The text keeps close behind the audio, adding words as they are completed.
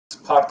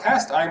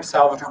podcast. I'm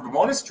Salvatore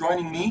Babones.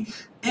 Joining me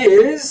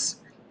is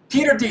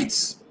Peter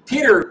Dietz.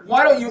 Peter,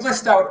 why don't you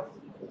list out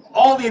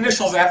all the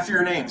initials after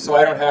your name so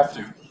I don't have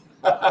to?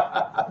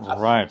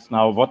 Right.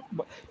 Now, what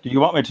do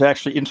you want me to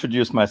actually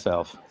introduce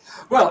myself?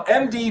 Well,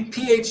 MD,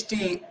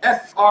 PhD,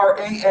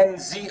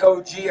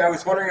 FRANZOG. I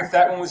was wondering if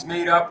that one was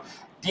made up.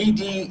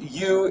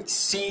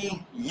 DDUCU.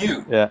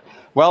 Yeah.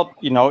 Well,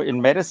 in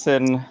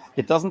medicine,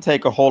 it doesn't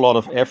take a whole lot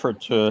of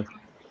effort to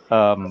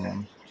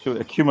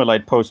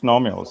accumulate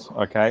postnomials.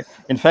 Okay.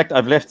 In fact,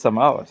 I've left some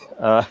out.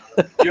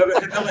 You have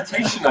a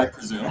habilitation, I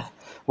presume.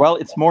 Well,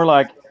 it's more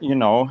like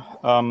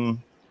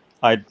I'm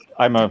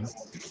a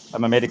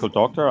medical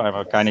doctor. I'm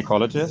a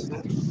gynecologist.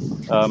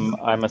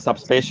 I'm a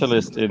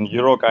subspecialist in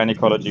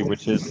urogynecology,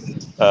 which is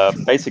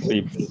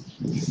basically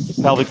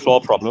pelvic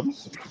floor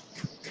problems.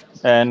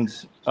 And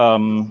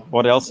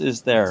what else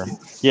is there?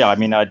 Yeah, I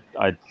mean, I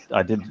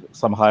did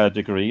some higher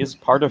degrees.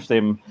 Part of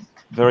them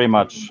very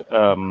much,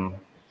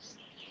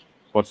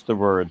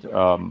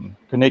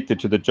 connected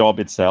to the job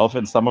itself,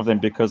 and some of them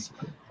because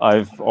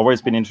I've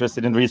always been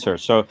interested in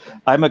research. So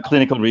I'm a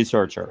clinical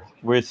researcher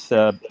with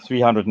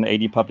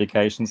 380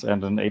 publications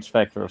and an H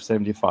factor of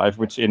 75,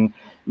 which in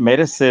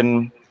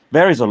medicine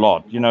varies a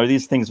lot.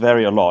 These things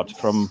vary a lot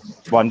from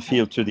one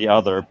field to the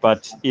other,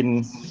 but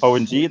in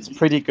O&G, it's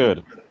pretty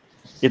good.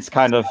 It's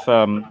kind of,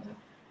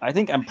 I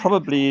think I'm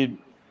probably,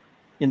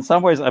 in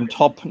some ways, I'm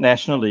top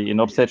nationally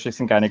in obstetrics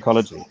and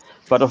gynecology.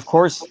 But of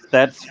course,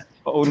 that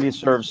only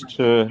serves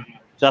to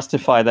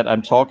justify that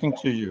I'm talking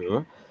to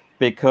you,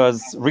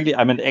 because really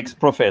I'm an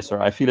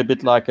ex-professor. I feel a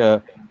bit like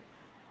an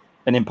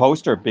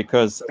imposter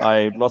because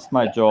I lost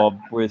my job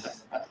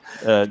with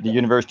the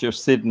University of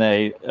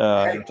Sydney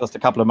just a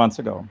couple of months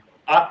ago.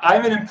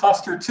 I'm an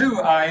imposter too.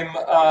 I'm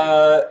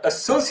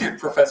Associate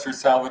Professor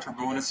Salvatore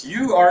Babones.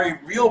 You are a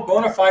real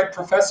bona fide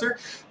professor,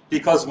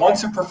 because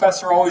once a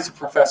professor, always a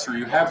professor.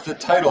 You have the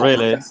title,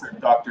 really? Professor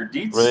Dr.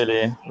 Dietz.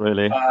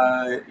 Really?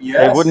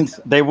 Yes.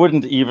 They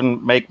wouldn't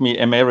even make me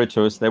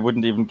emeritus. They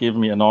wouldn't even give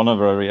me an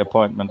honorary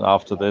appointment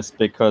after this,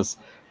 because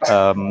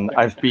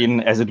I've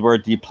been, as it were,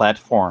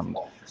 deplatformed.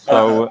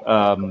 So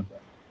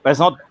it's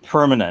not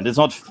permanent. It's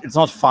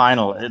not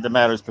final. It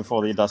matters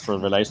before the Industrial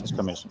Relations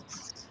Commission.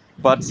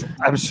 But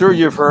I'm sure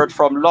you've heard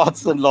from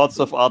lots and lots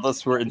of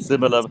others who are in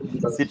similar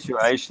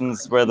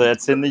situations, whether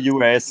it's in the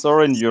US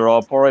or in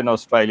Europe or in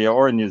Australia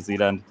or in New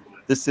Zealand.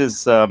 This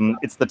is,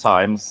 it's the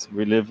times.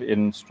 We live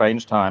in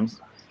strange times.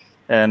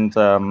 And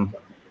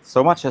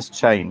so much has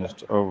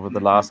changed over the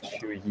last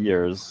few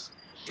years.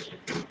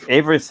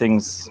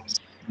 Everything's,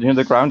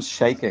 the ground's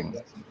shaking.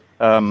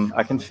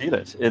 I can feel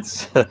it.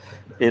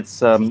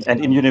 And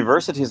in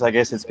universities, I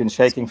guess it's been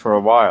shaking for a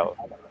while.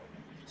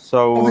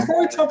 Well,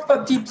 before we talk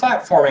about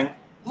deplatforming,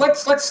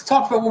 let's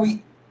talk about what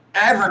we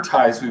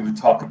advertised we would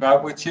talk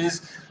about, which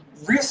is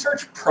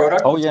research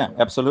product. Oh yeah,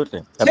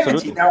 absolutely.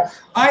 Now,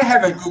 I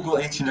have a Google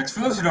H-index.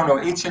 For those who don't know,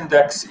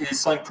 H-index is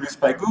something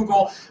produced by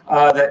Google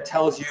that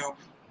tells you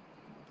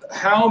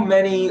how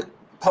many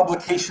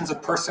publications a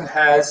person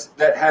has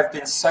that have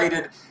been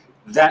cited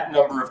that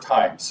number of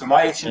times. So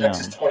my H-index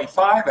is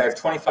 25. I have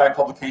 25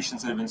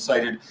 publications that have been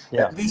cited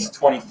at least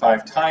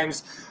 25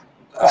 times.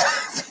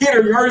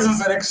 Peter, yours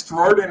is an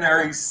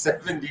extraordinary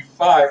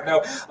 75.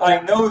 Now, I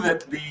know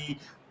that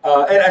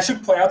and I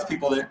should point out to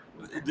people that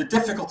the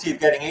difficulty of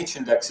getting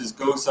H-indexes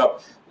goes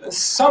up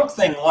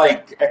something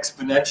like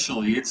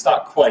exponentially. It's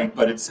not quite,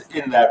 but it's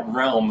in that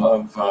realm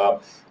of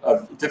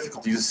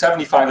difficulties.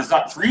 75 is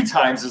not 3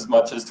 times as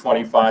much as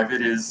 25.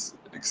 It is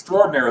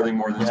extraordinarily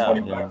more than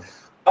 25.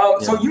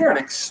 So you're an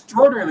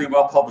extraordinarily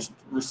well-published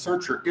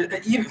researcher,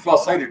 even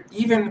well-cited,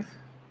 even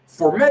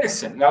for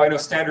medicine. Now, I know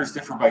standards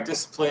differ by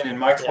discipline, and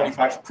my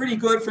 25 is pretty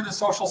good for the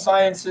social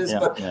sciences,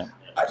 but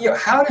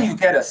how do you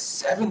get a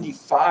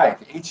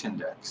 75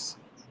 H-index?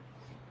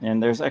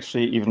 And there's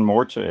actually even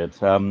more to it,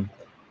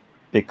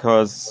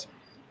 because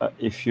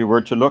if you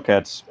were to look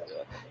at,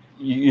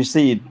 you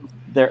see,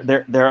 there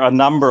are a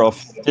number of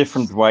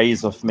different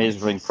ways of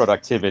measuring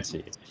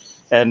productivity.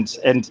 And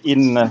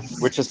in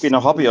which has been a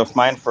hobby of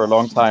mine for a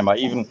long time. I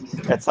even,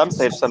 at some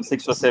stage, some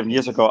 6 or 7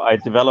 years ago, I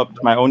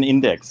developed my own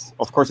index.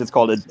 Of course, it's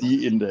called a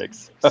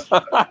D-index,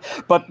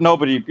 but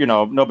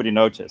nobody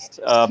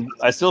noticed.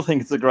 I still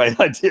think it's a great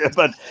idea,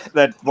 but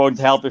that won't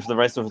help if the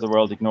rest of the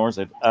world ignores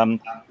it.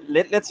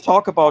 Let's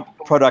talk about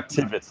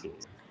productivity.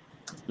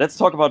 Let's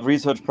talk about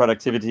research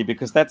productivity,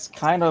 because that's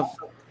kind of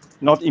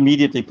not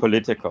immediately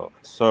political.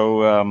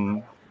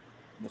 So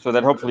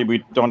that hopefully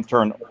we don't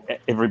turn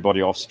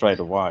everybody off straight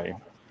away.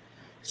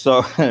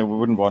 So we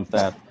wouldn't want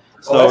that.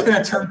 So that's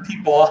going to turn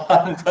people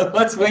on, but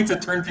let's wait to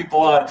turn people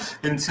on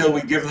until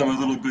we give them a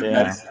little good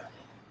medicine.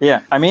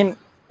 Yeah, I mean,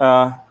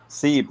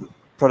 see,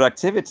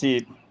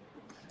 productivity,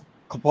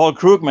 Paul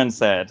Krugman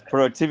said,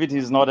 productivity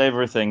is not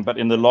everything, but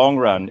in the long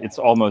run, it's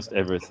almost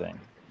everything.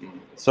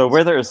 So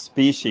whether a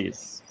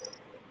species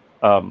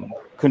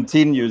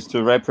continues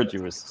to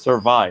reproduce,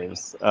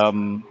 survives,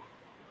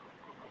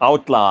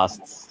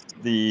 outlasts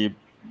the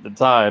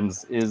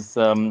times,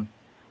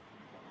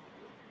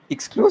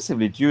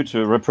 exclusively due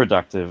to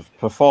reproductive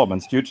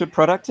performance, due to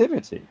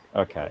productivity.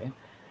 Okay.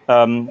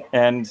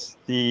 And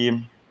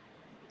the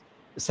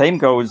same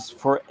goes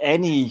for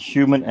any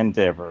human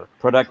endeavor.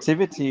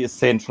 Productivity is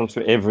central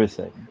to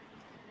everything.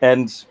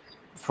 And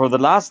for the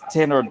last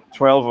 10 or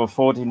 12 or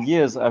 14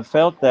 years, I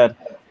felt that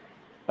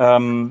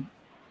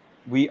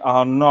we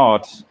are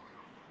not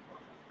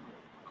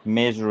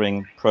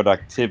measuring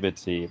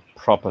productivity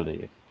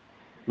properly.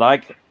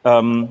 Like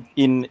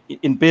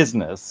in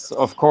business,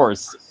 of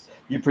course,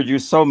 you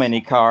produce so many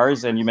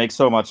cars and you make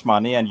so much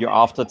money, and your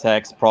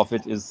after-tax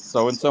profit is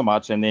so and so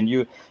much, and then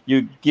you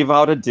give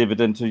out a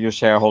dividend to your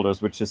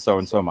shareholders, which is so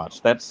and so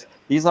much.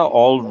 These are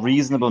all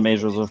reasonable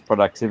measures of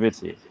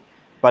productivity,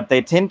 but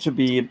they tend to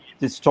be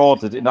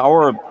distorted in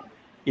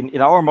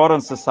our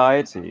modern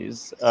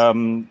societies.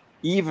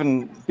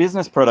 Even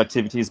business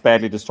productivity is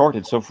badly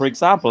distorted. So, for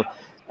example,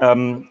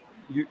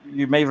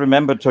 you may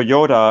remember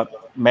Toyota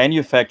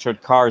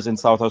manufactured cars in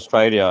South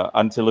Australia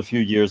until a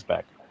few years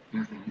back.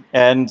 Mm-hmm.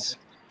 And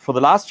for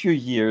the last few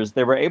years,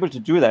 they were able to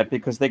do that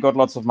because they got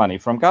lots of money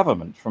from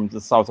government, from the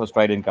South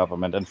Australian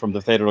government and from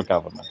the federal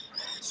government.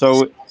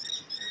 So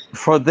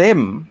for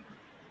them,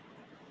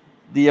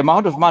 the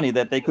amount of money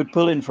that they could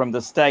pull in from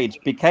the state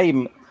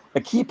became a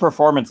key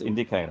performance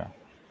indicator,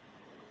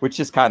 which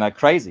is kind of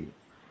crazy,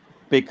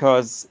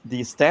 because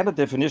the standard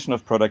definition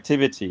of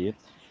productivity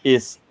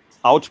is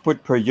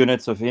output per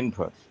unit of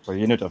input.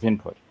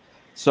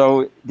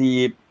 So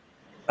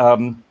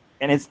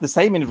and it's the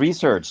same in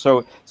research.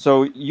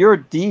 So you're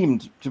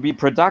deemed to be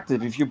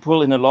productive if you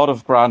pull in a lot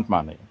of grant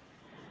money,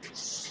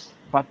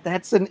 but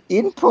that's an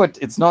input,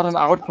 it's not an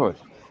output.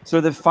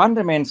 So the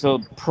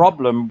fundamental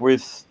problem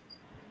with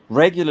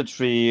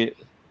regulatory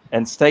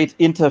and state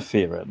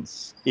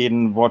interference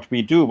in what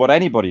we do, what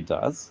anybody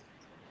does,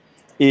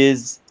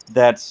 is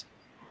that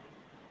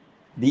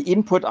the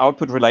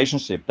input-output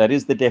relationship, that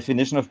is the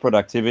definition of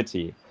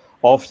productivity,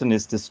 often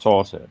is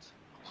distorted.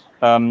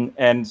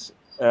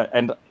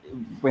 And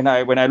when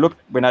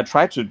I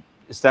try to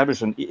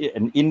establish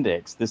an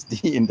index, this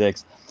D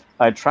index,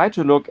 I try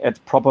to look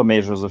at proper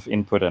measures of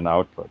input and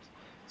output.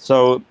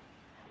 So,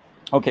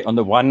 okay, on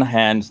the one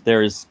hand,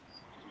 there is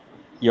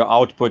your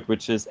output,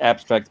 which is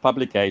abstracts,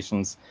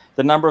 publications,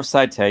 the number of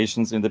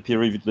citations in the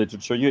peer-reviewed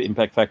literature, your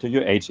impact factor,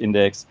 your H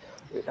index,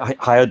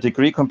 higher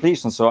degree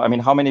completion. So, I mean,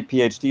 how many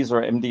PhDs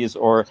or MDs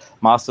or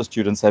master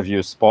students have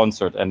you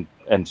sponsored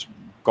and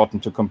gotten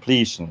to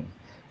completion?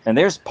 And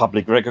there's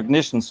public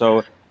recognition.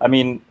 So, I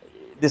mean,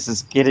 this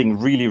is getting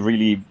really,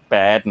 really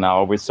bad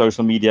now with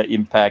social media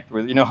impact,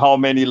 with, you know, how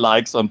many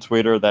likes on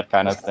Twitter, that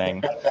kind of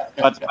thing.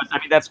 But I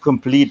mean, that's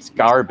complete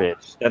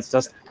garbage. That's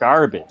just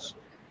garbage.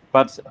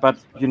 But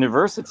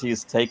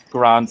universities take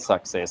grant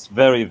success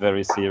very,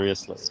 very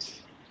seriously.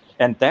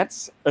 And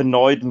that's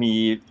annoyed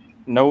me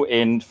no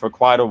end for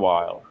quite a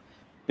while,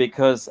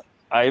 because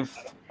I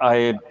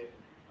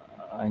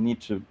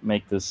need to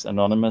make this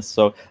anonymous.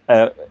 So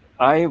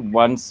I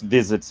once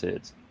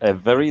visited a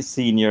very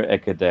senior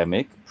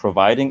academic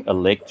providing a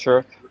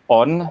lecture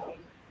on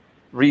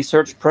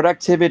research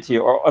productivity,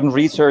 or on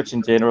research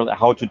in general,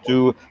 how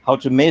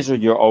to measure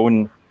your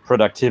own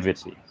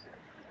productivity.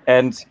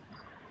 And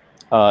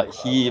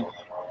he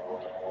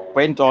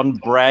went on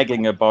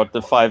bragging about the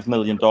 $5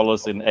 million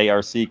in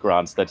ARC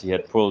grants that he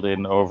had pulled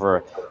in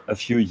over a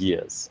few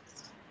years.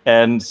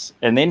 And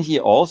then he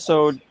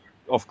also,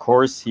 of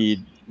course,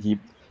 he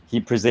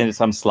presented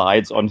some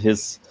slides on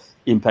his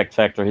impact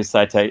factor,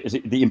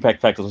 the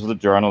impact factors of the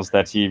journals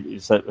that he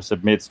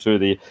submits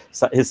to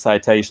his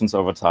citations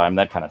over time,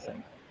 that kind of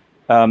thing.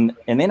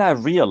 And then I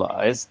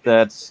realized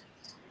that,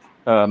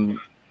 I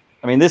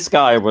mean, this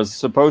guy was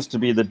supposed to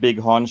be the big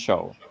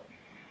honcho.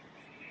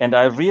 And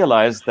I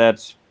realized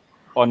that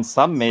on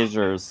some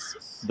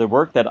measures, the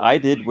work that I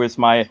did with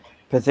my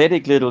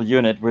pathetic little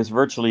unit with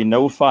virtually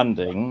no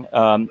funding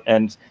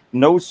and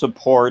no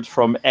support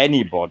from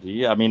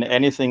anybody. I mean,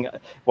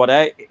 what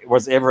I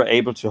was ever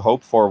able to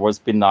hope for was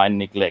benign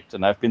neglect.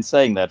 And I've been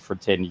saying that for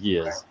 10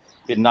 years.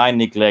 Benign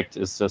neglect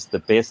is just the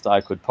best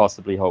I could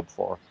possibly hope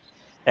for.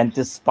 And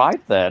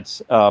despite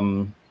that,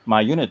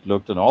 my unit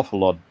looked an awful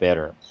lot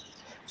better.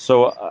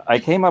 So I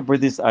came up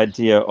with this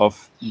idea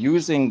of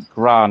using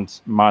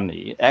grant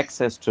money,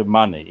 access to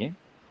money,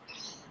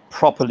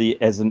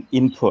 properly as an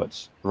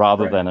input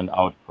rather than an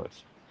output.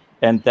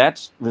 And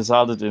that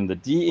resulted in the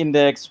D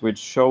index, which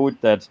showed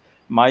that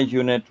my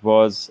unit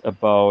was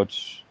about,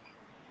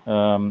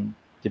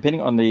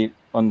 depending on the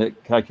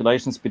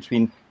calculations,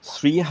 between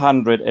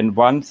 300 and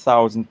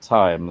 1,000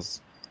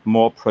 times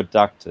more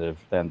productive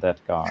than that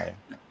guy.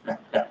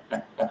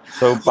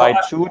 So by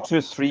 2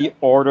 to 3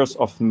 orders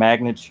of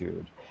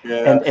magnitude.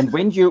 Yeah. And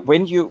when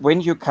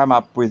you come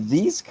up with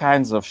these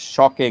kinds of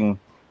shocking,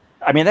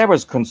 I mean, that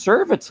was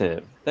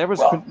conservative. That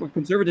was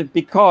conservative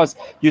because,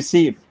 you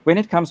see, when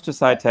it comes to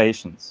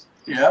citations,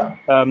 yeah,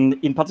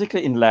 in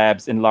particular in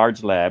labs, in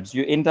large labs,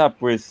 you end up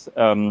with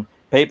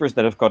papers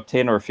that have got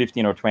 10 or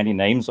 15 or 20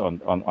 names on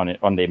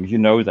them. You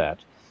know that,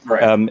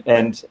 right?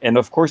 And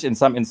of course, in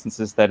some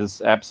instances, that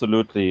is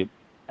absolutely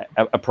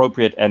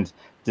appropriate and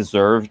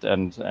deserved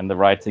and the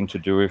right thing to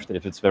do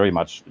if it's very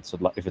much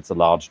if it's a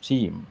large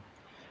team.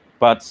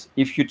 But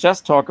if you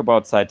just talk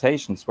about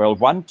citations, well,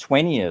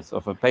 1/20th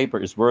of a paper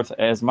is worth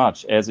as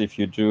much as if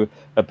you do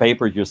a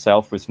paper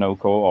yourself with no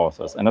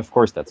co-authors. And of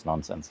course, that's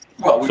nonsense.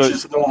 Well, which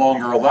is no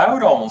longer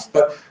allowed almost.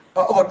 But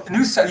look,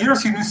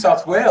 University of New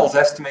South Wales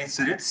estimates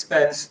that it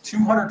spends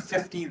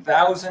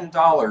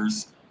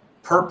 $250,000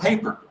 per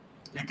paper.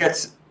 It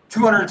gets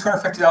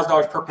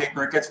 $250,000 per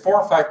paper. It gets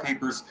 4 or 5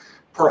 papers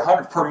per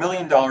 $1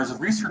 million of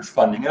research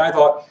funding. And I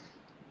thought,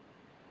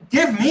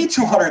 give me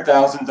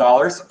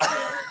 $200,000.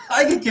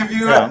 I could give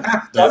you a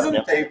half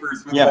dozen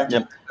papers. With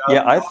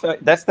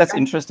that's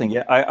interesting.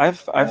 Yeah,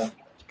 I've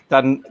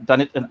done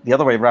it the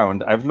other way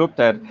around. I've looked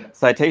at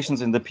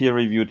citations in the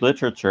peer-reviewed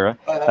literature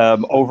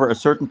over a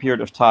certain period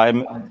of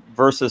time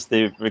versus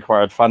the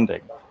required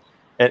funding,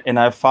 and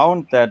I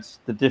found that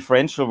the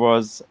differential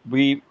was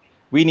we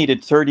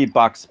needed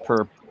 $30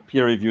 per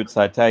peer-reviewed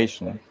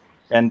citation,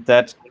 and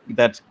that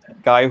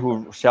guy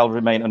who shall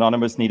remain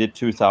anonymous needed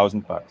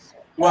 $2,000.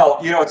 Well,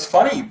 you know, it's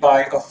funny,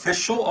 by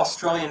official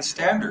Australian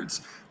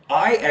standards,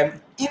 I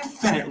am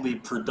infinitely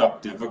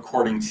productive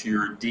according to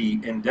your D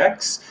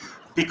index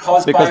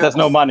because there's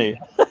no money.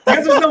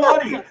 Because there's no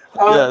money.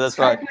 Yeah, that's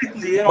right.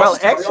 Well,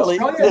 actually,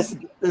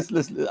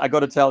 listen, I got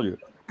to tell you.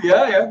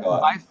 Yeah, go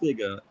on. My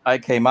figure I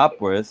came up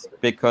with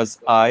because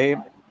I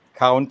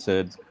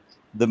counted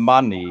the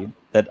money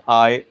that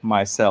I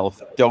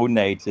myself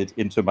donated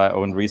into my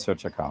own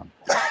research account.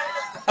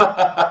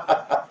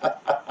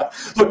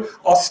 Look,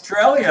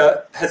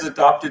 Australia has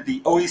adopted the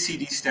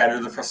OECD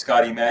standard, the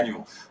Frascati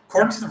Manual.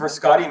 According to the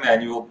Frascati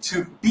Manual,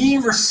 to be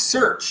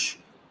research,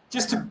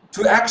 just to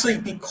actually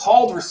be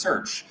called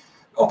research,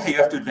 okay, you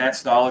have to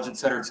advance knowledge, et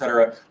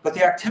cetera, but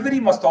the activity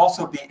must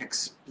also be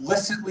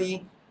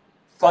explicitly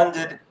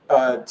funded,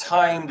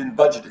 timed, and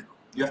budgeted.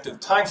 You have to have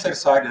time set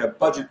aside and a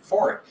budget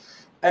for it.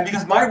 And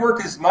because my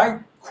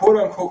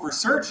quote-unquote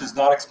research is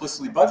not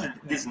explicitly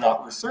budgeted, it is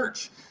not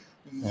research.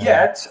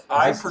 Yet,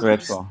 I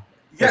produce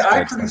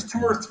 2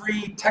 or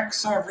 3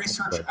 texts of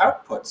research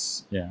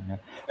outputs.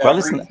 Well,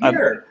 listen, how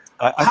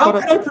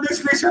can I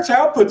produce research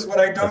outputs when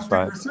I don't do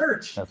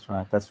research? That's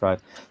right.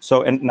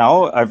 So, and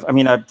now I've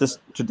just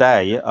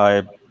today,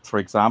 for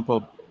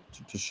example,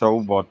 to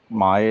show what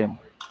my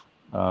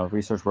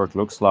research work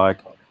looks like,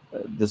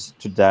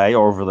 today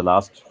over the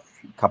last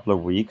couple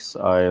of weeks,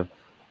 I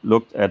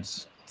looked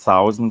at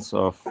thousands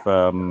of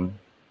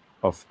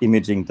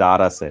imaging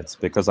data sets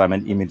because I'm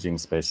an imaging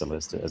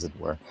specialist, as it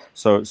were.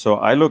 So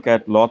I look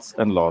at lots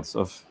and lots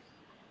of.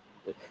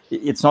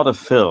 It's not a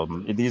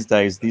film these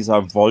days. These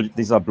are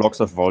blocks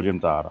of volume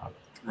data.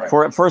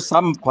 Right. For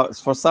some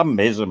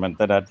measurement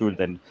that I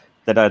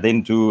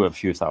then do a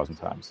few thousand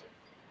times,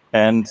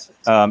 and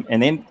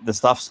then the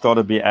stuff's got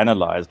to be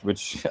analyzed,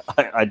 which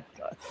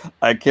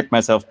I kept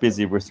myself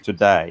busy with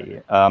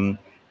today,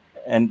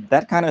 and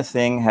that kind of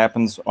thing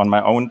happens on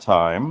my own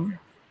time,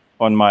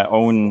 on my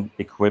own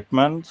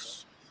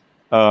equipment.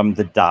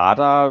 The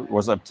data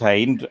was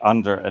obtained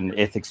under an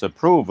ethics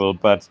approval,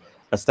 but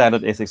a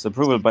standard ethics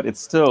approval, but it's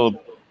still,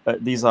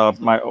 these are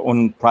my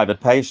own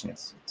private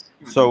patients.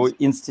 So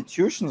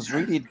institutions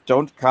really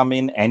don't come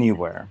in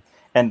anywhere.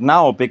 And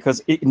now,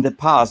 because in the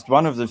past,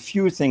 one of the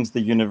few things the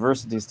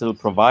university still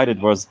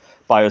provided was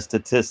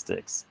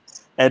biostatistics.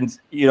 And,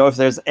 you know, if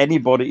there's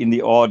anybody in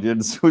the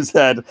audience who's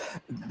felt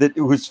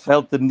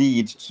the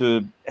need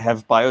to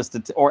have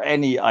biostatistics or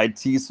any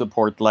IT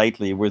support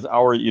lately with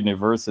our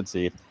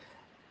university,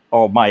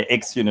 or my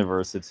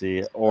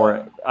ex-university,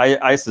 or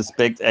I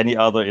suspect any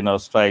other in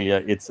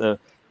Australia, it's a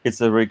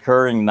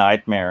recurring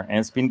nightmare, and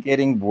it's been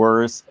getting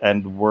worse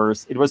and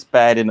worse. It was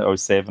bad in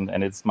 2007,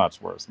 and it's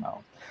much worse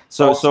now.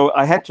 So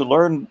I had to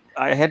learn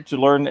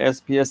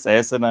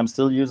SPSS, and I'm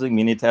still using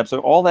Minitab. So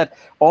all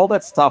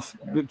that stuff,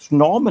 which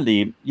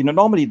normally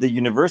the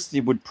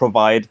university would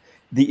provide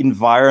the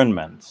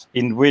environment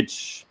in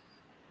which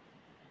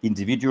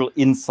individual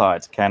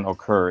insight can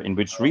occur, in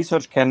which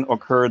research can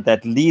occur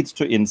that leads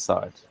to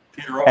insight.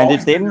 Peter,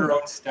 always do your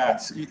own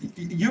stats.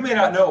 You may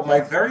not know,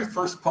 my very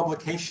first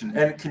publication,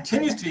 and it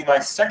continues to be my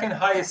second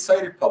highest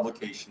cited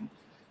publication,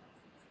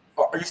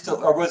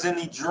 was in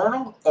the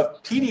Journal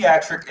of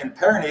Pediatric and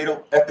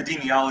Perinatal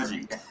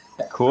Epidemiology.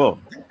 Cool.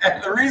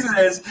 And the reason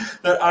is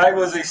that I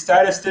was a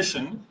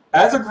statistician.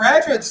 As a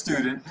graduate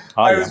student,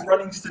 I was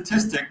running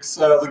statistics,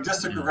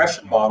 logistic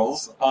regression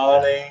models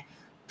on a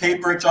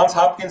paper at Johns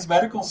Hopkins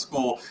Medical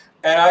School.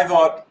 And I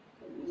thought,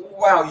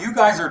 wow, you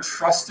guys are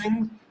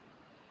trusting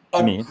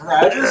a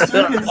graduate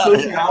student in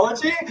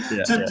sociology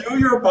to do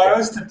your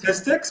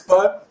biostatistics,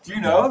 but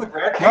the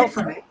grad paid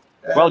for me.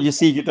 Well, you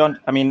see, you don't.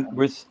 I mean,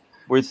 with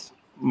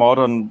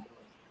modern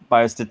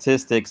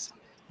biostatistics,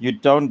 you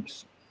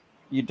don't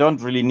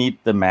really need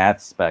the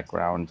maths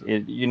background.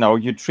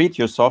 You treat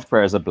your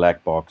software as a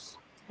black box,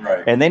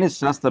 right? And then it's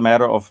just a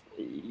matter of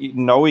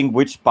knowing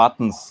which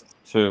buttons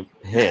to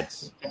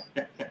hit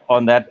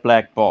on that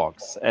black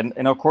box. And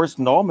of course,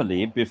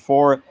 normally at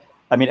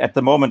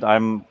the moment,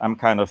 I'm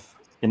kind of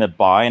in a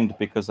bind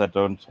because I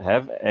don't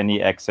have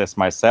any access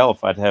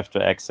myself. I'd have to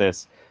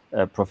access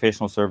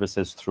professional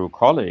services through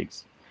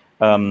colleagues,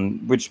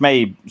 which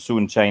may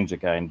soon change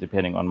again,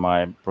 depending on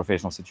my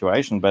professional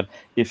situation. But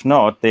if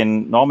not,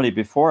 then normally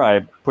before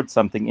I put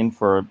something in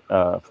for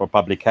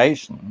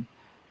publication,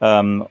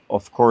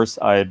 of course,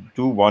 I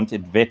do want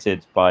it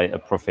vetted by a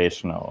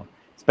professional.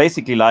 It's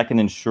basically like an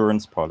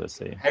insurance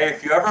policy. Hey,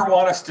 if you ever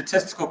want a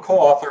statistical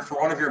co-author for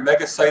one of your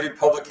mega-cited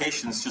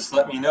publications, just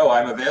let me know.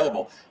 I'm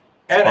available.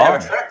 And I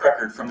have a track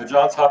record from the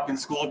Johns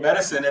Hopkins School of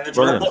Medicine and the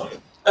journal.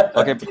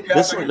 Okay,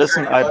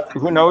 listen.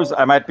 Who knows?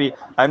 I might be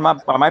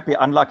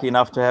unlucky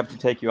enough to have to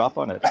take you up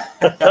on it.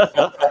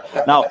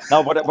 Now,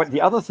 what the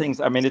other things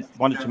I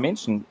wanted to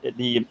mention,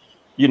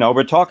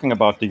 we're talking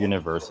about the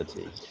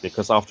university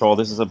because after all,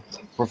 this is a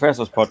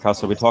professor's podcast,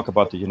 so we talk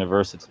about the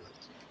university.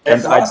 And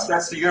for us,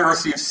 that's the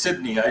University of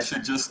Sydney. I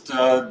should just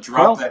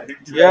drop that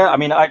hint. Yeah,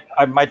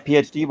 my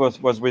PhD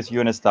was with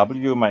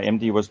UNSW. My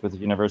MD was with the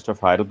University of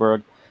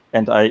Heidelberg.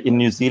 And in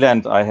New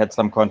Zealand, I had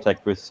some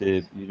contact with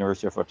the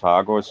University of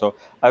Otago. So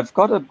I've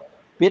got a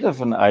bit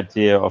of an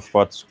idea of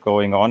what's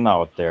going on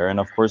out there. And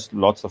of course,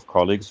 lots of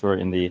colleagues who are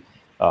in the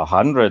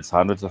hundreds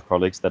of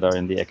colleagues that are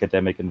in the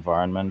academic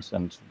environment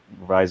and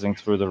rising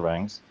through the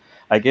ranks.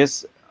 I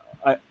guess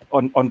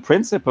on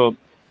principle,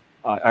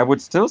 I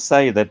would still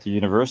say that the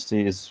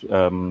university is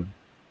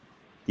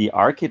the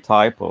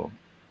archetypal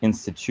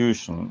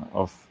institution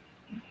of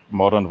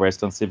modern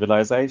Western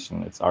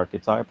civilization. It's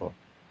archetypal.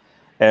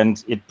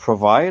 And it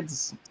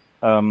provides,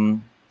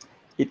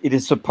 it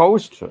is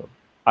supposed to,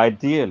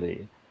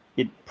 ideally,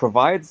 it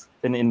provides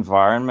an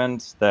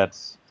environment that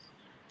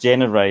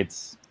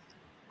generates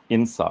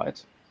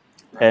insight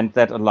and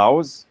that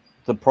allows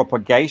the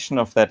propagation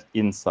of that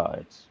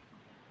insight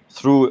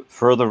through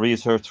further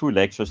research, through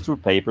lectures, through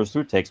papers,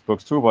 through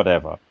textbooks, through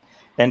whatever.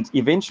 And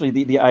eventually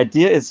the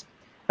idea is,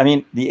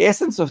 the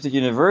essence of the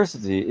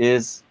university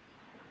is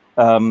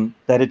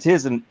that it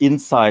is an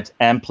insight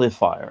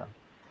amplifier.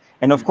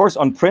 And of course,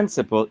 on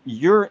principle,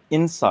 your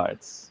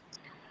insights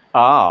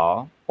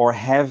are or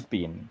have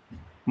been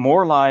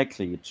more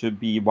likely to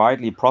be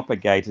widely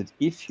propagated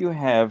if you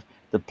have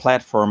the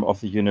platform of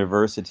the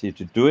university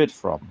to do it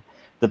from.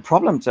 The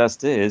problem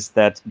just is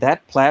that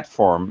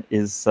platform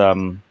is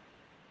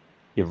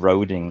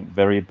eroding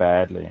very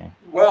badly.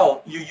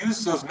 Well, you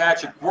use those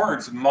magic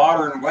words,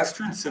 modern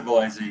Western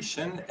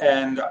civilization,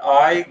 and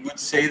I would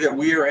say that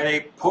we are in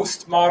a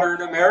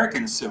postmodern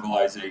American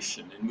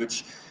civilization in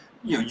which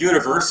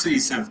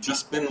universities have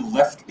just been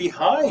left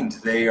behind.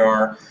 They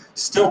are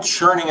still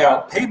churning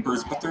out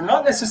papers, but they're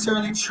not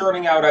necessarily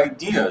churning out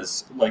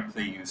ideas like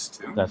they used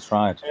to. That's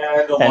right.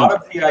 And a lot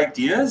of the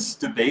ideas,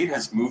 debate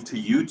has moved to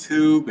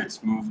YouTube,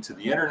 it's moved to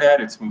the internet,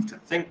 it's moved to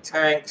think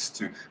tanks,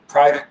 to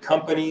private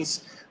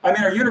companies.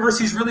 Are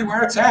universities really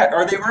where it's at?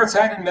 Are they where it's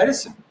at in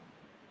medicine?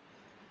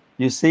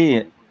 You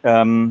see,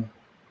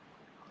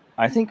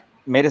 I think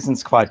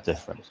medicine's quite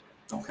different.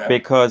 Okay.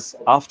 Because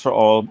after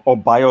all,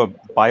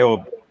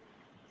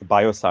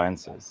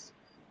 biosciences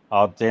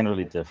are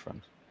generally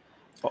different.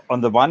 On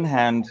the one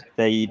hand,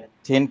 they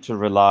tend to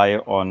rely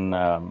on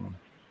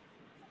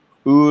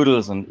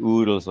oodles and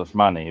oodles of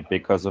money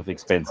because of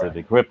expensive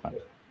equipment.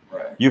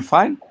 Right. You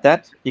find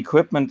that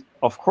equipment,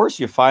 of course,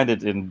 you find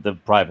it in the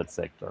private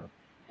sector.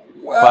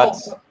 Well,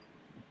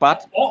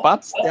 but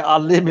there are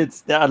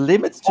limits. There are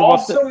limits to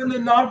also in the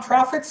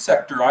nonprofit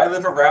sector. I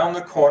live around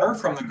the corner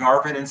from the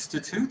Garvin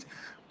Institute.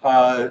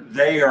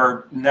 They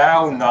are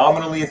now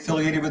nominally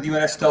affiliated with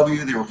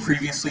UNSW. They were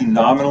previously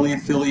nominally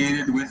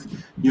affiliated with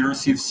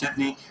University of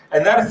Sydney.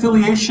 And that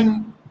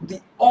affiliation,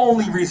 the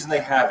only reason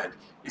they have it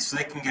is so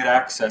they can get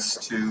access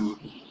to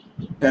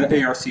ARC and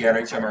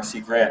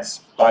HMRC grants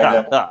by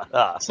the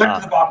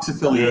check-the-box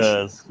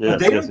affiliation. But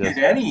they don't get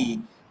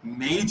any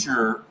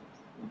major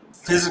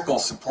physical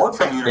support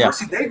from the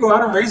university. They go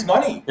out and raise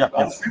money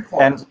on the street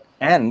corner.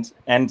 And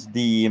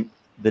the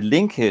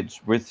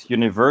linkage with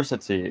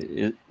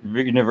universities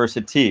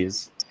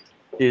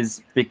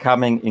is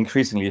becoming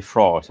increasingly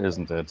fraught,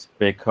 isn't it?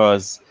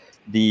 Because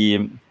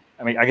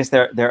I guess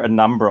there are a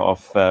number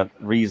of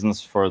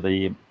reasons for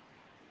the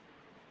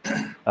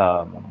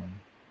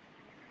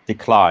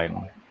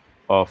decline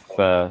of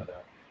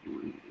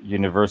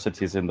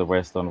universities in the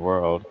Western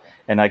world,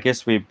 and I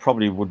guess we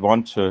probably would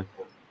want to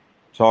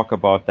talk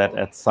about that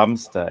at some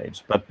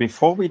stage. But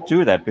before we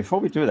do that,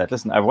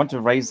 listen, I want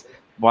to raise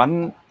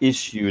one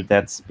issue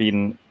that's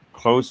been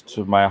close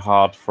to my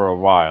heart for a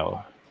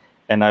while,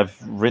 and I've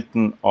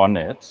written on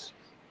it.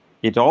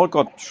 It all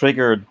got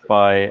triggered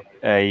by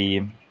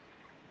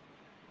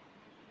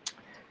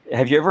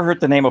have you ever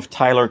heard the name of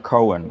Tyler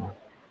Cowen?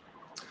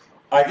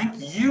 I think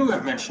you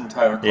have mentioned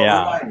Tyler Cowen.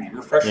 Remind me,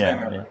 refresh my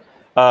memory.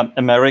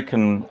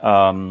 American,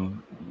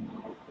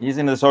 he's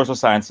in the social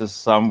sciences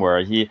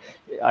somewhere.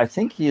 I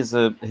think he's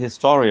a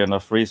historian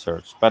of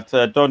research, but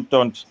don't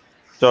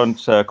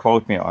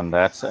quote me on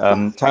that.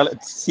 Tyler,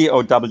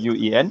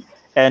 Cowen,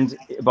 and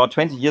about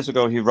 20 years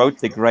ago he wrote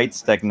The Great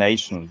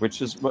Stagnation,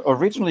 which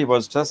originally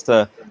was just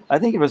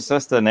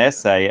an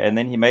essay, and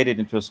then he made it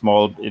into a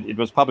small. It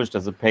was published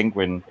as a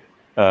Penguin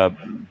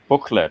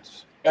booklet.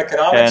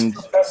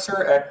 Economics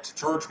professor at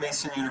George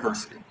Mason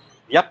University.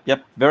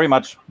 Yep, very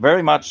much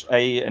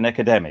an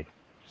academic.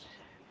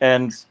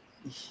 And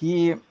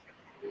he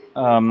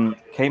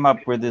came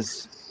up with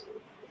this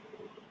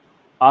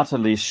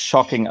utterly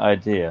shocking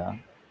idea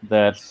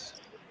that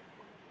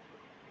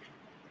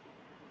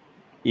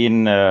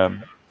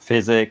in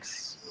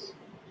physics,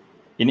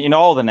 in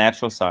all the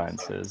natural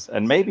sciences,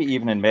 and maybe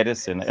even in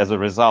medicine as a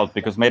result,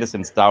 because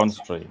medicine's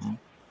downstream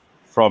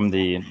from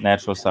the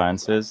natural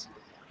sciences,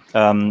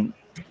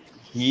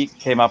 he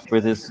came up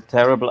with this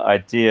terrible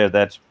idea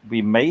that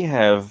we may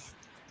have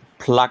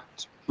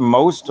plucked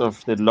most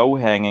of the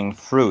low-hanging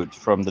fruit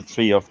from the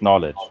tree of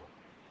knowledge.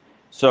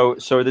 So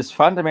this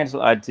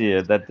fundamental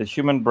idea that the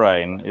human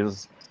brain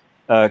is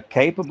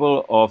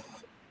capable of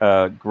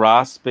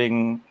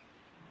grasping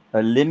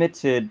a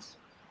limited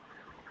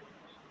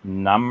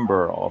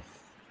number of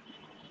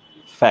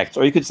facts,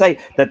 or you could say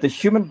that the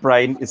human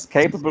brain is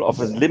capable of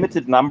a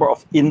limited number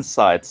of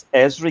insights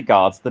as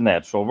regards the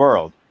natural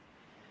world.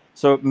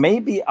 So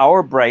maybe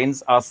our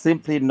brains are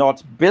simply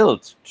not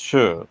built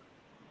to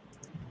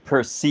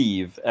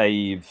perceive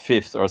a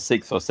fifth or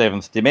sixth or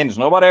seventh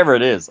dimension or whatever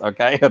it is.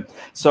 Okay,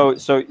 so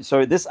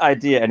this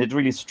idea, and it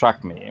really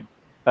struck me,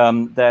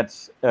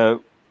 that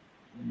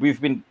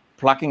we've been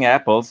plucking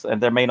apples,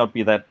 and there may not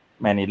be that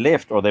many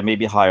left, or they may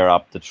be higher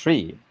up the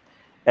tree.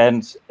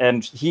 And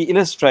he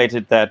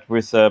illustrated that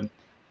with in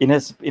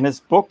his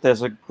book.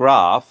 There's a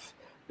graph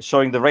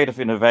showing the rate of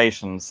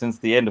innovation since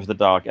the end of the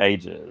Dark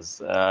Ages,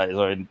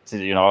 so in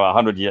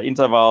 100-year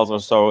intervals or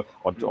so,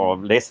 or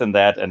less than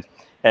that,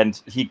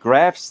 and he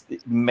graphs the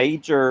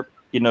major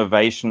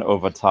innovation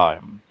over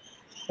time.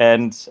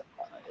 And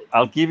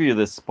I'll give you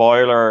the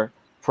spoiler: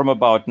 from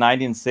about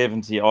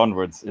 1970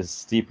 onwards is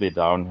steeply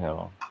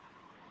downhill.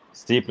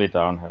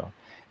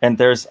 And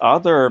there's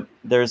other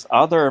there's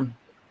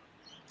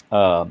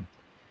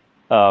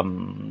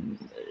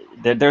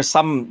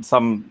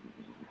some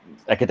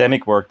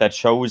academic work that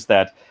shows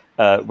that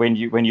when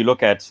you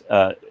look at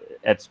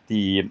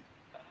the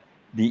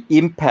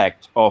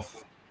impact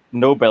of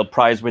Nobel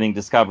Prize winning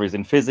discoveries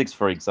in physics,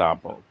 for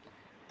example,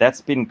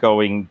 that's been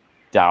going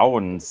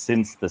down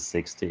since the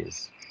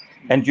 60s.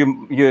 And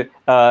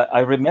I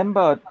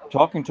remember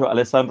talking to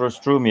Alessandro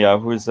Strumia,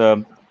 who's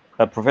a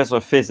professor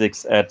of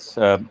physics at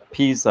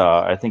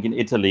Pisa, I think in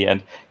Italy,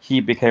 and he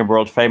became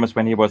world famous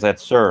when he was at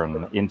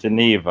CERN in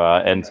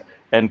Geneva, and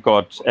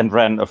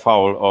ran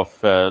afoul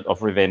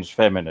of revenge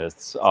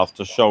feminists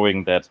after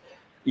showing that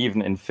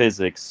even in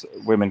physics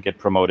women get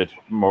promoted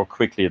more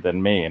quickly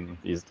than men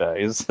these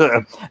days.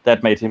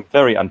 That made him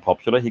very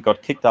unpopular. He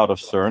got kicked out of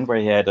CERN, where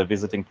he had a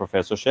visiting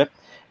professorship,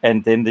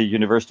 and then the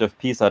University of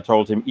Pisa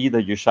told him, either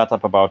you shut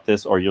up about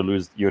this or you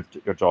lose your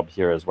job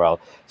here as well.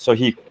 So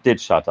he did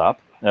shut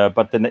up.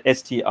 But then the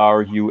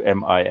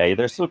Strumia,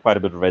 there's still quite a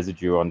bit of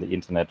residue on the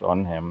internet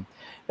on him.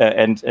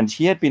 And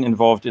he had been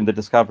involved in the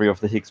discovery of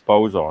the Higgs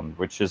boson,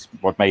 which is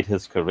what made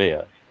his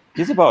career.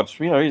 He's about,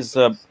 he's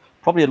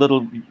probably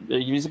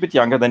he's a bit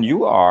younger than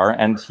you are,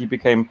 and he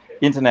became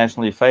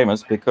internationally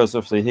famous because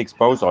of the Higgs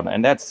boson.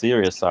 And that's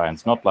serious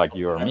science, not like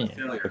you or me.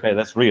 Okay,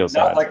 that's real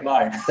science. Not like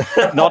mine.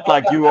 Not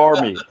like you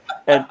or me.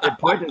 And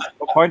point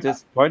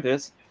is,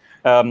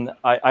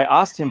 I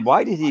asked him,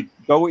 why did he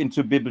go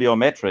into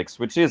bibliometrics,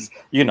 which is,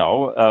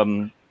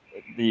 one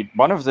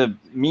of the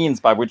means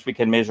by which we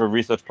can measure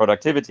research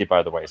productivity,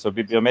 by the way. So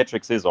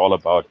bibliometrics is all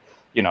about,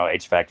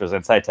 H factors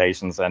and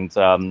citations and,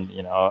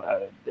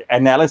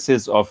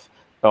 analysis of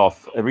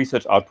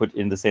research output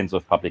in the sense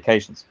of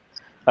publications.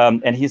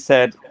 And he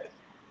said,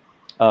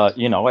 at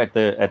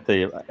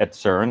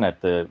CERN,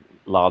 at the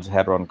Large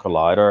Hadron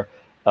Collider,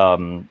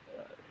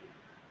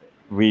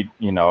 we,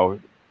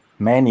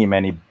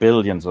 many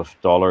billions of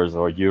dollars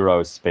or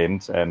euros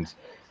spent, and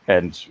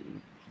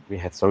we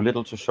had so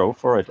little to show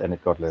for it, and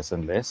it got less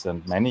and less,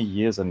 and many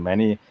years and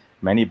many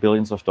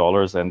billions of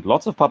dollars and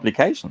lots of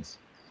publications,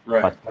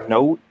 right, but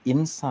no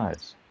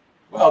insight.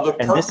 Well,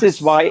 this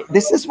is why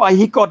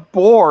he got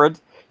bored.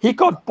 He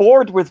got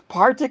bored with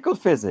particle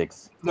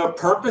physics. The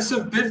purpose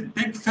of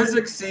big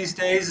physics these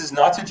days is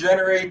not to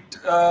generate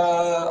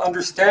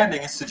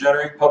understanding; it's to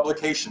generate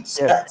publications.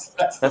 Yes,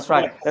 that's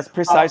right. That's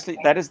precisely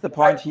that is the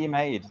point he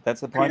made.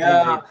 That's the point he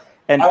made.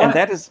 And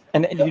this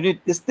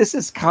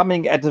is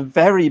coming at a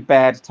very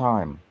bad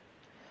time.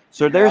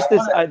 So there's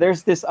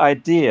this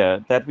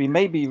idea that we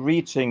may be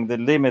reaching the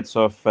limits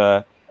of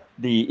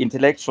the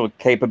intellectual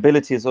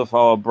capabilities of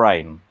our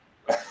brain,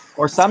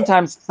 or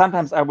sometimes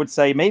I would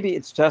say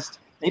maybe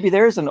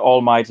there is an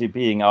almighty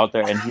being out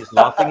there and he's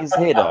laughing his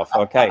head off.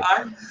 Okay,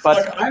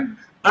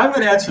 I'm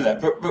going to answer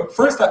that, but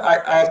first I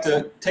have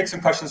to take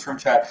some questions from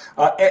chat.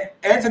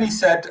 Anthony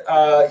said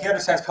he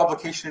understands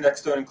publication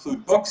index don't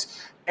include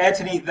books.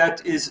 Anthony,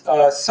 that is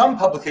some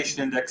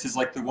publication indexes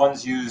like the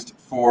ones used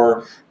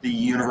for the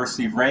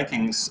university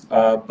rankings,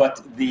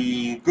 but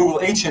the Google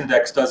H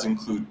index does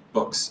include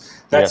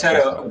books. That said,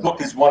 a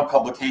book is one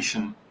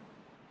publication,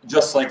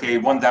 just like a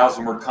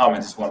 1,000-word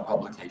comment is one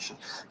publication.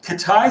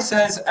 Katai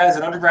says, as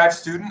an undergrad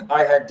student,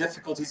 I had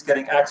difficulties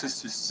getting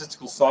access to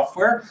statistical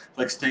software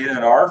like Stata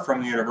and R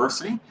from the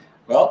university.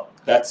 Well,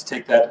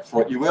 take that for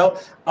what you will.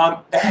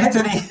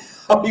 Anthony,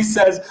 he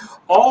says,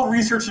 all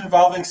research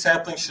involving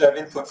sampling should have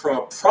input from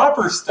a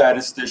proper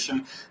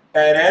statistician.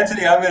 And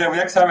Anthony,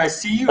 next time I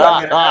see you,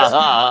 I'm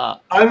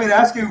going to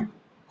ask you,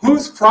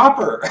 who's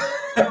proper?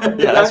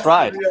 Yeah, that's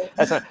right.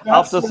 That's right.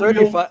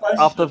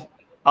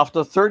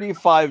 After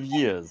 35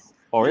 years,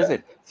 or is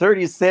it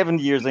 37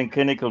 years in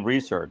clinical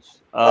research,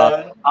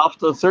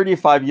 after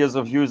 35 years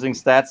of using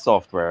stat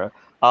software,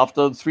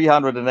 after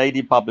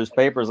 380 published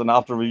papers, and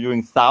after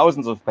reviewing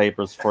thousands of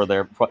papers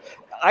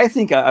I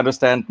think I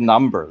understand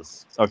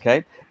numbers.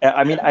 Okay,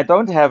 I mean, I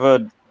don't have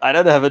a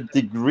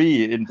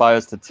degree in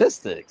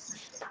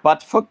biostatistics,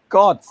 but for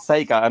God's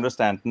sake, I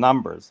understand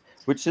numbers,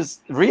 which has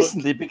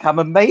recently become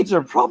a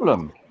major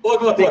problem.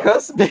 Look.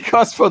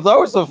 Because for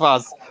those of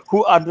us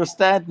who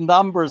understand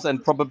numbers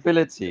and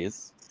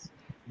probabilities,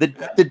 the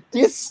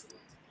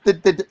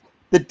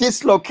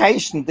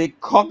dislocation, the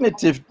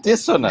cognitive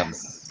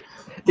dissonance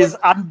is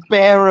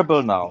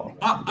unbearable now.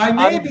 I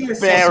may be a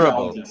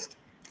sociologist.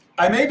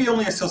 I may be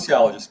only a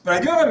sociologist, but I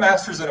do have a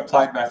master's in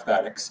applied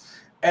mathematics,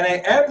 and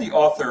I am the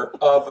author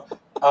of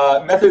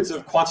Methods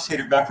of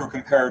Quantitative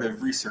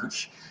Macrocomparative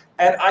Research.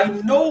 And I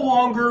no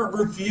longer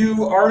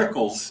review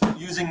articles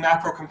using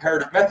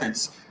macrocomparative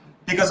methods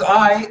because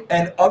I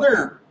and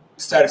other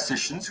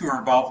statisticians who are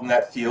involved in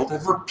that field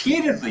have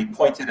repeatedly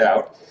pointed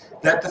out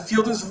that the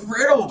field is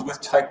riddled with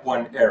type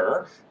 1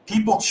 error.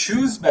 People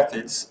choose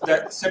methods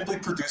that simply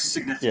produce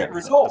significant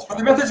results, but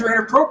the methods are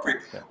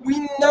inappropriate.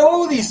 We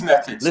know these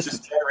methods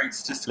just generate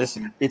statistical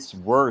significance. It's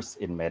worse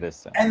in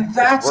medicine. And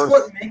that's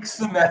what makes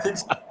the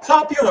methods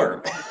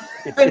popular.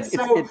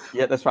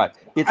 Yeah, that's right.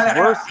 It's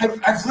worse.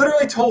 I've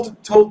literally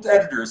told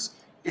editors,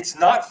 it's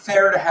not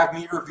fair to have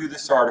me review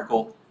this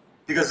article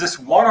because this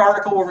one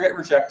article will get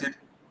rejected,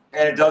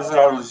 and a dozen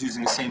others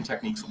using the same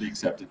techniques will be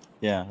accepted.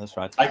 Yeah, that's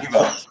right. I give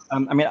up.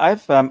 I mean,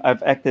 I've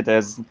acted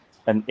as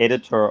an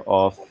editor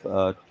of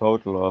a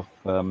total of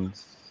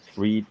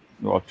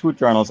 2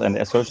 journals and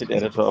associate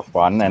editor of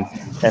 1, and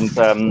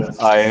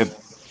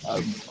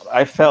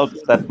I felt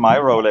that my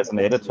role as an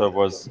editor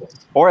was,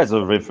 or as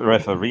a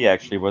referee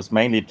actually, was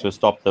mainly to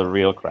stop the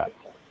real crap,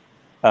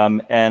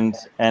 and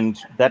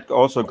that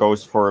also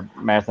goes for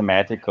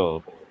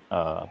mathematical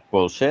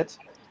bullshit,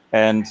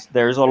 and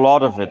there's a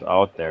lot of it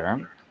out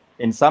there.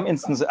 In some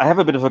instances, I have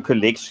a bit of a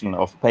collection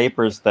of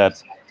papers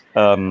that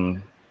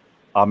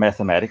are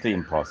mathematically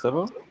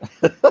impossible.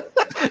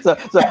 so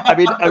I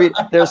mean,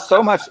 there's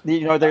so much.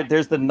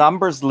 There's the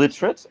numbers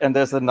literate and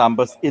there's the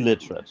numbers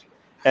illiterate,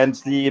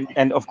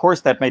 and of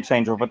course that may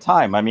change over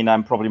time. I mean,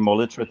 I'm probably more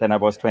literate than I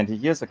was 20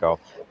 years ago.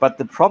 But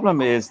the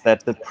problem is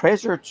that the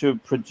pressure to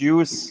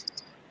produce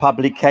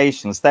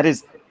publications, that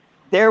is,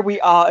 there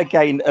we are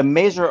again, a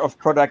measure of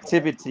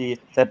productivity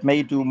that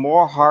may do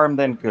more harm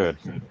than good.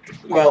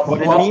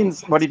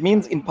 What it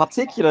means in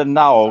particular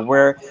now,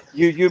 where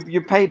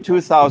you pay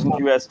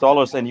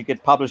 $2,000 and you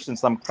get published in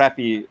some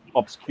crappy,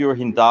 obscure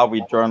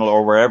Hindawi journal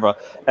or wherever,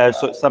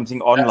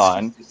 something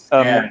online.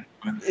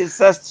 It's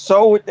just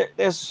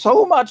there's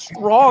so much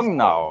wrong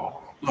now.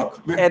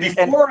 Look,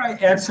 before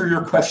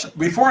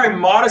I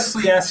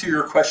modestly answer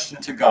your question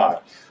to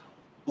God,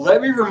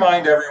 let me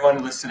remind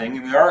everyone listening,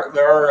 and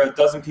there are a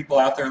dozen people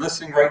out there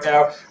listening right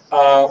now.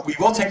 We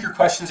will take your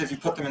questions if you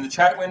put them in the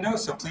chat window,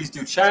 so please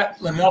do chat.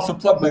 Let me also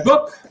plug my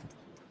book,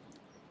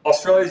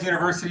 Australia's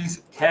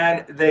Universities,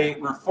 Can They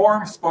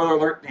Reform? Spoiler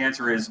alert, the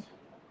answer is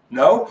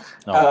no.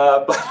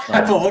 But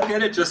have a look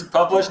at it, just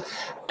published.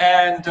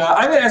 And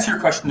I'm going to answer your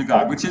question to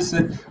God, which is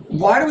that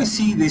why do we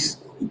see these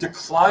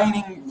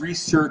declining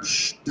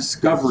research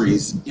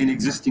discoveries in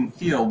existing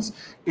fields?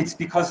 It's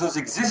because those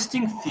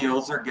existing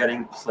fields are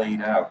getting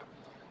played out.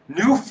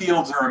 New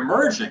fields are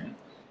emerging.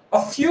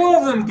 A few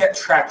of them get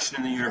traction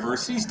in the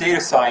universities.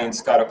 Data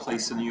science got a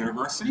place in the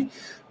university.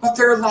 But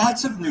there are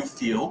lots of new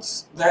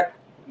fields that,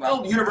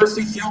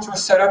 university fields were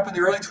set up in the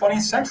early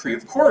 20th century.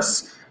 Of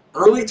course,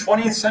 early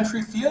 20th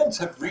century fields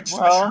have reached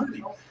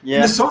maturity.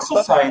 In the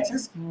social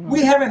sciences,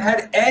 we haven't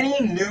had any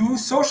new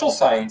social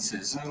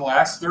sciences in the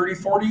last 30,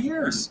 40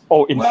 years.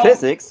 In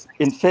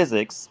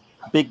physics,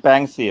 Big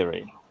Bang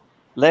Theory,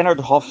 Leonard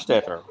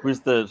Hofstadter, who's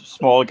the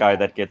small guy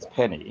that gets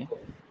penny,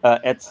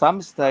 at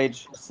some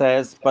stage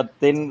says, but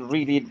then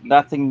really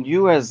nothing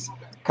new has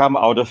come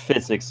out of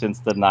physics since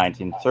the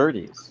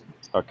 1930s.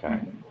 Okay,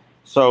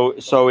 so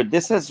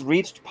this has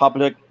reached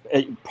popular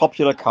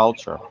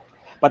culture.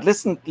 But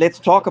listen, let's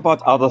talk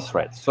about other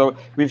threats. So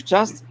we've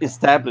just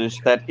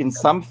established that in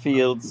some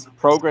fields,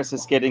 progress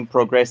is getting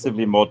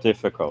progressively more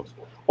difficult,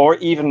 or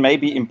even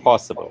maybe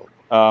impossible.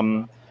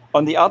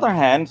 On the other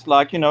hand,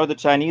 the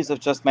Chinese have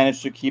just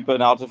managed to keep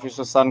an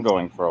artificial sun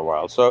going for a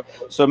while. So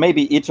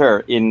maybe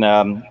ITER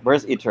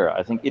where's ITER?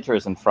 I think ITER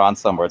is in France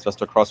somewhere,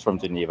 just across from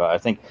Geneva. I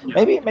think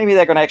maybe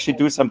they're going to actually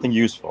do something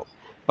useful.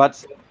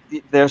 But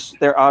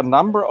there are a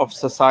number of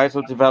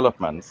societal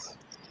developments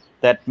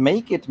that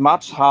make it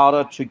much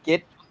harder to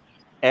get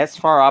as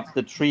far up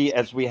the tree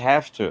as we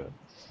have to.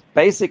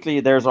 basically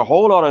there's a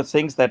whole lot of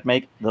things that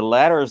make the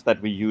ladders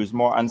that we use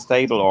more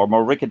unstable or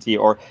more rickety,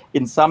 or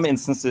in some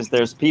instances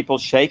there's people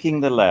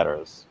shaking the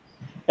ladders.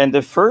 And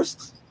the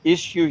first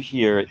issue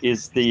here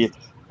is the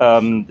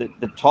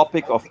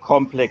topic of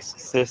complex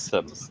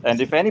systems.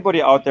 And if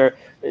anybody out there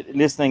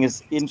listening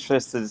is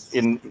interested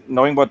in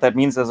knowing what that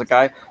means, there's a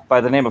guy by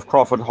the name of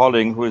Crawford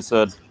Holling, who is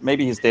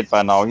maybe he's dead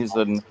by now. He's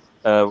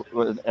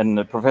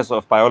a professor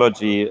of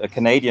biology, a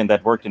Canadian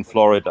that worked in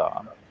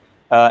Florida,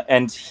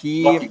 and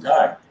Lucky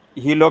guy.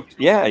 he looked,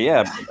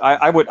 yeah.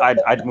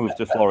 I'd move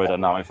to Florida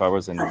now if I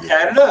was in From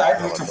Canada. I'd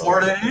move to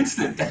Florida in an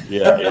instant.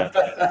 Yeah.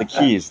 The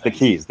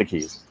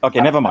keys.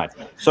 Okay, never mind.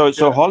 So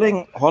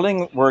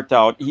Holling worked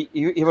out.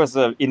 He was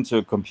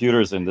into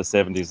computers in the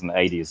 70s and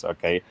 80s.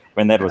 Okay,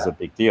 when that was a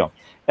big deal,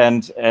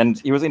 and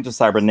he was into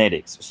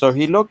cybernetics. So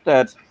he looked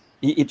at.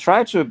 He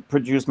tried to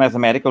produce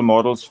mathematical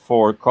models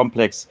for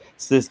complex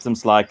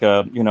systems like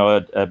a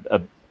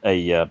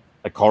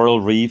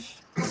coral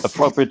reef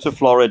appropriate to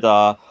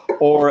Florida,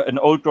 or an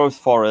old growth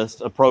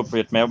forest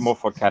appropriate more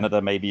for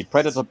Canada, maybe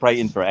predator-prey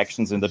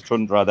interactions in the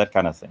tundra, that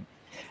kind of thing.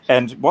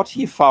 And what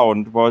he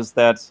found was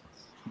that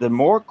the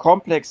more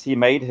complex he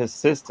made his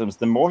systems,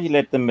 the more he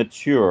let them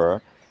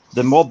mature,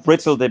 the more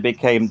brittle they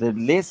became, the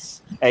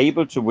less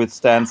able to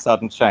withstand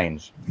sudden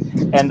change.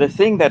 And the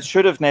thing that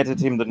should have netted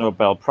him the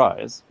Nobel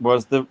Prize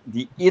was the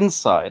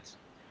insight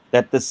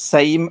that the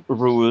same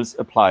rules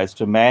applies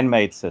to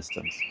man-made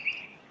systems.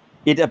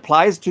 It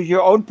applies to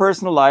your own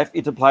personal life.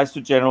 It applies to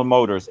General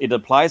Motors. It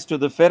applies to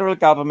the federal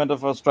government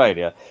of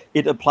Australia.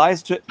 It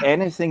applies to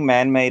anything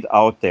man-made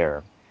out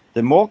there.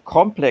 The more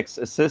complex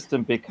a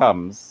system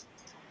becomes,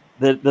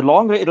 the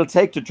longer it'll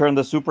take to turn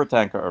the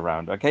supertanker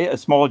around. Okay, a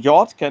small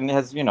yacht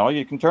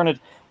you can turn it,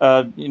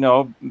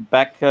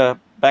 back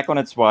on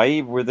its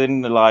way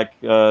within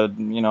a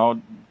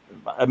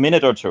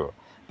minute or two.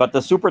 But the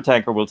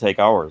supertanker will take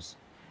hours,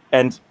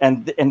 and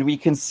we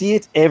can see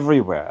it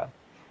everywhere.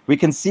 We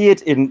can see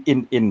it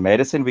in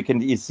medicine. We can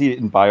see it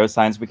in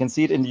bioscience. We can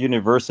see it in the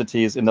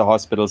universities, in the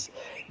hospitals.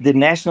 The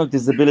National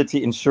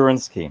Disability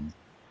Insurance Scheme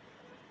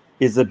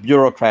is a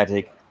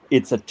bureaucratic.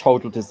 It's a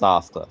total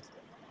disaster.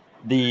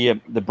 The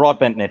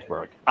broadband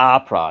network,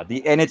 APRA,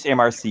 the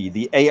NHMRC,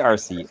 the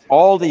ARC,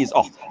 all these.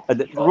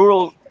 The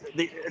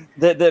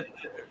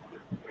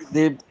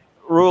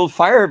rural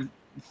fire.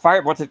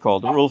 What's it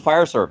called? The Rural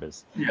Fire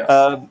Service.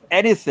 Yes.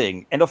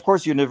 Anything, and of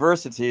course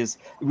universities.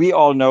 We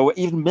all know,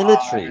 even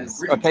militaries.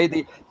 Okay,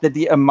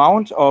 the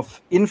amount of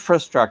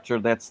infrastructure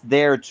that's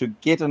there to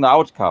get an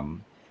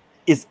outcome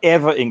is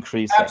ever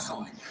increasing.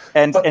 Absolutely.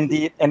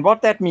 And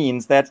what that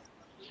means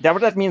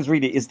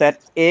really is that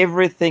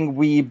everything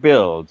we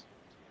build,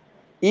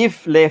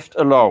 if left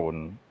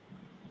alone,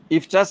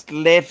 if just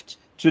left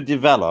to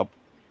develop,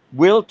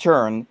 will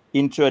turn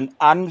into an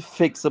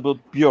unfixable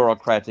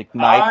bureaucratic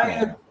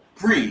nightmare.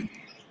 I agree,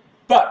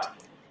 but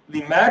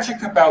the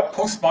magic about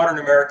postmodern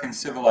American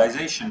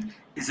civilization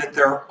is that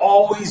there are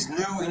always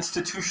new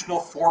institutional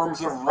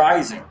forms of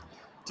rising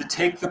to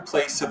take the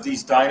place of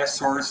these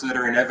dinosaurs that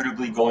are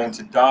inevitably going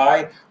to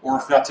die, or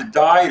if not to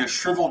die, to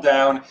shrivel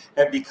down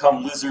and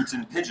become lizards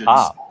and pigeons.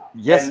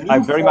 Yes, I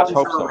very much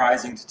hope so.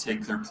 Rising to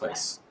take their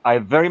place. I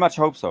very much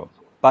hope so.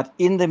 But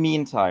in the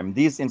meantime,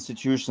 these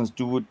institutions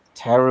do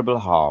terrible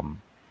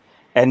harm.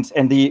 And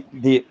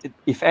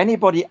if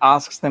anybody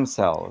asks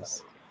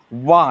themselves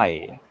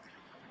why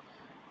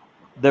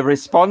the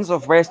response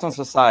of Western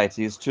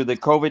societies to the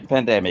COVID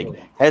pandemic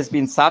has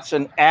been such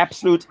an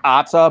absolute,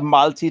 utter,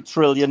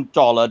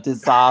 multi-trillion-dollar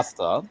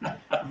disaster,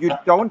 you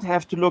don't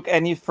have to look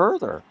any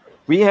further.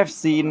 We have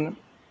seen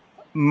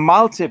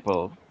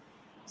multiple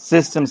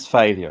systems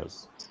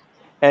failures.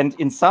 And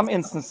in some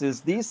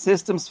instances, these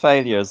systems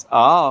failures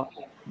are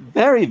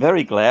very,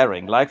 very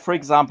glaring. Like, for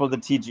example, the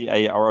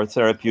TGA, or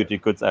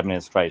Therapeutic Goods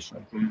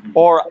Administration.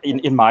 Or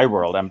in my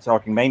world, I'm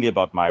talking mainly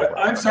about my world.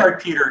 I'm sorry,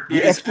 Peter.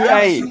 It is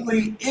FDA,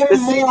 absolutely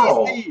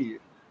immoral. It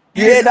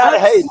is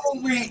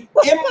absolutely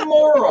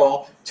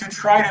immoral to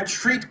try to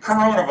treat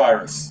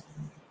coronavirus.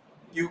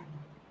 You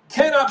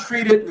cannot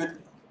treat it with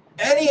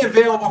any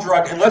available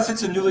drug unless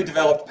it's a newly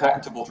developed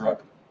patentable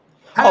drug.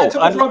 Unless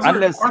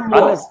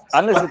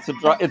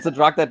it's a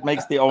drug that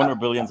makes the owner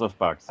billions of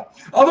bucks.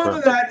 Other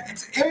than that,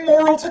 it's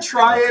immoral to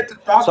try it.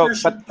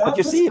 Doctors should not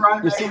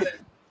prescribe it.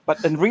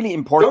 But a really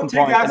important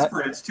point. Don't take point,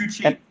 aspirin; it's too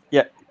cheap.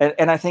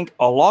 And I think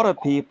a lot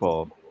of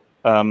people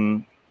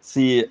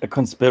see a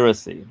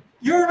conspiracy.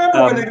 You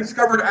remember when they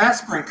discovered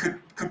aspirin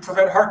could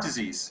prevent heart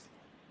disease?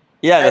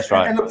 Yeah, that's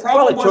right. And the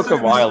problem it took a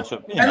while. The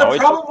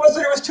problem was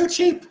that it was too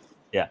cheap.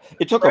 Yeah,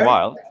 it took a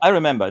while. I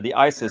remember the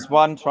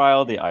ISIS-1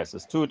 trial, the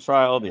ISIS-2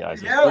 trial, the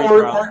ISIS-3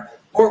 trial.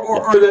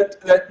 Or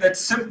that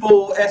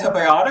simple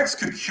antibiotics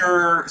could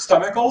cure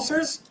stomach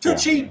ulcers. Too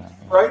cheap,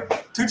 right?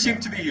 Too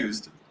cheap to be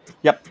used.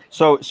 Yep.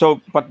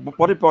 But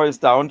what it boils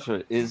down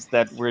to is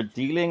that we're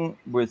dealing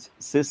with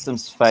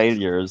systems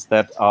failures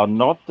that are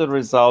not the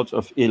result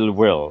of ill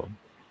will,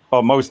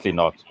 or mostly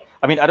not.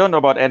 I mean, I don't know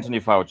about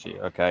Anthony Fauci,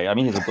 okay? I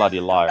mean, he's a bloody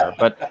liar.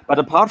 But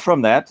apart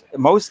from that,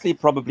 mostly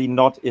probably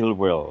not ill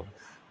will.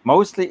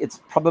 Mostly,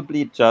 it's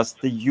probably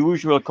just the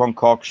usual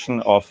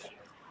concoction of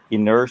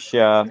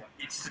inertia,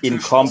 Institutional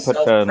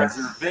incompetence,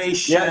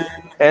 yeah, self-preservation.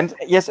 and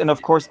yes, and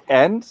of course,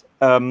 and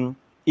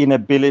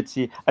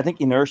inability. I think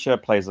inertia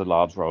plays a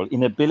large role.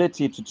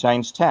 Inability to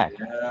change tack,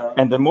 Yeah.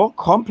 and the more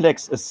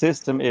complex a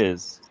system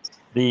is,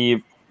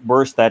 the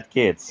worse that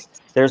gets.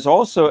 There's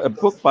also a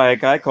book by a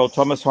guy called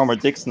Thomas Homer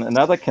Dixon,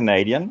 another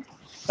Canadian,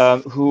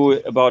 who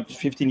about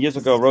 15 years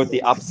ago wrote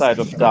The Upside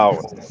of Down.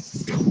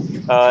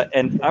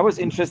 And I was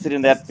interested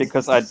in that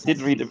because I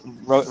did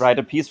write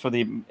a piece for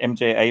the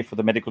MJA, for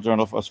the Medical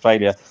Journal of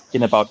Australia,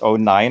 in about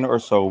 '09 or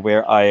so,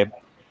 where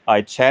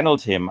I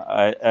channeled him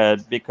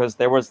because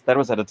that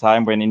was at a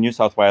time when in New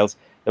South Wales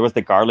there was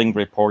the Garling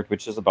report,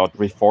 which is about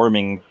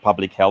reforming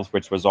public health,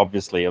 which was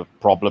obviously a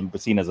problem,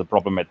 seen as a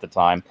problem at the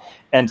time.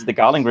 And the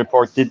Garling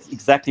report did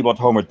exactly what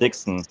Homer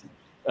Dixon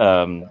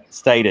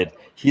stated.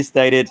 He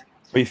stated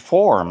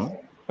reform.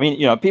 I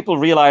mean, people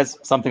realize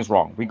something's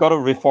wrong. We got to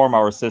reform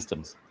our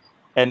systems.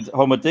 And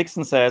Homer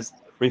Dixon says,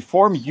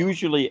 reform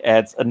usually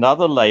adds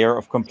another layer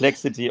of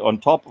complexity on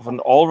top of an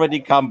already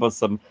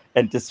cumbersome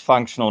and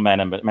dysfunctional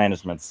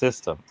management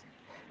system.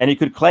 And you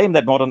could claim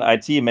that modern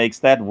IT makes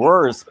that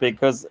worse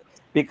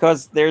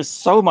because there's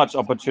so much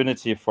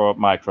opportunity for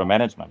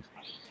micromanagement.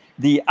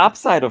 The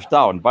upside of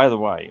down, by the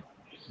way,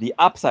 the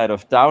upside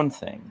of down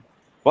thing,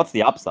 what's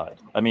the upside?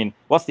 I mean,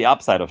 what's the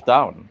upside of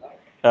down?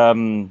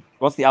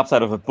 What's the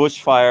upside of a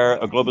bushfire,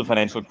 a global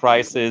financial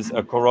crisis,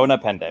 a corona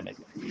pandemic?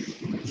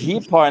 He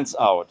points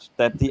out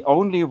that the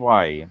only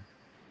way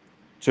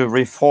to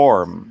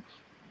reform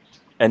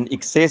an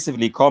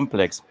excessively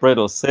complex,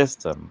 brittle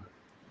system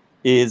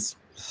is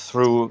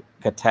through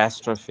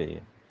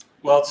catastrophe.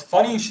 Well, it's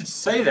funny you should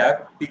say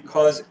that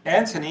because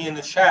Anthony in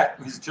the chat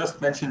has just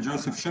mentioned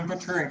Joseph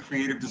Schumpeter and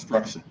creative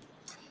destruction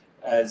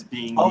as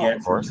being the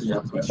answer to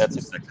your question. That's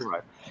exactly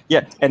right.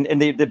 Yeah, and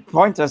the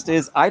point just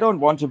is, I don't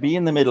want to be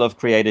in the middle of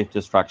creative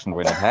destruction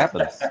when it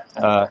happens,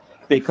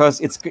 because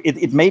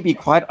it may be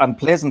quite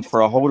unpleasant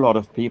for a whole lot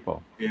of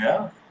people.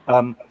 Yeah.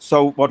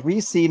 So what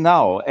we see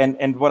now,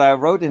 and what I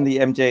wrote in the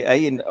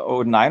MJA in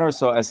 '09 or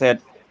so, I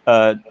said,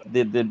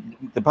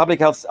 the public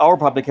health, our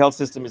public health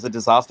system is a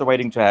disaster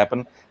waiting to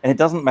happen, and it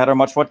doesn't matter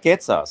much what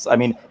gets us. I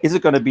mean, is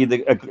it going to be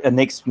the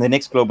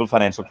next global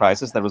financial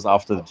crisis that was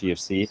after the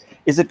GFC?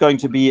 Is it going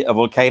to be a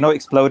volcano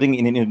exploding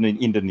in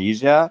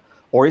Indonesia,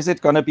 or is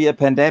it going to be a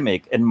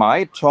pandemic? And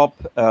my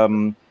top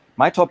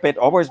bet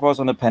always was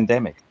on a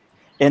pandemic,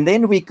 and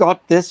then we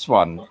got this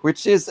one,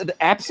 which is an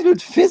absolute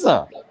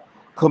fizzer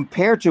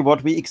compared to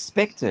what we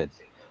expected.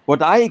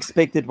 What I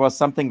expected was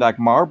something like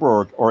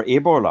Marburg or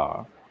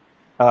Ebola.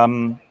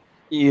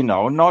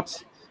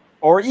 Not,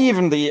 or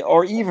even the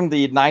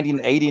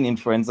 1918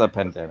 influenza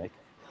pandemic,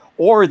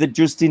 or the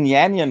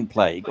Justinianian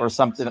plague, or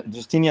something,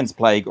 Justinian's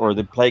plague, or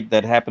the plague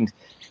that happened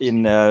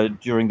in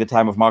during the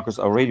time of Marcus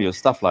Aurelius,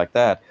 stuff like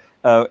that,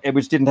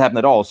 which didn't happen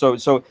at all.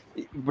 So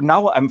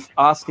now I'm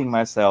asking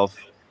myself,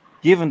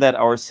 given that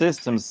our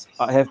systems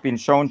have been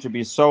shown to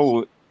be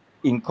so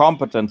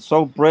incompetent,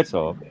 so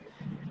brittle,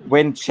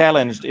 when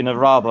challenged in a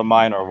rather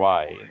minor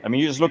way. I mean,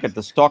 you just look at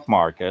the stock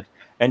market,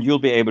 and you'll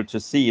be able to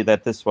see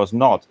that this was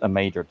not a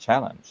major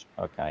challenge,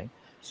 okay?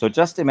 So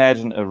just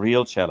imagine a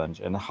real challenge,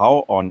 and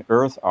how on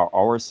earth are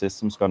our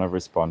systems going to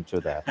respond to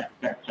that?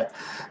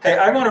 Hey,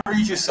 I want to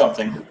read you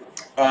something.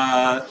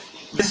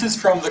 This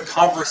is from The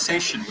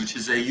Conversation, which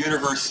is a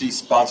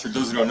university-sponsored,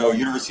 those who don't know,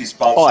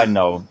 university-sponsored... Oh,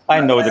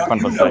 I know the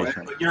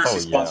Conversation.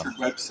 University-sponsored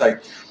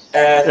website.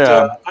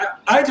 And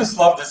I just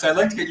love this. I'd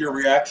like to get your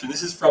reaction.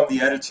 This is from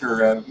the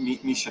editor,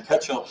 Misha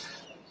Ketchel.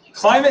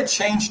 Climate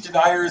change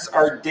deniers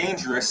are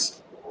dangerous.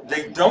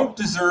 They don't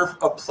deserve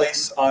a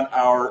place on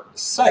our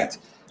site.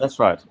 That's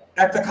right.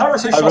 At The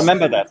Conversation, I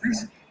remember that.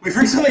 We've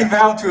recently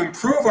vowed to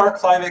improve our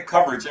climate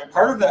coverage, and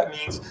part of that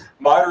means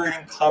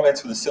moderating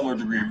comments with a similar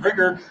degree of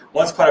rigor.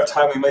 Once upon a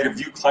time, we might have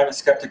viewed climate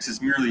skeptics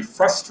as merely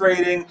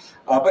frustrating,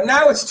 but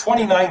now it's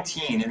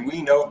 2019, and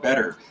we know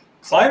better.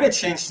 Climate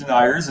change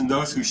deniers and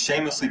those who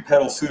shamelessly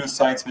peddle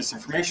pseudoscience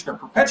misinformation are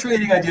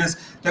perpetuating ideas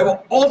that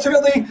will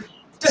ultimately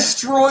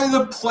destroy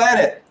the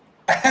planet.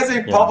 As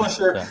a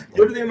publisher,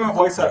 giving them a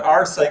voice on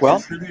our site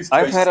contributes to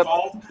a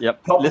stalled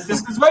public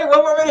discourse. Wait,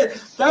 one more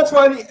minute. That's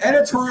why the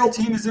editorial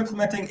team is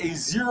implementing a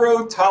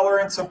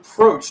zero-tolerance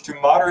approach to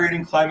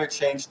moderating climate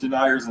change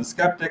deniers and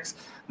skeptics.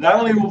 Not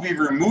only will we be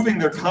removing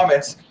their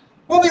comments,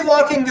 we'll be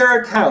locking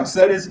their accounts.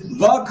 That is,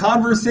 The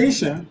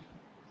Conversation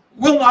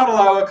will not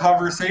allow a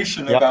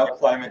conversation about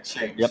climate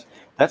change. Yep.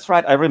 That's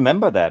right. I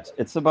remember that.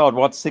 It's about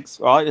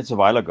it's a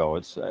while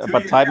ago.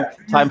 But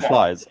time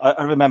flies.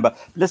 I remember.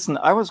 Listen,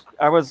 I was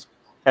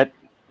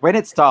when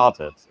it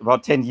started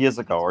about 10 years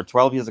ago or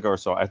 12 years ago or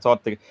so, I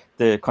thought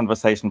the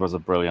Conversation was a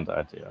brilliant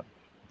idea.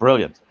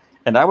 Brilliant.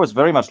 And I was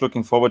very much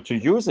looking forward to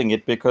using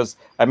it because,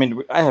 I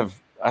mean, I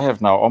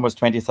have now almost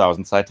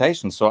 20,000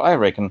 citations. So I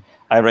reckon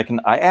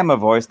I am a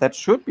voice that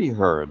should be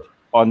heard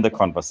on the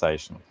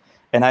Conversation.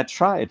 And I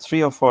tried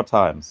 3 or 4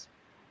 times.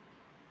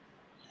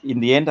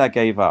 In the end, I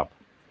gave up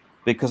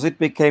because it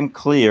became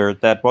clear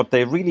that what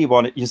they really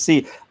wanted, you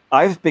see,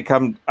 I've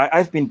been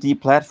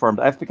deplatformed.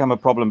 I've become a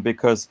problem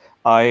because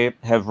I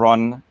have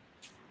run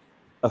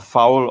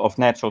afoul of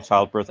natural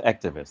childbirth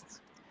activists.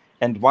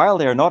 And while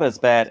they're not as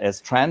bad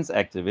as trans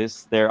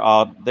activists,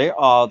 they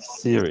are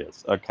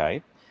serious,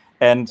 okay?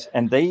 And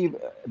they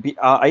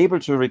are able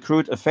to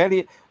recruit a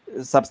fairly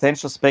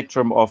substantial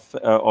spectrum of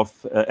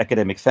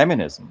academic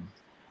feminism.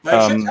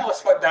 Now, you should tell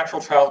us what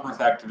natural childbirth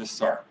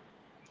activists are.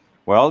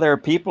 Well, there are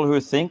people who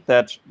think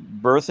that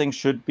birthing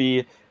should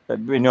be,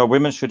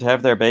 women should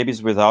have their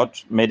babies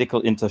without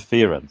medical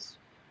interference.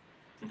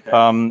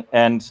 Okay.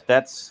 And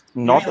that's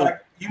not.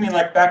 You mean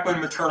like back when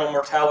maternal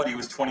mortality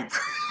was 20%?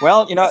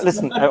 Well,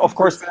 listen. Of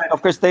course,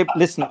 they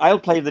listen. I'll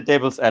play the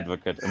devil's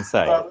advocate and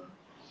say,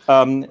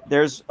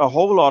 there's a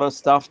whole lot of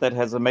stuff that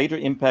has a major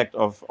impact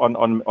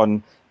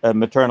on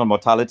maternal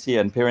mortality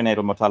and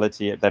perinatal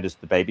mortality. That is,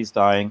 the babies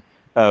dying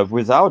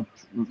without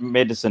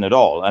medicine at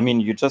all. I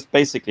mean, you just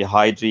basically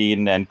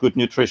hygiene and good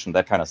nutrition,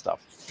 that kind of stuff.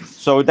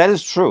 So that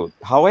is true.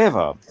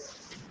 However,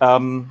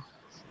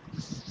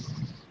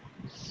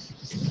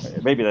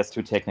 maybe that's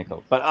too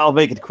technical, but I'll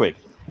make it quick.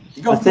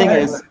 The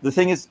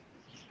thing is,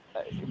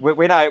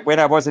 when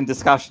I was in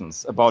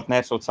discussions about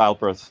natural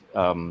childbirth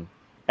and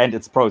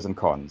its pros and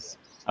cons,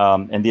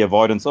 and the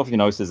avoidance of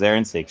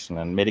cesarean section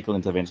and medical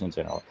intervention in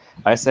general,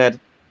 I said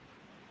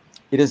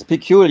it is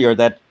peculiar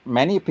that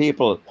many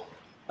people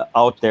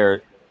out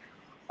there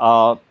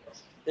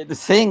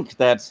think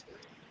that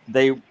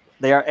they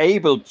are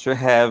able to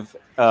have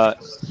a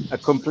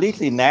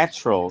completely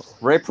natural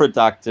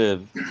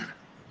reproductive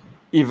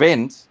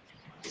event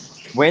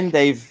when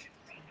they've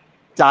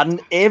done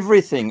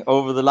everything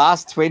over the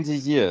last 20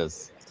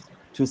 years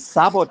to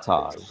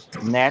sabotage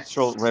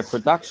natural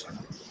reproduction.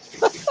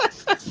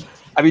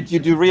 I mean, you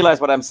do realize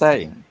what I'm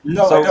saying?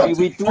 No, so I don't.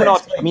 We do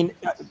not. I mean,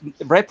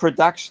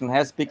 reproduction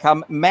has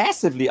become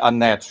massively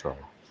unnatural.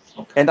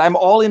 Okay. And I'm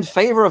all in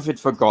favor of it,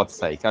 for God's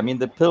sake. I mean,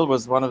 the pill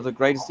was one of the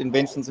greatest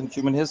inventions in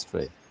human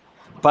history.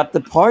 But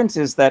the point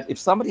is that if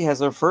somebody has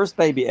her first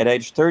baby at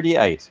age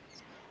 38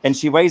 and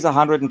she weighs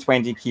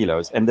 120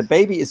 kilos and the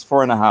baby is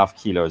 4.5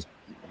 kilos,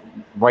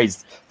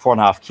 weighs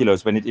 4.5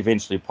 kilos when it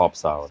eventually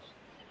pops out,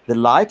 the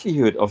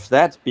likelihood of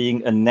that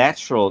being a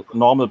natural,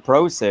 normal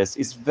process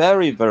is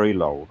very, very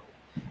low.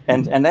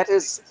 And that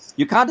is,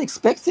 you can't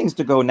expect things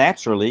to go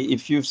naturally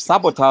if you've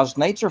sabotaged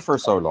nature for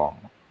so long.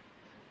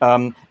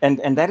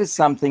 And that is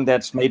something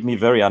that's made me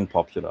very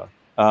unpopular.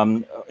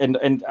 And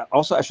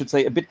also, I should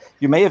say a bit,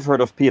 you may have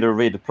heard of Peter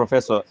Reed,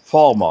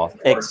 former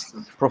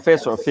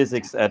ex-professor of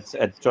physics at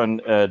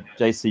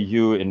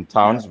JCU in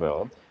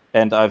Townsville.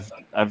 And I've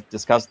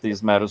discussed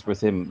these matters with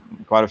him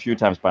quite a few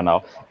times by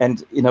now.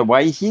 And in a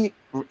way, he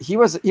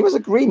was a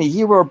greenie.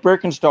 He wore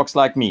Birkenstocks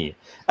like me.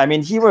 I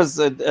mean, he was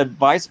a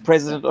vice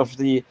president of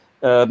the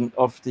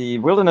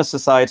Wilderness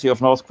Society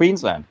of North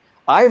Queensland.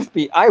 I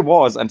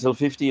was until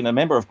 15 a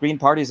member of Green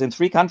parties in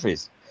 3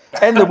 countries,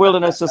 and the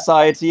Wilderness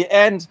Society,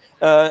 and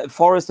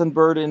Forest and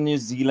Bird in New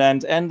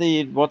Zealand, and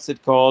the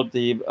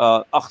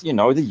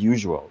the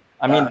usual.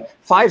 I mean,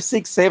 5,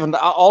 6, 7,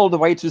 all the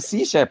way to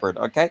Sea Shepherd.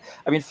 Okay,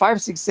 I mean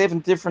 5, 6, 7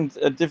 different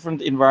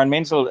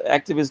environmental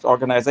activist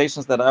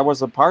organizations that I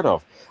was a part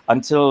of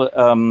until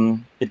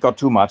it got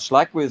too much.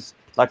 Like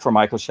for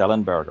Michael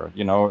Schellenberger,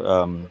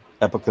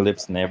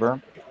 Apocalypse Never.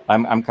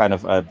 I'm kind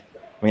of I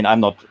mean,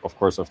 I'm not, of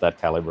course, of that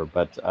caliber,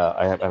 but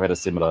I've had a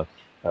similar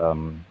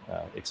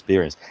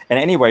experience. And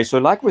anyway, so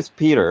like with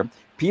Peter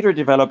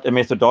developed a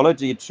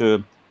methodology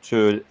to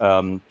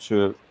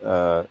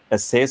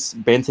assess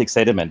benthic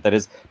sediment, that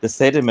is the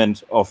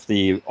sediment of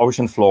the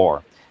ocean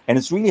floor. And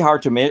it's really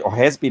hard to measure, or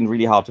has been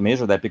really hard to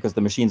measure that, because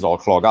the machines all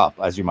clog up,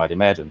 as you might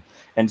imagine.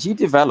 And he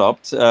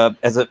developed,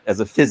 as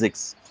a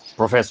physics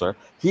professor,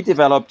 he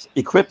developed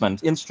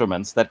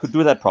instruments that could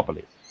do that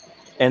properly.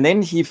 And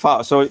then he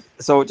found, so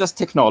just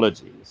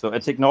technology. So a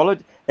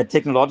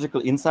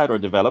technological insight or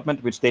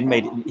development, which then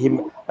made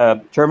him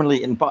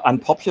terminally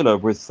unpopular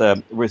with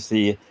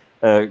the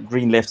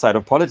green left side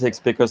of politics,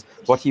 because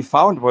what he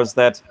found was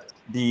that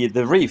the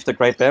reef, the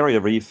Great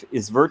Barrier Reef,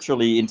 is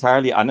virtually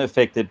entirely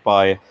unaffected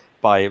by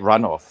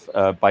runoff,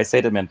 by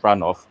sediment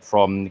runoff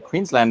from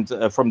Queensland,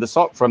 from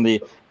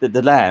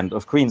the land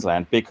of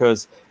Queensland,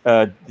 because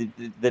the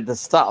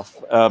stuff,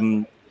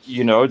 the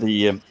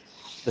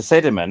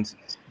sediment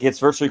gets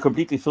virtually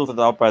completely filtered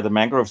out by the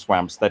mangrove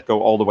swamps that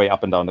go all the way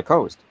up and down the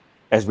coast.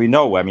 As we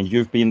know, I mean,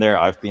 you've been there,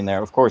 I've been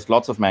there, of course,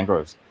 lots of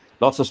mangroves,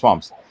 lots of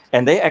swamps.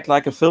 And they act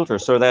like a filter,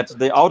 so that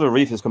the outer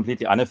reef is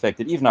completely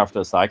unaffected, even after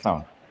a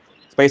cyclone.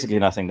 It's basically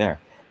nothing there.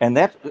 And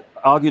that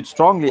argued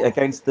strongly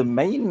against the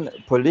main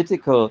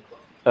political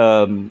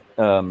bone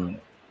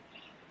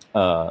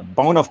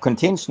of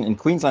contention in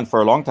Queensland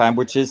for a long time,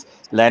 which is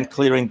land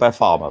clearing by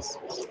farmers.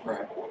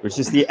 Right. Which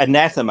is the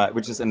anathema,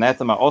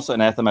 also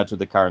anathema to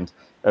the current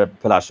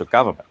Palacio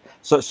government.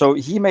 So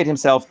he made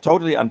himself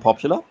totally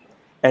unpopular,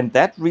 and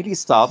that really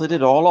started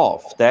it all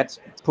off. That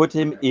put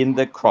him in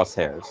the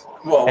crosshairs.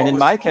 Well, and in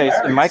my case,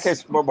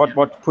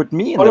 what put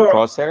me in the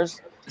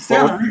crosshairs? Stay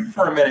on the reef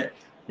for a minute.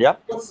 Yeah.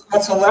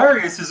 What's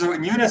hilarious is that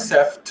when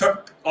UNICEF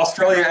took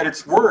Australia at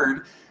its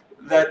word,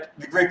 that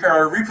the Great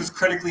Barrier Reef was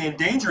critically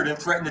endangered and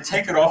threatened to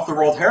take it off the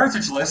World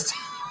Heritage List,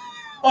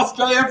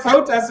 Australia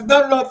protested.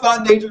 No, it's not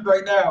endangered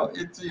right now.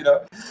 It's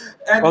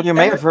And, well, you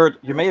may have heard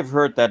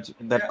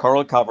that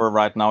coral cover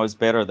right now is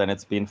better than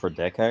it's been for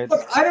decades.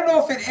 Look, I don't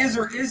know if it is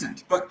or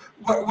isn't, but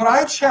what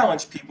I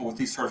challenge people with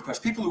these sort of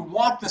questions, people who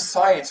want the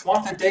science,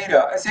 want the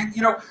data, I say,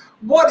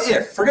 what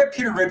if? Forget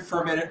Peter Ridd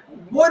for a minute.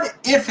 What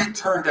if it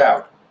turned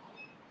out?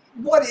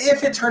 What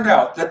if it turned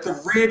out that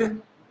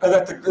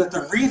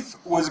the reef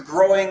was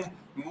growing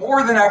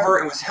more than ever,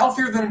 it was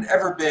healthier than it had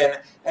ever been,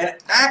 and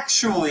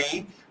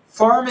actually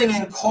farming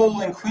and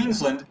coal in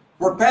Queensland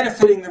were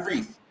benefiting the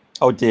reef?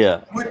 Oh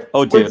dear!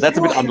 That's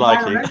a bit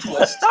unlikely. It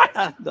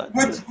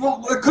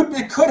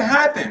could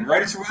happen,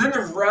 right? It's within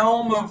the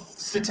realm of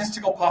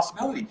statistical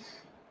possibility.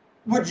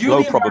 Would you,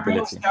 Low the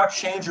probability, now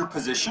change your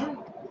position,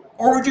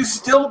 or would you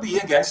still be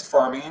against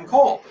farming and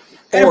coal?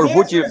 And or if the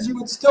would answer is you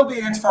would still be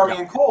against farming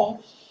and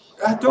coal?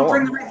 Don't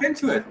bring the reef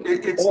into it.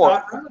 It's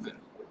not relevant.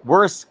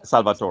 Worse,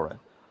 Salvatore,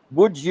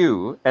 would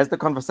you, as the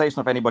conversation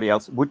of anybody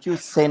else, would you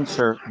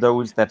censor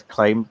those that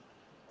claim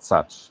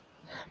such?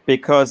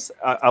 Because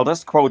I'll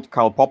just quote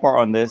Karl Popper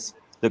on this: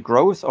 the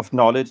growth of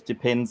knowledge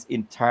depends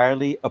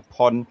entirely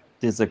upon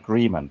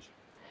disagreement.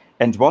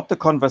 And what the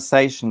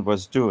conversation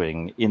was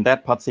doing in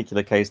that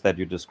particular case that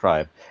you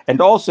described, and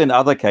also in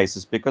other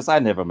cases, because I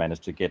never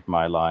managed to get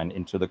my line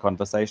into the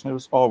conversation, it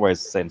was always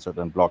censored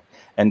and blocked.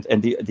 And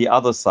the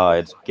other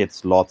side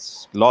gets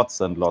lots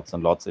and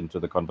lots into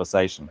the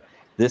conversation.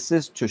 This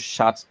is to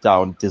shut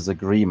down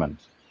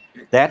disagreement.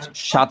 That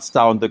shuts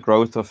down the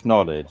growth of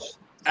knowledge.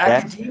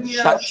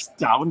 Academia, that shuts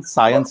down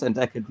science and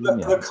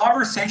academia. The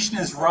conversation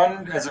is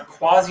run as a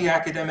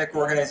quasi-academic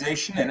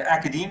organization, and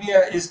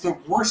academia is the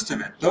worst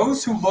of it.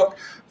 Those who look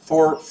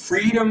for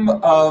freedom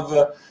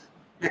of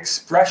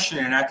expression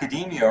in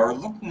academia are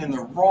looking in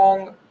the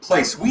wrong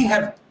place. We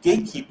have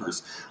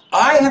gatekeepers.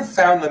 I have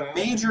found the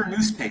major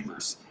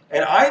newspapers,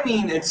 and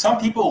and some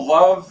people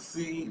love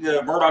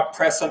the Murdoch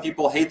press, some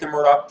people hate the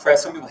Murdoch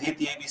press, some people hate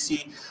the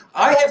ABC.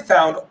 I have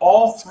found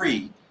all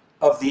three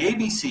of the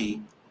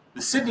ABC,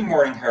 the Sydney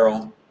Morning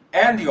Herald,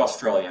 and the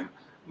Australian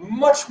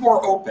much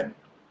more open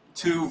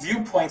to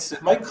viewpoints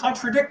that might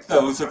contradict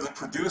those of the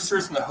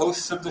producers and the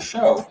hosts of the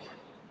show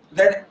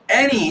than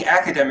any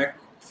academic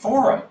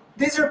forum.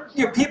 These are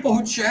people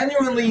who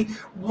genuinely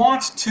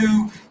want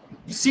to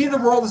see the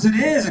world as it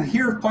is and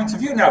hear points of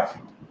view. Now,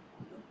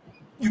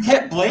 you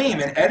can't blame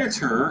an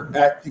editor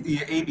at the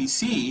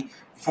ABC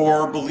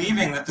for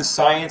believing that the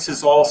science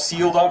is all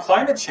sealed on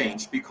climate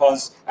change,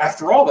 because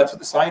after all, that's what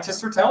the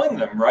scientists are telling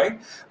them,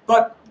 right?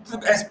 But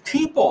as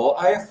people,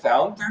 I have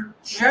found they're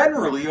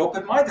generally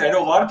open-minded. I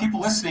know a lot of people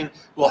listening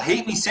will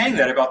hate me saying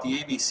that about the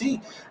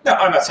ABC. Now,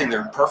 I'm not saying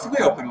they're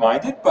perfectly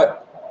open-minded,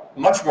 but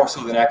much more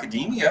so than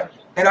academia.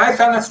 And I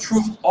found that's true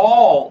of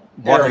all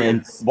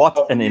areas.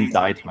 What an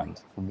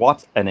indictment.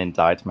 What an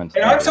indictment.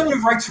 And I'm someone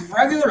who writes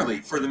regularly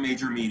for the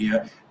major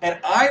media, and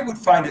I would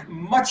find it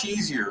much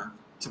easier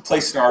to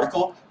place an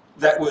article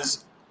that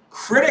was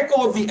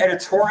critical of the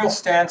editorial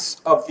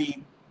stance of the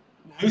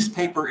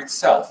newspaper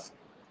itself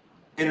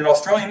in an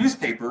Australian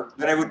newspaper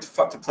than I would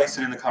to place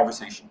it in the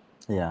conversation.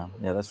 Yeah,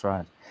 that's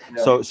right.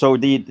 Yeah. So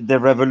the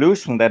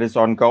revolution that is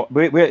ongoing,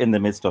 we're in the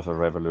midst of a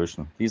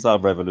revolution. These are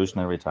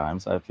revolutionary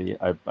times, I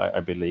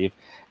believe,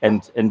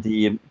 and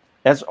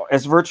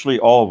as virtually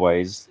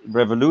always,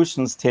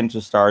 revolutions tend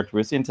to start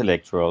with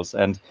intellectuals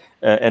and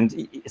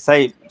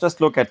say,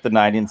 just look at the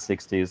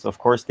 1960s. Of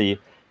course, the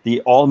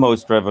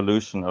almost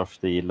revolution of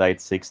the late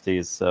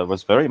 60s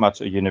was very much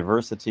a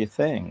university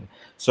thing.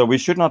 So we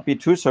should not be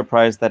too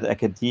surprised that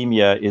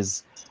academia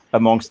is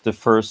amongst the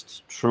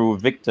first true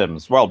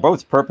victims. Well,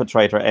 both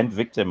perpetrator and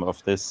victim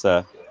of this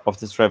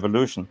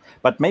revolution.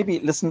 But maybe,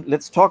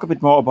 let's talk a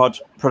bit more about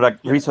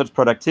research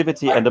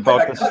productivity and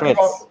about the threats.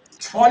 About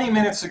 20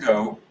 minutes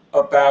ago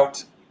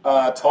about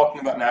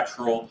talking about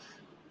natural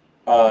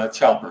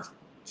childbirth.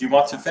 Do you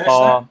want to finish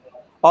that?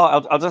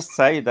 I'll just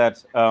say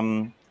that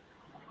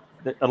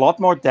a lot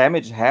more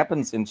damage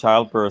happens in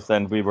childbirth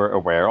than we were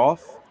aware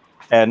of,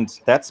 and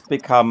that's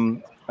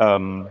become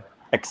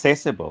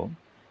accessible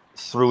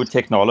through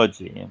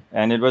technology.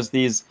 And it was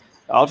these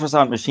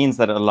ultrasound machines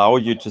that allow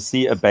you to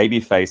see a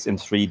baby face in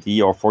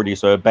 3D or 4D.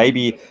 So a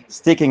baby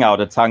sticking out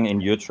a tongue in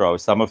utero.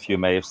 Some of you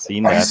may have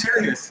seen that. Are you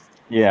serious?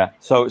 Yeah.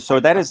 So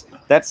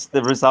that's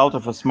the result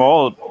of a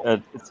small.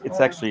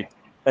 It's actually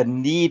a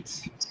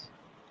neat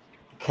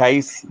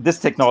case. This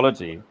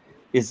technology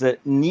is a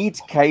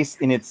neat case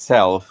in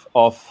itself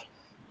of.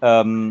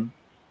 There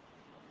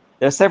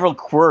are several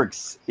quirk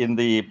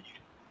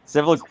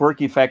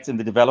effects in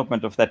the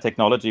development of that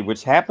technology,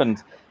 which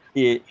happened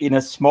in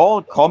a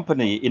small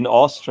company in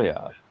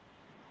Austria.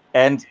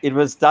 And it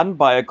was done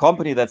by a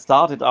company that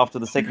started after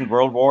the Second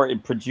World War in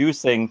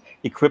producing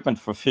equipment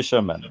for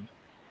fishermen.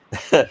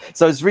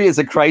 So it's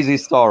a crazy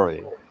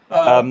story.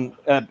 And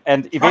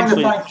eventually, trying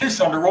to find fish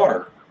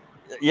underwater.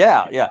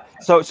 Yeah.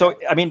 So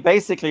I mean,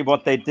 basically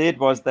what they did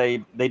was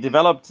they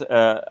developed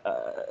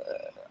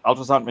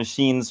ultrasound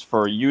machines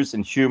for use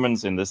in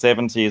humans in the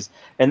 70s.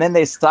 And then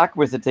they stuck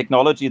with the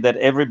technology that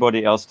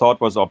everybody else thought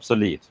was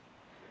obsolete.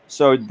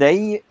 So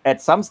they,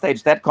 at some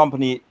stage, that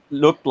company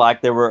looked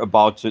like they were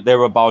bound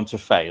to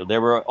fail. They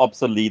were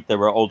obsolete. They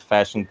were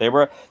old-fashioned. They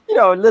were,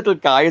 little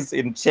guys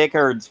in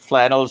checkered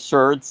flannel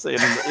shirts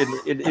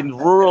in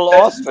rural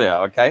Austria.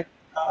 Okay,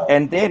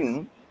 and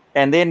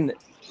then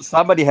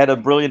somebody had a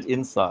brilliant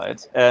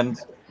insight and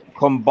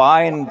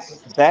combined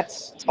that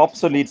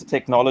obsolete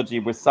technology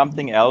with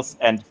something else,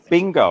 and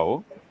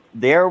bingo,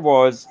 there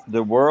was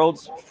the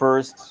world's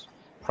first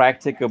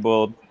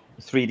practicable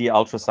 3D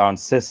ultrasound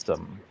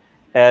system.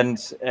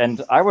 And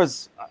I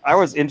was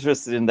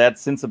interested in that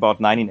since about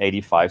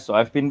 1985. So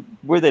I've been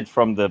with it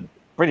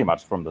pretty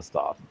much from the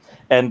start.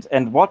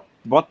 And what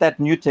that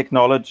new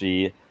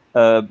technology,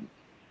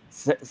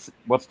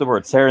 what's the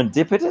word,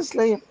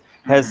 serendipitously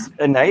has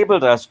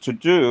enabled us to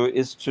do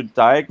is to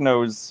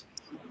diagnose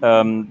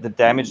the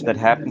damage that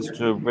happens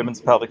to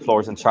women's pelvic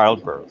floors in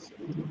childbirth.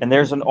 And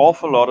there's an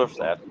awful lot of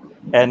that.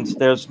 And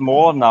there's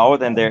more now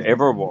than there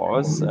ever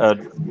was.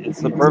 It's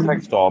the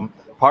perfect storm,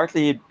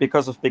 partly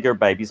because of bigger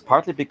babies,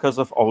 partly because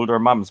of older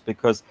mums,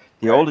 because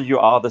the older you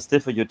are, the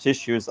stiffer your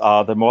tissues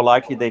are, the more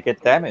likely they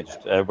get damaged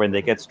when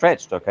they get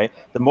stretched, okay?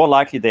 The more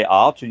likely they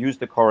are, to use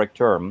the correct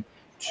term,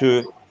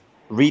 to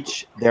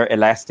reach their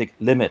elastic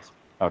limit,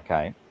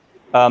 okay?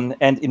 And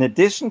in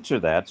addition to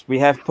that, we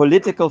have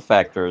political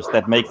factors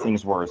that make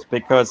things worse,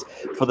 because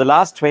for the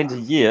last 20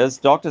 years,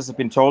 doctors have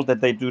been told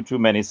that they do too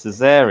many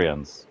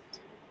cesareans,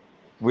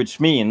 which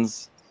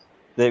means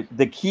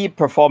the key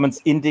performance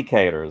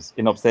indicators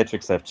in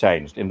obstetrics have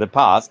changed. In the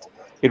past,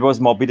 it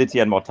was morbidity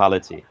and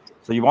mortality.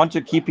 So you want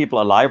to keep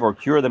people alive or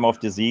cure them of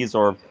disease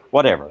or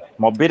whatever,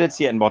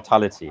 morbidity and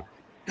mortality.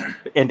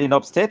 And in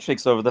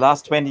obstetrics over the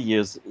last 20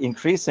 years,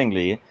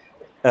 increasingly,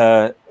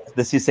 the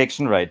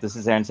C-section rate, the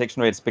cesarean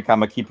section rate has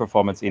become a key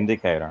performance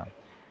indicator.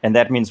 And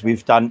that means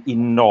we've done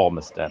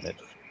enormous damage,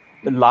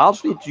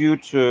 largely due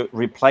to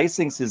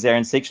replacing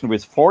cesarean section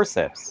with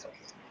forceps,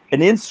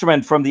 an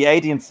instrument from the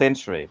 18th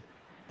century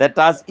that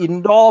does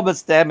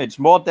enormous damage,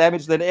 more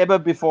damage than ever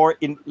before.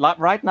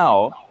 Right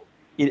now,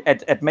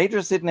 at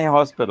major Sydney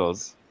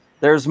hospitals,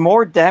 there's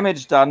more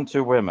damage done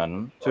to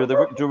women,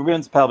 to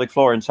women's pelvic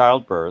floor in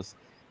childbirth,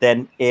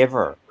 than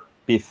ever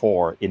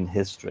before in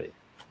history.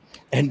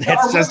 And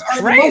that's just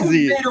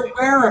crazy. Are made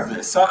aware of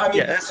this? I mean,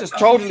 yeah, it's just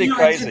totally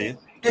crazy.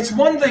 It's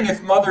one thing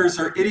if mothers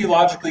are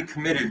ideologically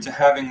committed to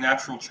having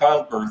natural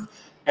childbirth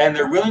and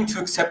they're willing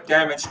to accept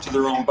damage to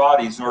their own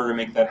bodies in order to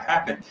make that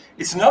happen.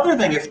 It's another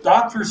thing if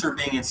doctors are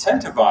being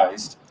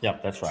incentivized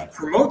that's right. to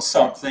promote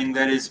something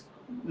that is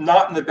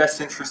not in the best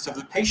interest of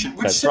the patient.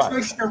 Which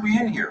situation are we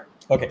in here?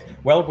 Okay,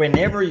 well,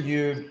 whenever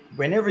you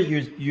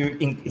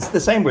it's the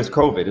same with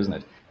COVID, isn't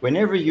it?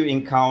 Whenever you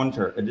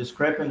encounter a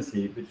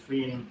discrepancy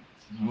between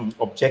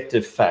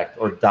objective fact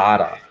or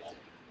data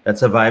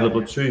that's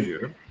available to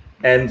you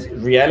and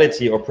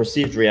reality or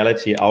perceived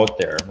reality out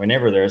there,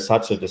 whenever there is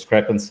such a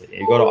discrepancy,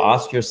 you got to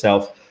ask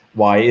yourself,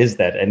 why is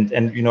that? And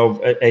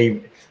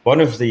one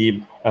of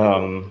the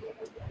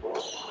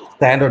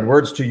standard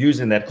words to use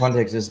in that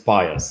context is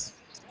bias.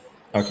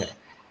 Okay,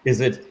 is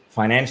it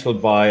financial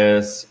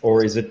bias,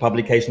 or is it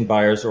publication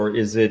bias, or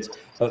is it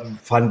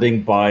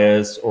funding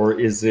bias, or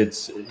is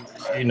it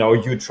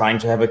you trying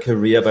to have a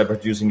career by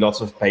producing lots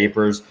of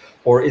papers,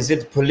 or is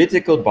it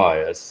political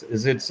bias?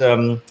 Is it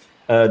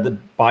the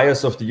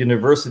bias of the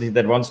university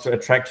that wants to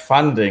attract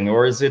funding,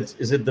 or is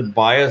it the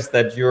bias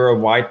that you're a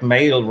white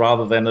male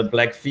rather than a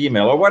black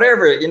female, or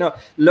whatever?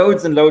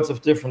 Loads and loads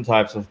of different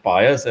types of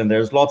bias, and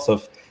there's lots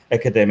of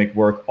academic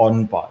work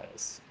on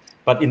bias.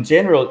 But in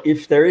general,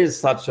 if there is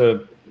such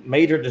a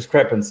major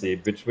discrepancy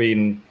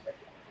between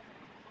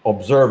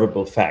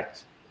observable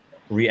fact,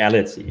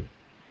 reality,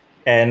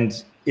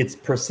 and its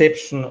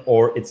perception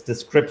or its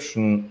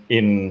description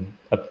in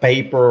a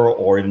paper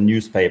or in a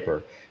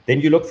newspaper,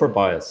 then you look for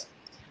bias.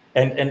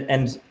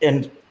 And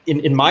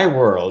in my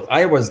world,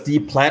 I was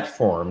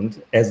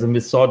deplatformed as a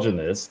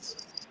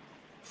misogynist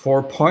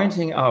for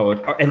pointing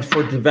out and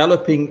for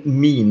developing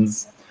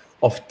means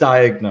of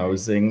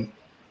diagnosing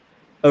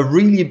a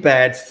really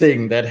bad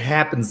thing that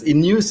happens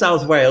in New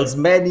South Wales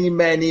many,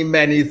 many,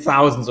 many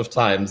thousands of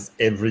times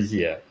every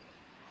year.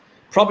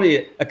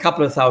 Probably a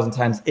couple of thousand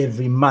times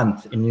every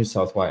month in New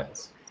South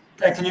Wales.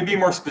 And can you be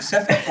more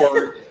specific?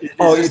 Or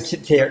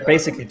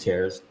basically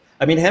tears.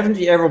 I mean, haven't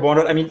you ever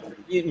wondered? I mean,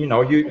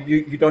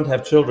 you don't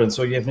have children,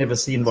 so you have never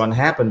seen one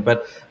happen.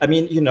 But I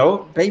mean,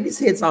 babies'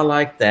 heads are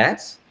like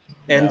that.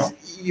 And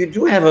you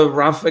do have a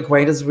rough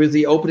acquaintance with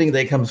the opening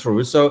they come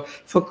through. So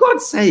for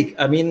God's sake,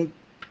 I mean,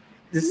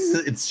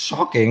 it's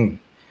shocking.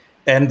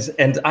 And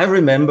I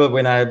remember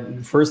when I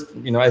first,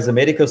 as a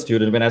medical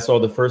student, when I saw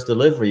the first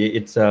delivery,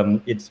 it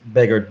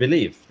beggared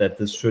belief that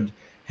this should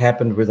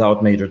happen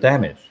without major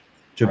damage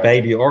to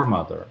baby or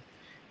mother.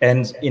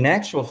 And in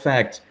actual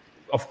fact,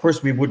 of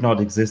course, we would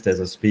not exist as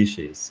a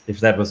species if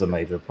that was a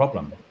major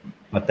problem.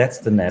 But that's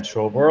the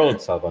natural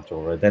world,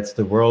 Salvatore. That's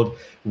the world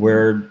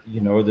where,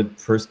 the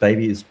first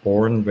baby is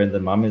born when the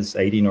mom is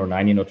 18 or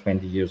 19 or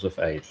 20 years of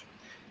age.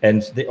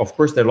 And of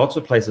course, there are lots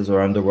of places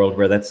around the world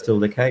where that's still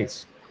the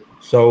case.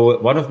 So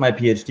one of my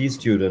PhD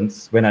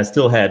students, when I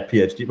still had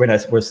PhD, when I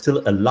was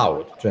still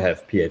allowed to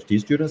have PhD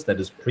students, that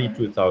is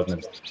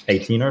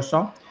pre-2018 or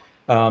so,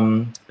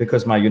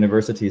 because my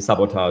university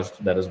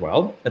sabotaged that as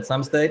well at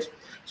some stage.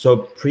 So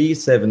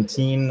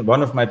pre-17,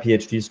 one of my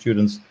PhD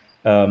students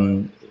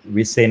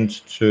we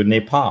sent to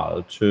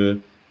Nepal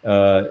to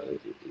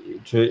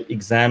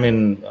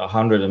examine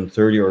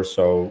 130 or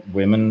so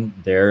women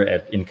there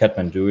in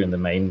Kathmandu, in the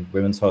main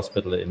women's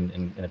hospital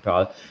in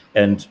Nepal,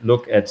 and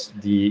look at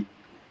the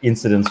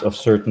incidence of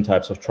certain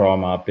types of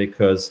trauma,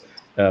 because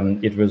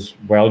it was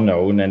well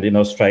known, and in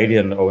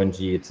Australian ONG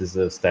it is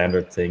a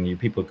standard thing.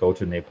 People go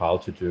to Nepal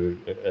to do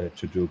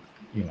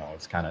you know,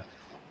 it's kind of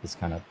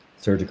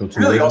surgical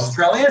tourism. Really,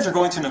 Australians are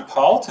going to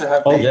Nepal to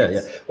have babies? Oh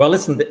yeah. Well,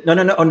 listen,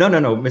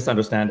 no,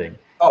 misunderstanding.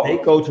 Oh. They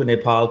go to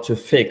Nepal to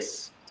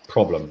fix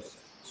problems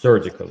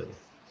surgically.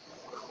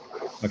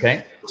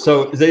 Okay,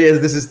 so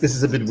this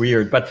is a bit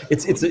weird, but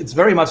it's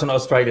very much an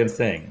Australian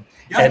thing.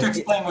 You have to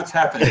explain what's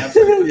happening.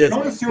 Yes.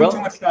 Don't assume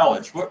too much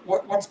knowledge.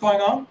 What's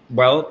going on?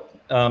 Well,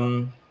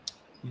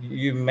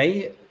 you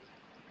may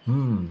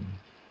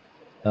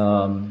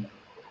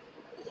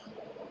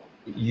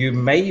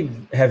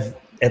have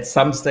at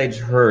some stage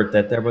heard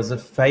that there was a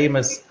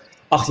famous,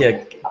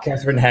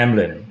 Catherine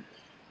Hamlin,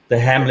 the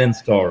Hamlin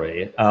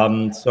story.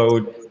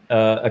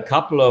 A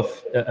couple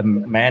of a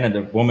man and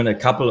a woman, a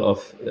couple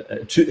of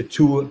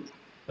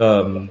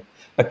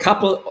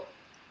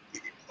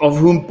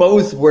whom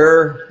both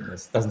were,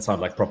 this doesn't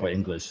sound like proper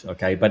English,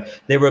 okay,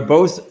 but they were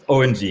both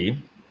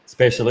ONG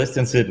specialists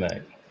in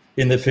Sydney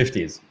in the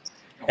 50s.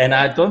 And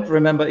I don't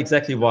remember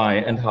exactly why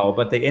and how,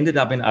 but they ended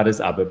up in Addis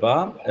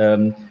Ababa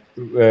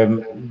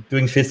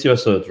doing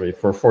physiosurgery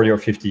for 40 or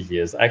 50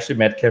 years. I actually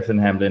met Catherine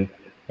Hamlin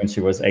when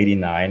she was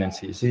 89, and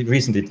she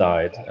recently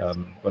died,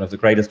 one of the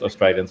greatest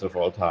Australians of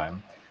all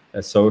time.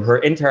 So her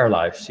entire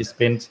life she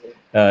spent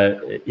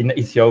in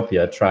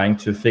Ethiopia trying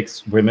to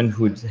fix women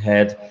who'd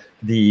had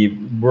the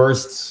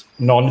worst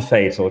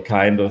non-fatal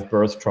kind of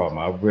birth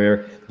trauma,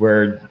 where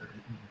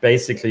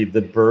basically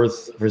the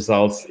birth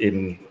results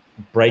in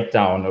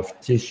breakdown of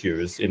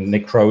tissues, in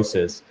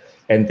necrosis,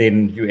 and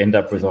then you end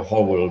up with a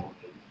hole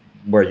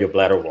where your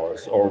bladder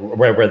was, or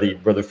where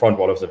the front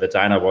wall of the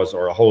vagina was,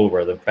 or a hole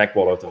where the back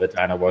wall of the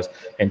vagina was,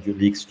 and you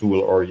leak stool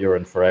or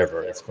urine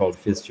forever. It's called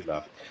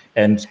fistula.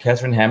 And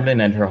Catherine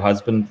Hamlin and her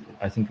husband,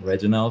 I think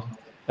Reginald,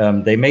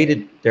 they made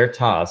it their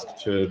task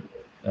to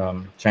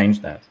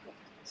change that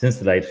since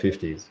the late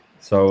 50s.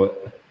 So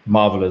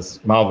marvelous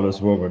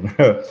woman.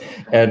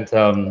 And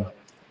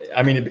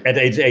I mean, at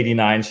age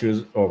 89, she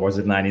was, or was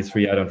it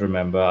 93? I don't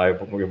remember.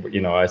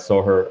 I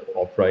saw her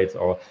operate,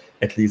 or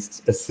at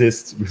least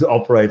assist with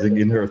operating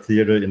in her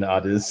theater in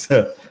Addis.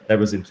 That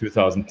was in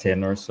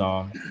 2010 or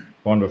so.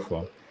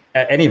 Wonderful.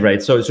 At any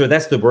rate, so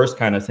that's the worst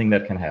kind of thing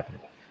that can happen.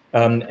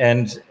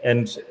 And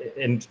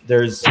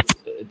there's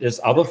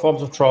other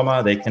forms of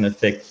trauma. They can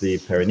affect the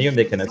perineum.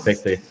 They can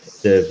affect the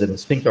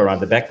sphincter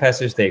around the back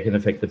passage. They can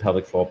affect the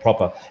pelvic floor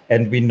proper.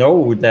 And we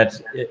know that,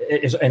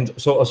 and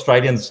so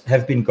Australians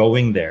have been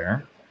going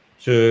there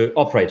to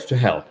operate, to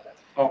help.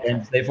 Okay.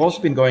 And they've also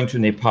been going to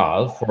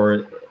Nepal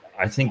for,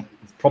 I think,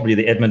 probably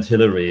the Edmund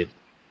Hillary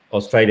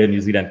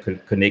Australia-New Zealand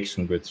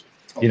connection, which,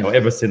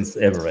 ever since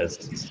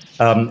Everest.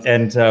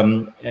 And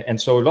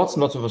so lots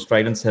and lots of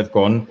Australians have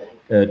gone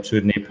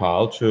to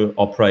Nepal to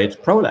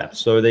operate prolapse.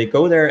 So they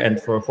go there,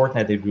 and for a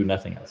fortnight they do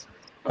nothing else.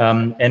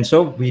 And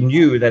so we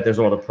knew that there's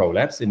a lot of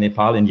prolapse in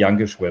Nepal in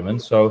youngish women.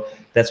 So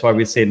that's why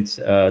we sent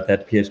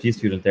that PhD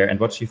student there. And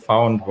what she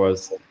found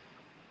was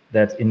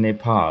that in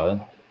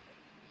Nepal,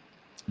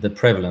 the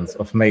prevalence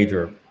of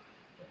major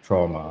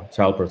trauma,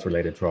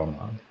 childbirth-related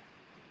trauma,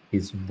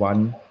 is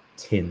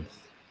 1/10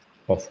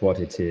 of what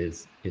it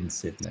is in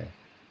Sydney.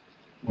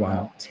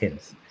 Wow.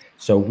 1/10.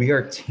 So we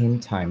are 10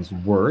 times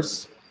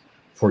worse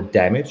for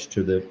damage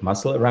to the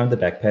muscle around the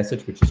back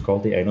passage, which is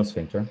called the anal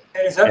sphincter.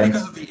 And is that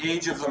because of the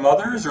age of the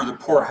mothers, or the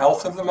poor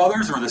health of the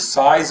mothers, or the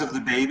size of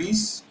the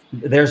babies?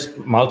 There's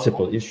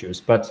multiple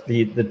issues, but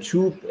the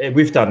two,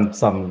 we've done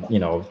some,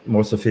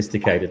 more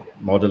sophisticated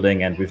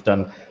modeling, and we've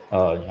done,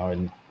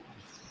 in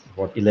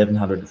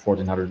 1,100 to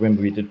 1,400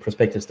 women. We did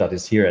prospective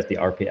studies here at the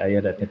RPA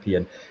at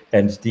NP,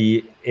 and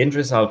the end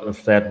result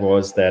of that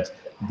was that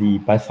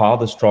by far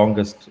the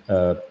strongest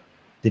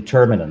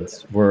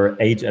determinants were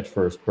age at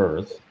first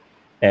birth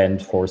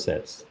and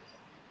forceps.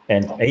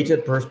 And age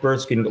at first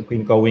birth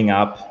been going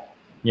up,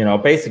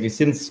 basically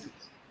since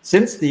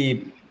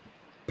the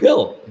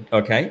pill,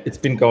 okay, it's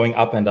been going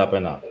up and up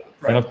and up.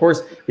 Right. And of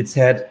course, it's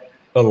had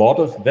a lot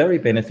of very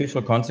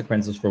beneficial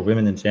consequences for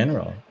women in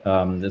general.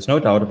 There's no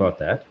doubt about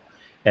that.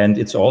 And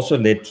it's also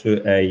led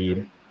to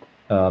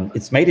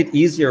it's made it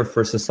easier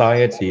for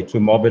society to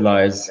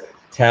mobilize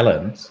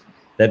talent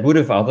that would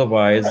have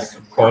otherwise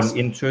gone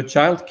into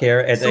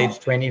childcare at age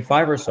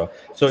 25 or so.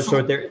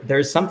 So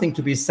there's something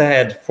to be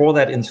said for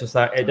that in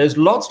society. There's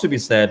lots to be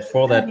said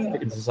for that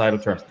in societal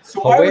terms.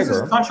 So why was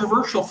this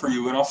controversial for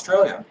you in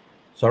Australia?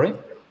 Sorry?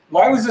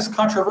 Why was this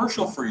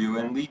controversial for you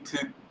and lead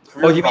to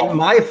Oh, you mean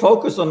my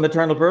focus on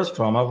maternal birth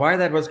trauma? Why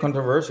that was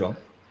controversial?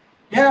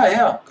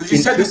 Yeah. Because you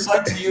said this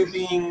led to you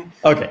being...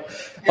 Okay.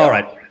 Yeah. All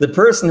right. The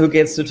person who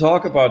gets to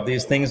talk about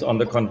these things on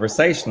the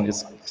conversation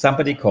is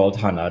somebody called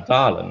Hannah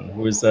Dahlen,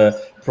 who is a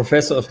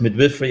professor of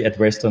midwifery at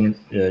Western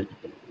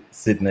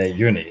Sydney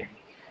Uni.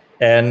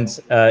 And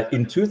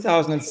in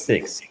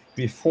 2006,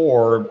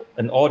 before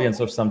an audience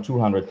of some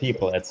 200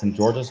 people at St.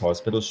 George's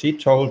Hospital, she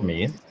told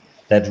me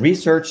that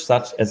research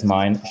such as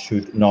mine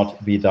should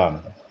not be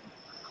done.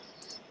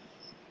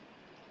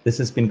 This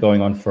has been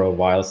going on for a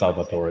while,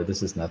 Salvatore.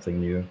 This is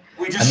nothing new.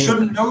 We just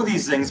shouldn't know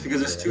these things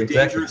because it's too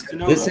dangerous to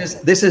know.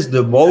 This is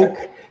the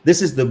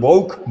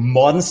woke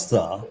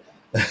monster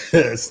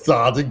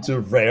starting to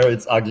rear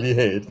its ugly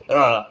head,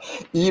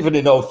 even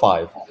in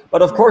 2005.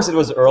 But of course, it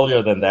was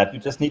earlier than that. You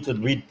just need to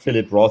read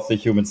Philip Roth, The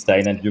Human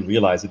Stain, and you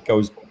realize it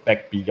goes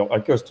back beyond.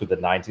 It goes to the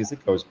 90s.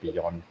 It goes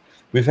beyond.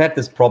 We've had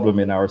this problem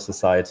in our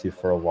society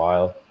for a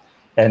while,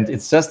 and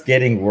it's just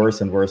getting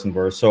worse and worse and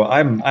worse. So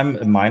I'm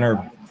a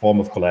minor form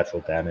of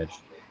collateral damage,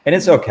 and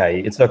it's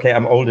okay. It's okay.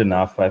 I'm old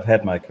enough. I've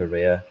had my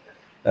career.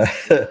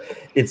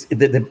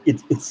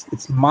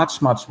 It's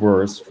much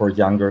worse for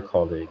younger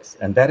colleagues,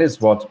 and that is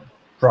what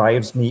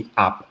drives me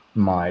up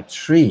my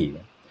tree.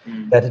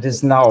 That it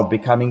is now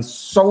becoming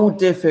so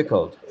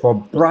difficult for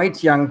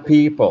bright young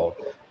people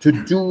to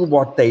do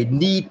what they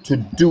need to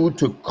do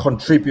to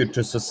contribute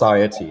to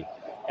society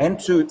and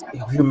to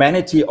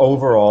humanity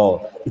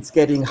overall. It's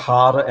getting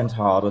harder and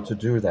harder to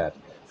do that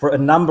for a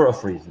number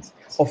of reasons.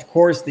 Of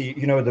course, the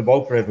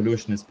woke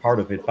revolution is part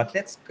of it, but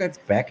let's get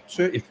back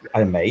to, if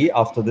I may,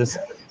 after this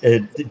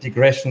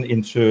digression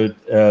into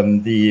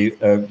the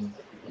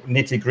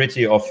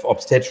nitty-gritty of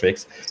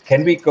obstetrics,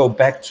 can we go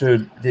back to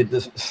the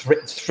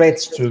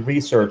threats to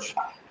research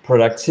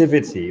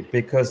productivity?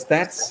 Because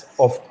that's,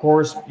 of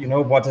course,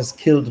 what has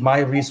killed my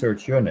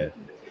research unit,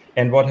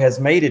 and what has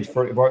made it,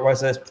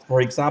 for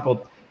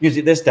example, you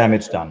see this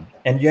damage done,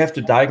 and you have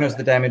to diagnose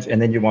the damage,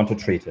 and then you want to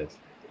treat it.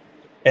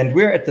 And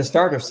we're at the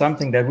start of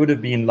something that would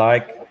have been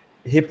like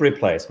hip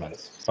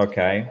replacements,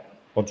 okay?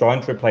 Or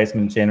joint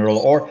replacement in general,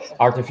 or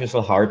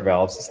artificial heart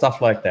valves,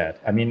 stuff like that.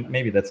 I mean,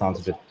 maybe that sounds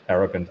a bit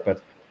arrogant,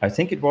 but I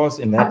think it was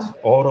in that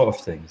order of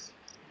things.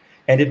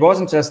 And it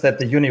wasn't just that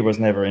the uni was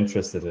never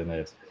interested in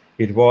it.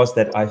 It was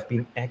that I've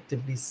been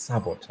actively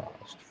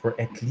sabotaged for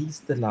at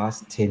least the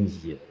last 10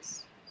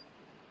 years.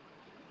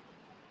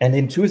 And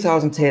in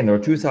 2010 or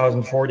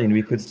 2014,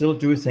 we could still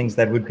do things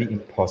that would be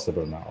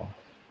impossible now.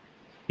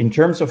 In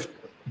terms of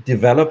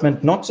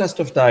development, not just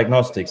of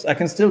diagnostics, I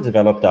can still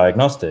develop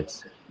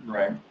diagnostics.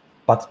 Right.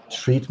 But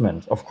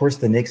treatment, of course,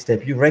 the next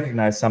step, you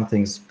recognize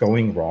something's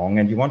going wrong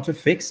and you want to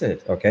fix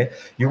it, okay?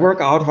 You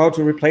work out how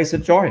to replace a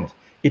joint.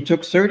 It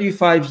took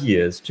 35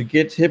 years to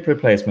get hip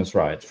replacements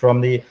right,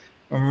 from the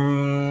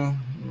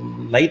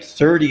late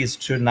 30s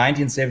to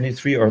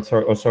 1973 or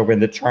so,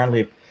 when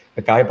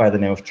a guy by the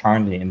name of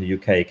Charnley in the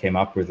UK came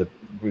up with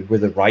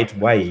the right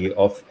way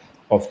of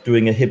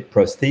doing a hip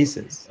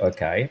prosthesis,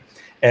 okay?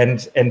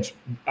 And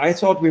I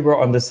thought we were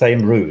on the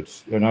same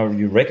route.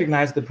 You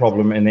recognize the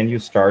problem and then you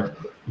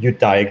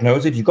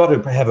diagnose it. You got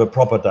to have a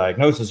proper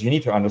diagnosis. You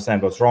need to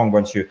understand what's wrong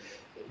once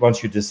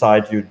you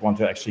decide you want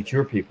to actually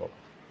cure people.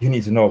 You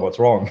need to know what's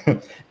wrong.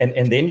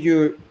 and then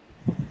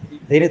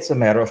it's a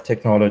matter of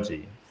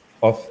technology,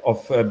 of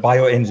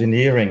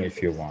bioengineering,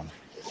 if you want.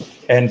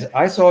 And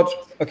I thought,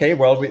 okay,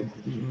 well, we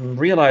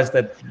realized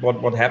that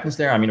what happens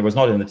there, I mean, it was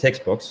not in the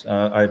textbooks.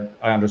 I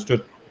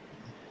understood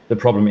the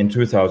problem in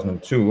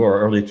 2002 or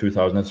early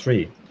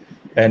 2003.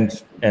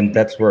 And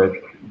that's where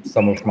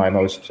some of my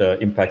most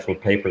impactful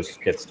papers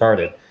get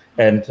started.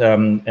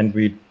 And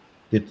we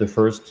did the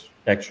first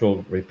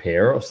actual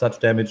repair of such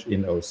damage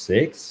in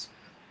 2006.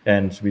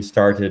 And we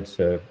started,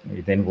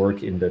 we then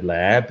work in the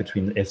lab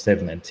between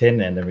F7 and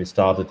 10, and then we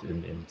started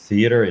in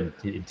theater in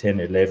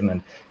 10, 11,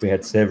 and we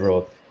had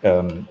several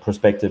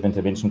prospective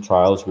intervention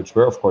trials, which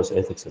were, of course,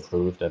 ethics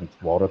approved and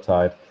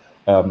watertight.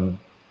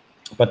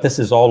 But this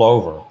is all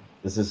over.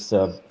 This is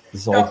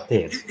all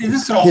dead. Is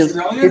this in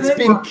Australia? It's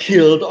been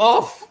killed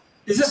off.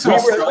 Is this in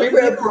Australia?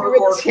 We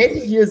were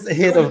 10 years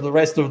ahead of the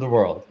rest of the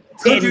world.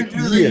 Could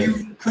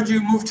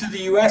you move to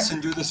the US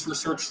and do this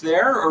research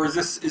there, or is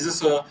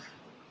this a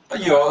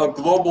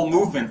global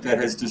movement that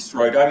has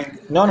destroyed? I mean,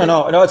 no,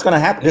 it's going to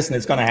happen. Listen,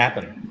 it's going to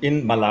happen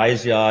in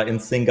Malaysia, in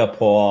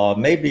Singapore,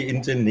 maybe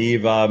in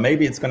Geneva,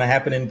 maybe it's going to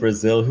happen in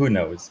Brazil. Who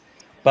knows?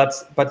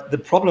 But the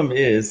problem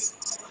is,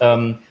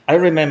 I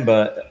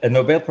remember a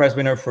Nobel Prize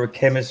winner for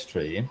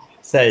chemistry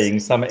saying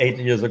some 8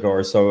 years ago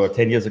or so, or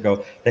 10 years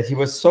ago, that he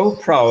was so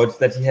proud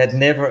that he had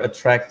never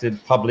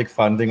attracted public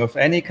funding of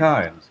any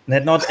kind,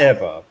 not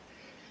ever.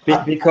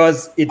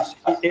 Because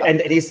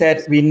and he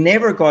said, we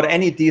never got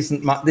any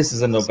decent money. This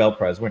is a Nobel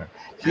Prize winner.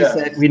 He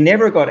said, we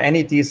never got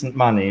any decent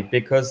money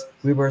because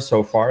we were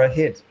so far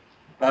ahead.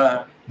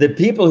 The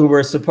people who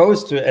were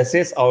supposed to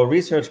assess our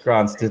research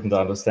grants didn't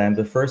understand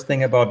the first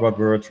thing about what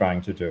we were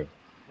trying to do.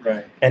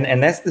 Right.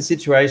 And that's the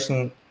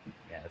situation.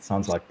 Yeah, that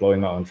sounds like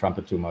blowing my own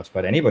trumpet too much,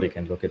 but anybody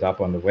can look it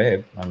up on the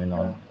web. I mean,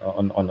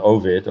 on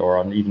Ovid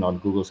or even on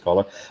Google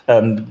Scholar.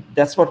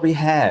 That's what we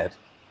had,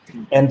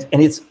 and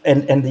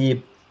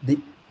the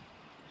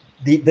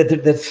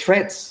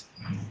threats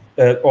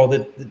or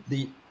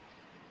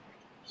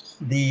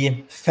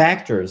the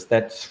factors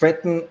that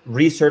threaten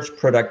research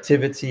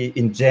productivity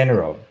in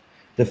general,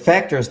 the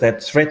factors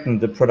that threaten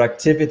the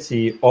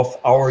productivity of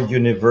our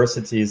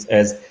universities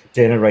as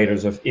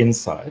generators of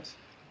insight,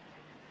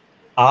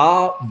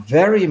 are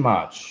very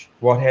much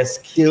what has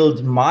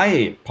killed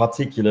my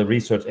particular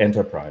research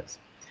enterprise.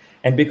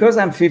 And because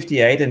I'm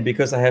 58 and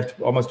because I have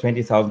almost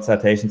 20,000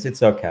 citations,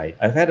 it's okay.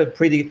 I've had a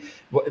pretty,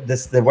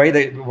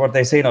 what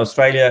they say in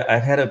Australia,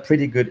 I've had a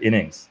pretty good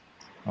innings.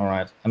 All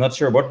right. I'm not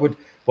sure what would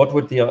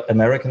the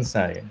Americans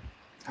say?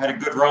 Had a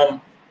good run.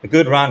 A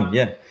good run,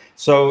 yeah.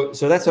 So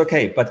that's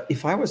okay. But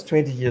if I was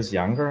 20 years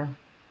younger,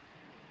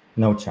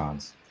 no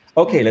chance.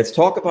 Okay, let's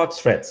talk about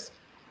threats.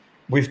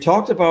 We've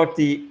talked about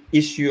the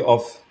issue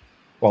of,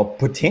 well,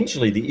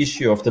 potentially the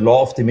issue of the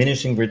law of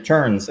diminishing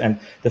returns and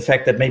the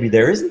fact that maybe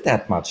there isn't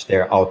that much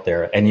out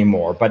there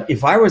anymore. But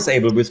if I was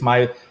able, with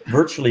my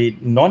virtually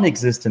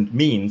non-existent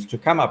means, to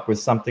come up with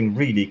something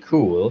really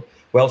cool,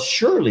 well,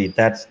 surely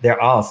that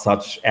there are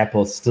such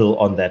apples still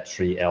on that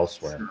tree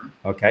elsewhere. Sure.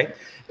 Okay,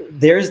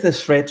 there is the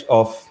threat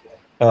of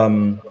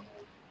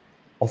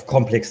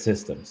complex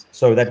systems,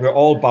 so that we're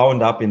all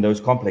bound up in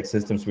those complex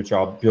systems, which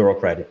are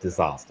bureaucratic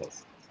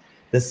disasters.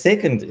 The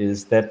second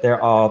is that there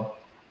are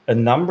a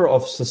number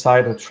of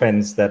societal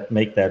trends that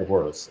make that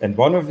worse. And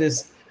one of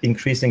is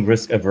increasing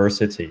risk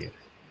aversity.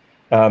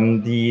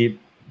 The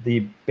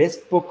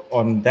best book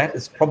on that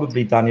is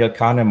probably Daniel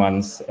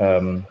Kahneman's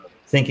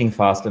Thinking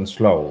Fast and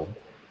Slow,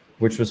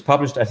 which was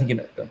published, I think,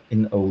 in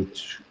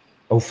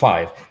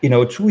 2005. In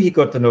 2002, he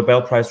got the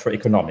Nobel Prize for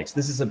Economics.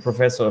 This is a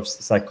professor of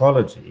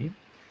psychology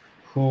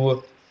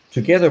who,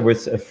 together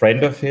with a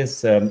friend of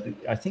his,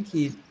 I think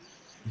he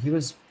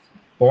was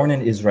born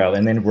in Israel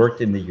and then worked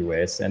in the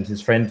US, and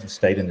his friend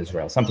stayed in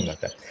Israel, something like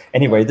that.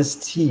 Anyway, this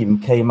team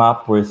came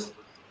up with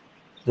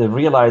the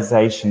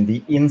realization,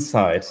 the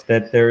insight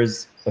that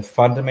there's a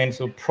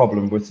fundamental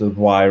problem with the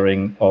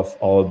wiring of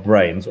our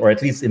brains, or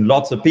at least in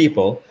lots of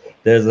people,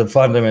 there's a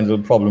fundamental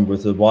problem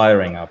with the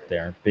wiring up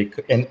there.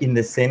 And in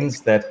the sense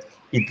that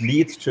it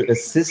leads to a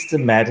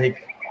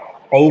systematic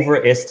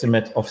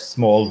overestimate of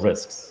small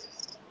risks.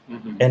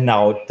 Mm-hmm. And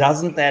now,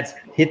 doesn't that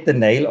hit the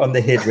nail on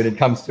the head when it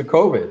comes to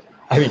COVID?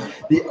 I mean,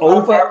 the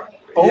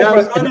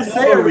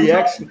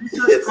overreaction.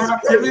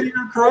 Productivity of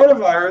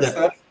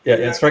coronavirus. Yeah,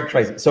 it's very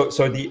crazy. So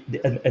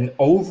an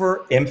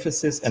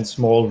overemphasis on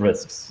small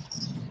risks,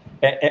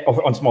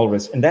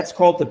 and that's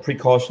called the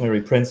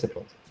precautionary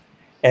principle.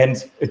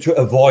 And to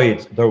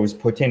avoid those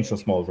potential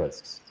small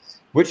risks,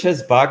 which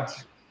has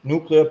bugged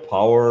nuclear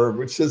power,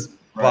 which has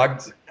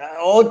bugged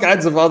all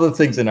kinds of other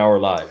things in our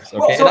lives. Okay,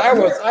 well, so and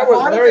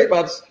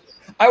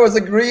I was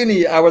a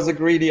greenie.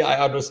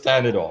 I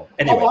understand it all.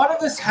 Anyway. A lot of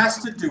this has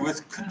to do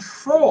with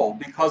control,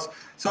 because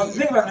so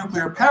think about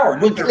nuclear power.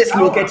 We'll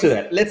get to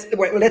that.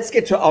 Let's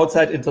get to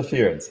outside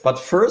interference. But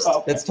first,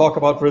 let's talk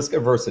about risk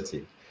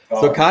aversity.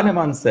 So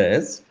Kahneman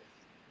says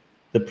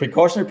the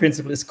precautionary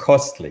principle is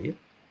costly,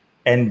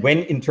 and when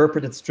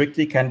interpreted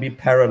strictly, can be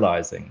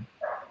paralyzing.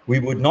 We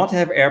would not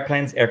have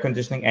airplanes, air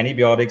conditioning,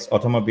 antibiotics,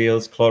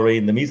 automobiles,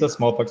 chlorine, the measles,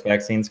 smallpox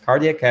vaccines,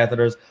 cardiac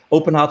catheters,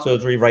 open heart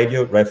surgery,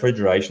 radio,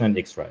 refrigeration, and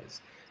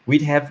X-rays.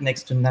 We'd have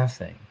next to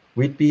nothing.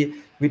 We'd be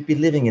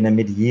living in a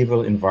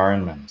medieval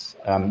environment.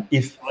 Well,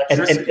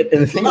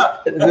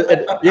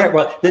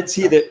 let's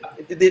see the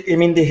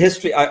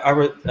history.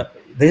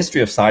 The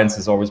history of science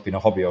has always been a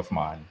hobby of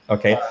mine.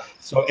 Okay,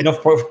 so and of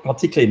course,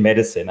 particularly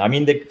medicine. I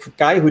mean, the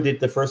guy who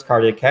did the first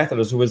cardiac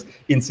catheters, who was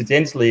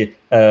incidentally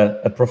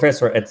a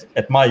professor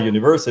at my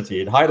university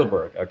in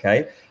Heidelberg.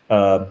 Okay,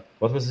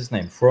 what was his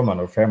name?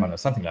 Fuhrmann or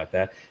something like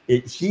that.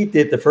 He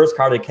did the first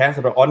cardiac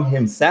catheter on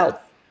himself.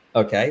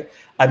 Okay,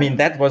 I mean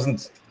that was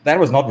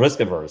not risk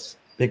averse,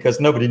 because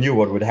nobody knew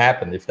what would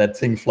happen if that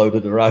thing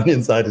floated around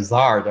inside his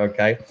heart.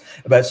 Okay,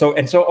 but so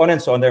on and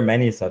so on. There are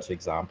many such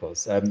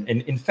examples.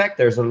 In fact,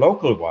 there's a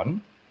local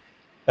one,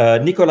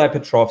 Nikolai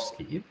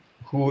Petrovsky,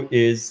 who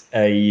is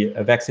a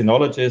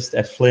vaccinologist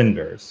at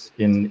Flinders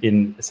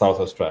in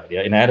South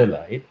Australia, in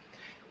Adelaide.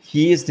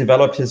 He has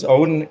developed his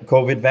own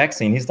COVID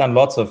vaccine. He's done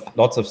lots of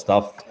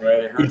stuff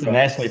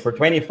internationally for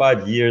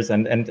 25 years,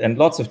 and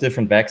lots of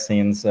different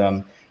vaccines.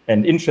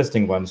 And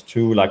interesting ones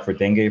too, like for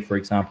dengue, for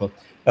example.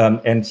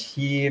 And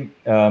he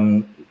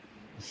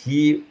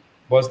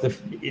was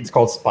it's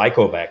called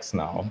Spicovax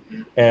now,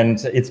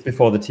 and it's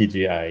before the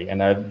TGA.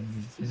 And I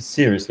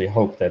seriously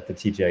hope that the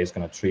TGA is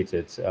going to treat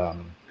it.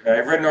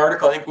 I've read an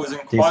article, I think it was in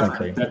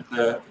Quadrant, that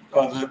the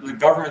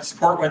government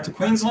support went to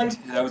Queensland.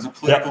 That was a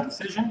political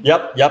decision.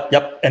 Yep.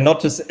 And not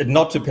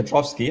to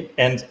Petrovsky.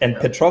 And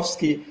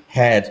Petrovsky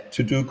had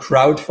to do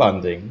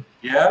crowdfunding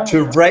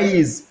to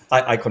raise.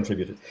 I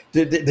contributed.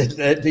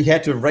 He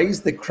had to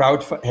raise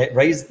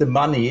the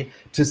money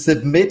to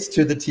submit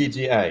to the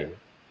TGA.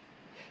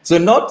 So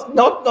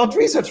not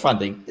research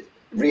funding.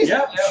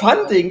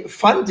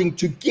 funding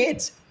to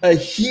get a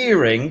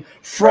hearing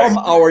from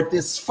our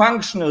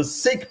dysfunctional,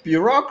 sick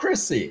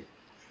bureaucracy.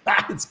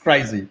 It's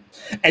crazy.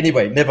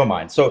 Anyway, never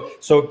mind. So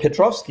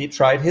Petrovsky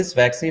tried his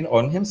vaccine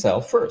on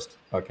himself first.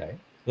 Okay.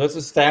 That's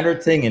a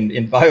standard thing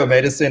in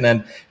biomedicine,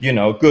 and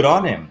good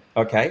on him.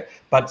 Okay.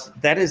 But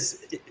that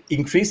is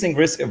increasing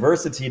risk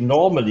aversity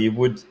normally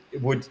would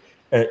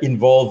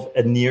involve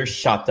a near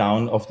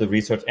shutdown of the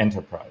research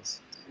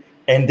enterprise.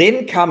 And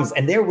then comes,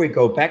 and there we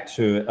go back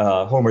to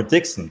Homer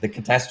Dixon, the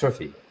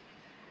catastrophe.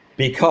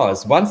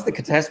 Because once the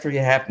catastrophe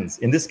happens,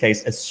 in this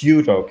case, a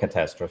pseudo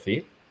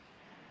catastrophe,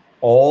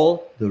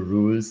 all the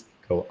rules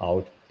go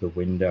out the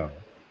window.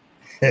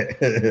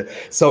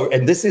 So,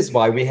 and this is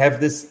why we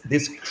have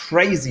this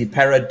crazy,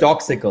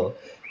 paradoxical,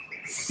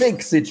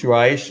 sick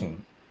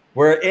situation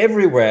where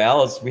everywhere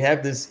else we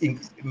have this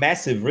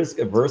massive risk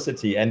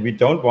aversity, and we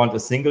don't want a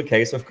single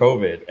case of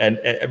COVID. And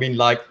I mean,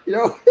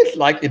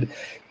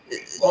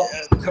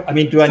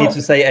 do I need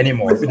to say any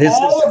more? With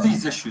all of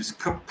these issues,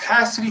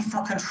 capacity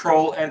for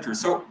control enters.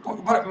 So,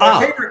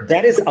 my favorite.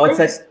 That is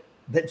outside.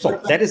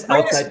 That is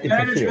outside interference. The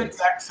management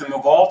maxim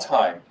of all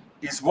time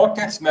is what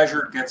gets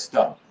measured gets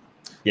done.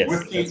 Yes,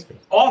 with the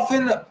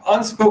often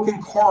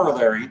unspoken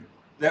corollary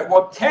that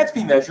what can't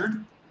be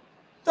measured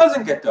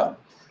doesn't get done.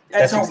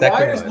 And so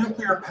why does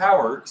nuclear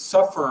power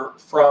suffer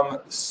from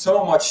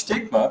so much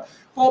stigma?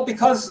 Well,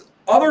 because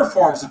other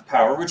forms of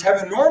power, which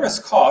have enormous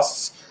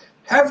costs,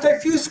 have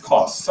diffuse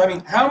costs. I mean,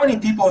 how many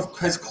people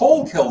has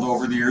coal killed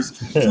over the years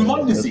through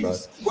lung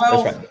disease?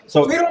 Well,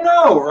 so we don't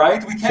know,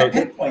 right? We can't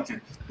pinpoint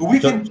it. But we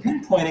can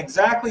pinpoint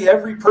exactly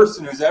every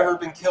person who's ever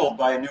been killed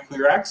by a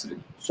nuclear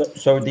accident.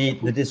 So the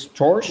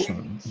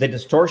distortion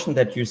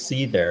that you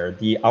see there,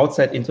 the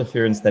outside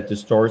interference that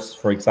distorts,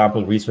 for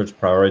example, research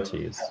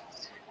priorities,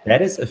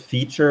 that is a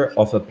feature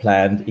of a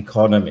planned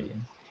economy.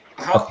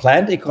 A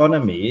planned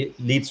economy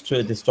leads to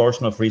a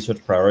distortion of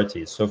research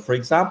priorities. So, for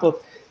example,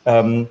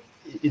 in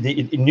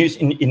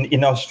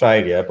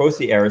Australia, both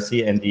the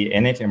RSC and the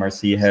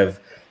NHMRC have,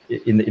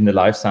 in the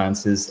life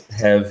sciences,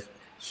 have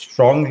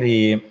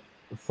strongly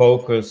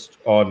focused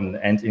on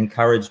and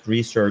encouraged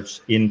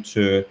research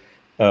into,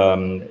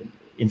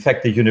 in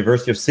fact, the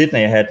University of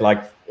Sydney had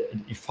like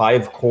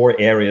 5 core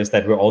areas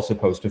that we're all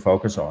supposed to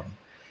focus on.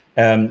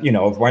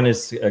 One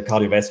is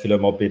cardiovascular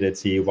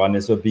morbidity, one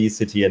is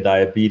obesity and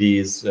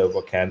diabetes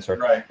or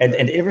cancer, and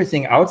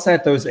everything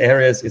outside those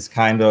areas is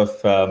kind of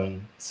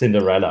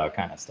Cinderella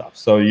kind of stuff.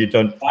 So you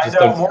don't find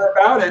out more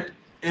about it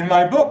in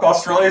my book,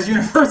 Australia's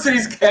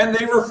Universities, Can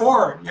They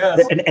Reform?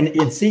 Yes.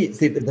 And see,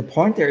 the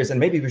point there is, and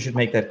maybe we should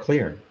make that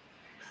clear,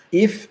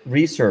 if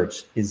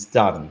research is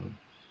done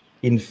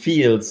in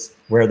fields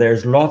where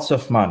there's lots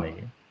of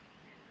money,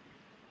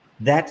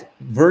 that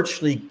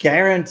virtually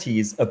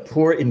guarantees a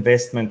poor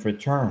investment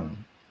return.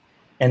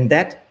 And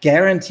that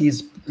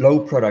guarantees low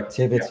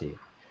productivity. Yeah.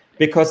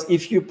 Because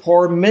if you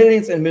pour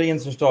millions and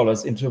millions of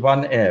dollars into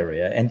one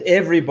area and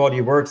everybody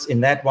works in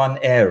that one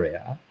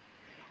area,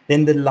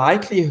 then the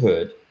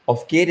likelihood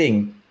of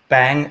getting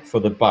bang for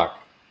the buck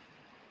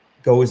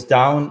goes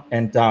down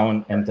and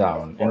down and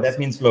down. And that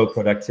means low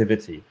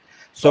productivity.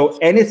 So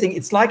anything,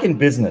 it's like in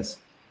business,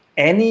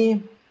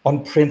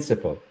 on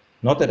principle,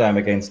 not that I'm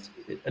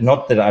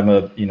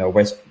a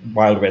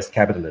Wild West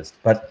capitalist,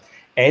 but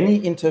any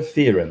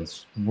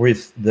interference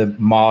with the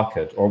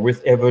market or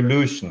with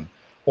evolution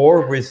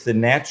or with the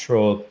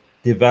natural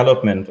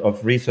development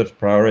of research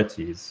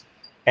priorities,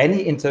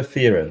 any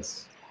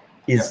interference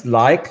is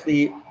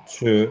likely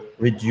to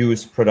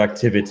reduce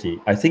productivity.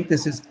 I think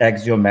this is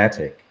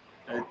axiomatic.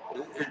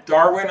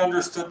 Darwin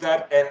understood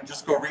that, and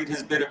just go read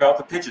his bit about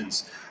the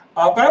pigeons.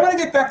 But I want to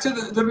get back to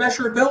the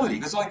measurability,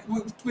 because like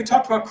we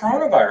talked about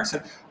coronavirus,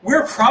 and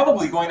we're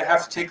probably going to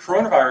have to take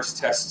coronavirus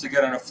tests to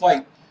get on a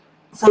flight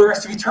for the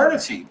rest of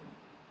eternity.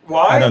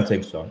 Why? I don't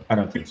think so.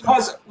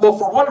 Because, well,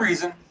 for one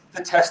reason,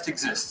 the test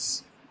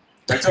exists.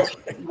 Right? So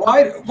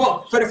why?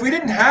 Well, but if we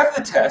didn't have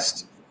the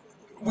test,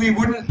 we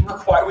would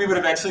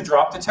eventually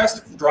drop the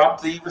test,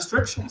 drop the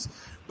restrictions.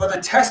 But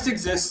the test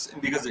exists,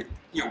 and because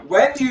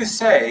when do you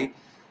say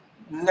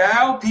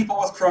now people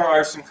with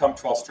coronavirus can come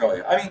to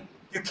Australia? I mean,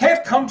 you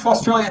can't come to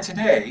Australia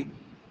today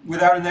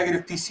without a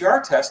negative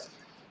PCR test,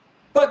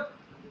 but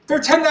there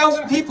are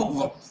 10,000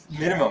 people,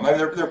 minimum. I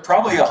mean, there are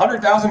probably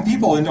 100,000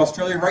 people in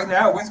Australia right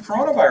now with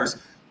coronavirus.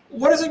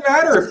 What does it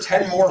matter if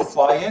 10 more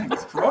fly in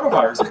with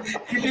coronavirus?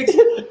 It makes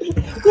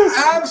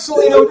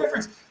absolutely no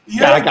difference.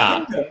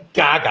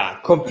 Gaga,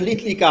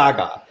 completely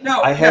gaga.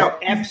 No, I have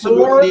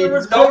absolutely no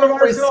respect.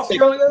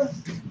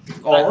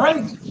 All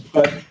right,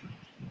 but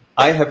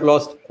I have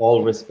lost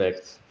all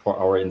respect for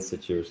our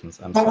institutions.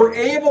 But we're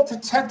able to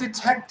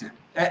detect it,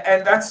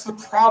 and that's the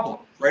problem,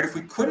 right? If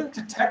we couldn't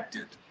detect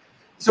it,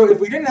 so if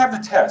we didn't have the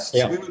tests,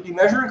 we would be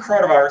measuring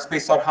coronavirus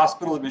based on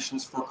hospital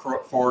admissions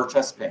for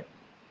chest pain.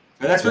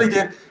 And that's what they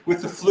did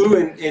with the flu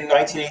in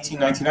 1918,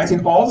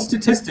 1919. All the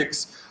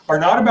statistics are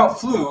not about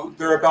flu,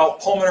 they're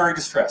about pulmonary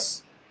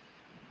distress.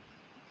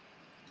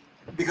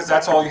 Because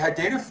that's all you had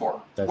data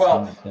for.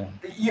 Now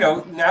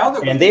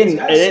that and then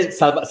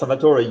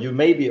Salvatore, you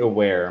may be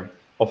aware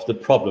of the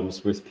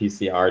problems with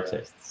PCR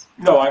tests.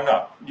 No, I'm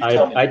not. You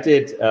tell me. I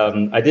did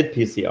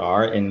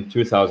PCR in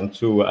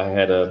 2002. I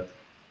had a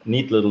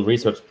neat little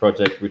research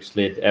project which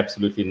led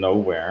absolutely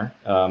nowhere,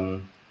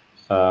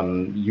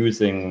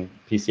 using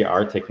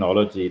PCR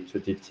technology to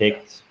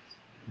detect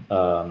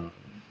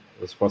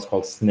what's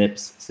called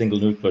SNPs, single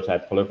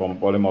nucleotide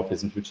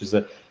polymorphisms, which is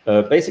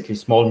basically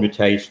small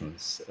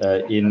mutations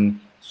in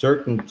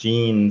certain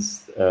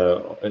genes,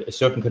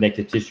 certain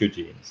connective tissue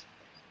genes.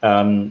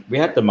 We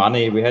had the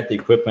money, we had the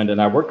equipment,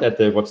 and I worked at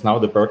what's now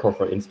the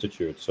Berghofer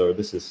Institute. So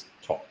this is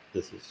top.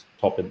 This is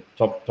top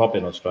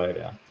in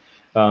Australia.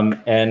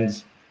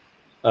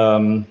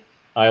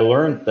 I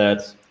learned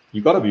that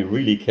you got to be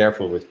really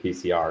careful with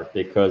PCR,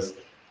 because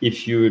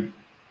if you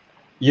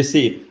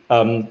see,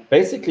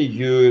 basically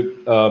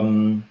you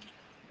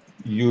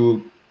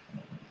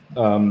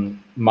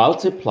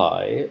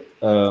multiply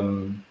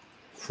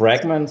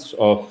fragments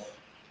of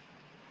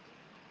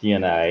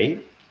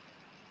DNA,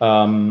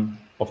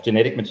 of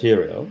genetic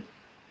material,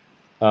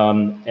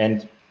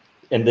 and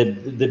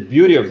the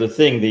beauty of the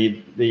thing,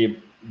 the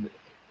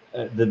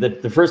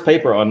first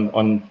paper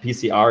on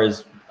PCR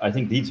is, I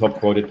think, the top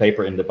quoted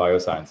paper in the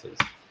biosciences,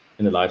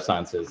 in the life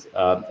sciences,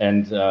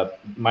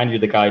 mind you,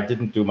 the guy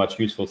didn't do much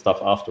useful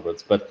stuff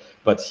afterwards,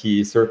 but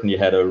he certainly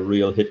had a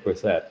real hit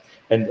with that.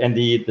 And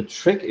the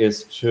trick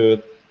is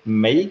to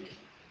make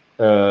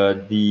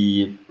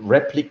the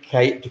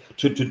replicate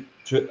to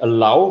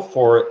allow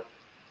for,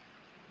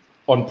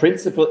 on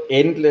principle,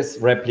 endless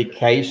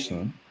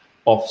replication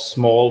of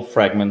small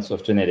fragments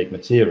of genetic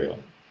material.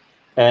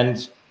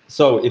 And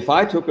so if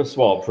I took a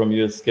swab from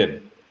your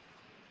skin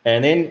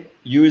and then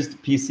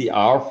used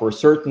PCR for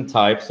certain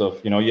types of,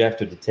 you have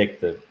to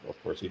detect of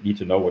course, you need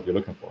to know what you're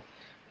looking for.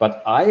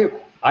 But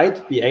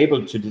I'd be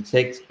able to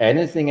detect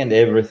anything and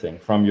everything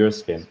from your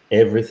skin,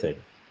 everything.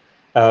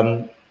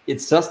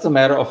 It's just a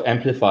matter of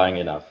amplifying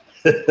enough.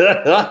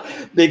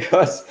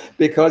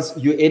 because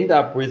you end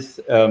up with,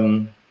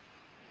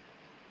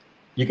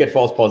 you get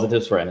false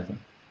positives for anything.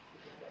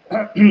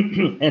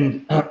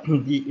 And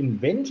the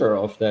inventor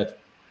of that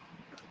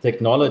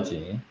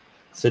technology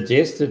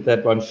suggested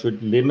that one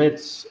should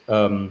limit,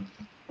 I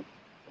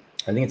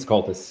think it's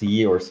called the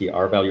C or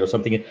CR value or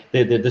something,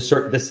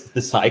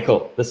 the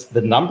cycle,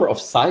 the number of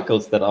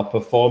cycles that are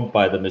performed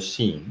by the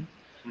machine.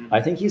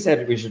 I think he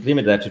said we should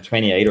limit that to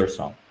 28 or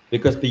so,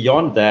 because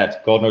beyond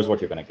that, God knows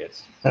what you're going to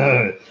get.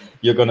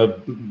 You're going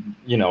to,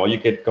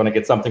 going to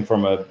get something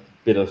from a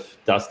bit of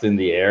dust in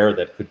the air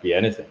that could be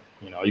anything.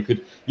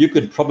 You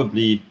could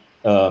probably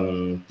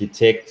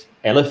detect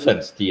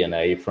elephant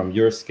DNA from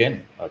your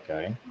skin.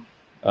 Okay.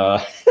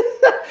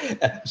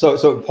 So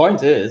the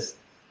point is,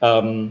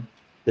 the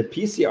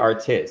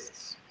PCR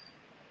tests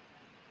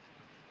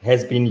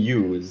has been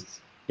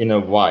used in a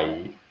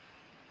way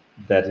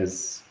that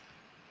is,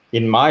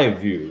 in my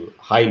view,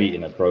 highly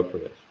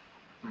inappropriate.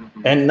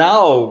 And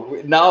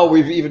now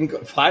we've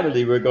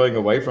finally we're going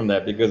away from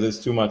that, because it's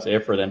too much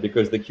effort and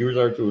because the queues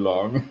are too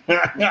long.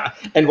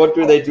 And what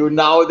do they do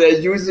now? They're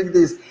using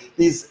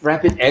these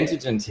rapid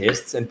antigen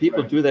tests, and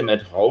people do them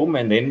at home,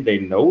 and then they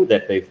know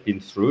that they've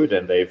been through it,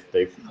 and they've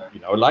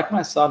like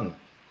my son,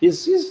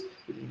 he's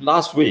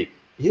last week,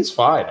 he's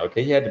fine.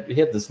 Okay, he had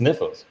the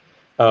sniffles,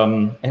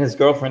 and his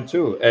girlfriend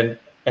too,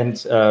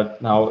 and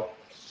now,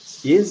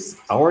 is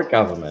our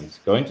government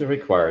going to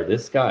require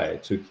this guy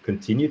to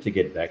continue to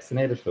get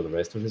vaccinated for the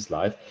rest of his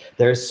life?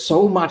 There's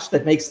so much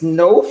that makes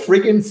no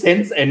friggin'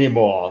 sense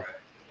anymore.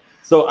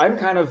 So I'm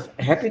kind of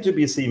happy to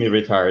be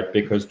semi-retired,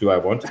 because do I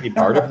want to be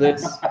part of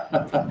this?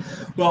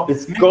 Well,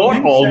 it's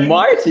God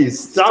almighty,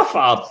 stuff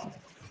up.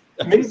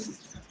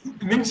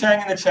 Ming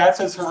Chang in the chat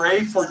says,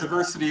 hooray for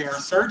diversity in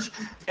research.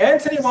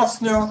 Anthony wants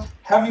to know,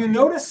 have you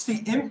noticed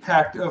the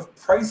impact of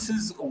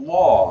Price's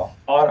Law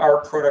on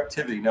our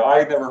productivity? Now, I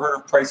had never heard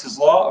of Price's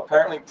Law.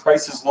 Apparently,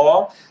 Price's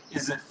Law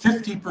is that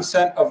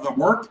 50% of the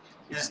work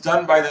is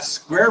done by the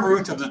square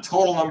root of the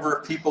total number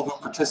of people who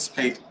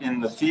participate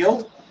in the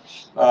field.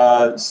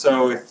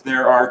 So if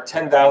there are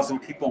 10,000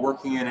 people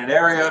working in an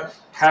area,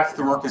 half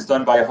the work is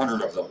done by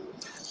 100 of them.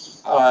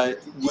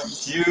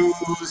 Would you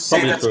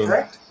say that's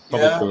correct?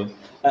 Probably true.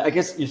 I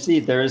guess, you see,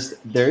 there is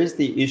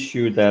the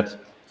issue that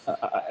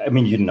I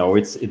mean,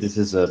 this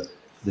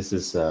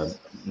is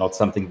not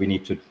something we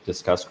need to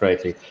discuss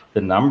greatly.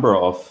 The number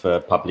of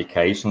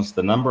publications,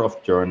 the number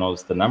of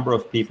journals, the number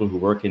of people who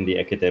work in the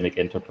academic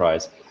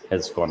enterprise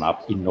has gone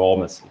up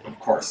enormously. Of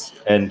course.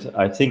 And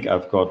I think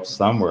I've got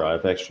somewhere,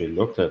 I've actually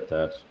looked at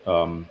that.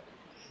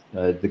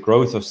 The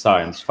growth of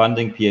science,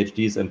 funding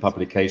PhDs and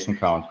publication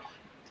count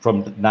from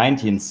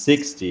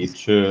 1960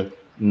 to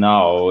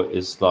now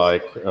is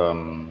like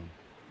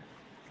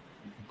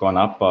gone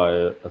up by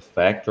a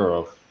factor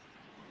of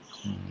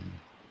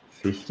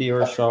 50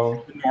 or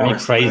so. I mean,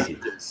 crazy.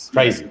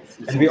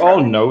 And we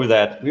all know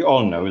that. We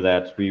all know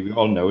that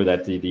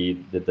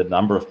the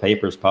number of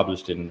papers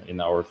published in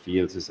our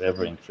fields is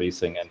ever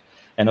increasing.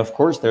 And of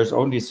course, there's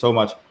only so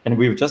much. And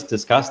we've just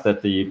discussed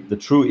that the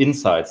true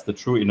insights, the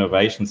true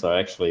innovations are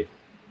actually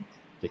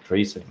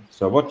decreasing.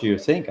 So what do you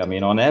think? I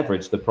mean, on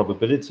average, the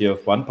probability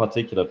of one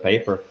particular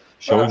paper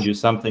showing you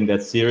something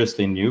that's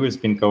seriously new has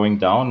been going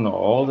down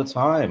all the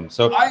time.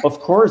 So of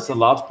course, a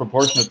large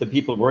proportion of the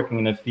people working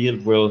in a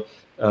field will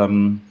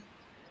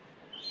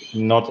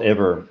not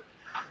ever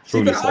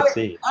truly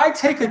succeed. I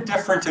take a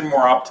different and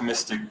more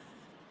optimistic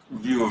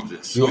view of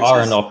this. You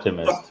are an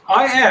optimist.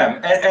 I am,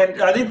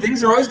 and I think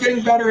things are always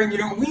getting better. And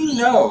we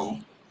know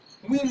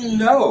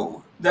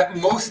that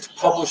most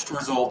published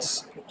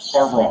results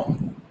are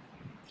wrong.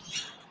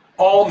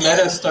 All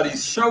meta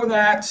studies show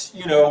that.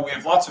 We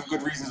have lots of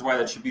good reasons why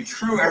that should be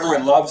true.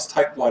 Everyone loves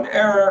type 1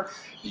 error.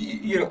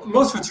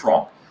 Most of it's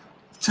wrong.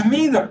 To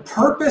me, the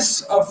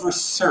purpose of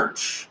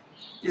research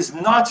is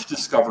not to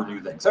discover new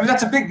things. I mean,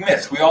 that's a big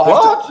myth. We all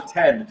have to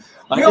pretend.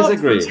 We all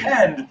have to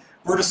pretend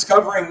we're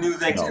discovering new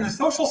things. No. In the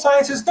social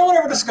sciences, no one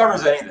ever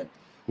discovers anything.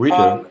 We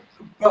do.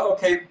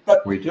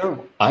 But we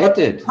do. I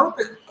did.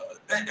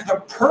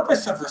 The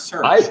purpose of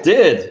research. I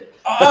did.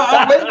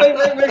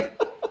 Wait.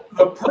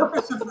 The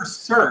purpose of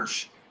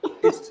research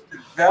is to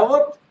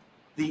develop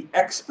the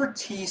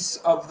expertise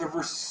of the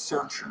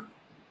researcher.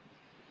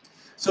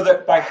 So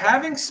that by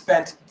having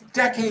spent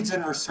decades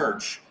in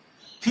research,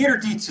 Peter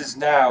Dietz is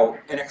now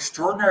an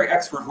extraordinary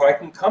expert who I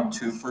can come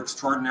to for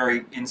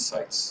extraordinary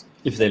insights.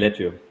 If they let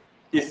you.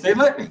 If they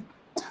let me.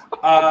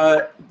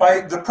 By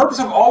the purpose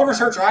of all the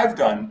research I've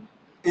done,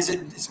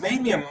 it's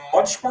made me a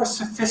much more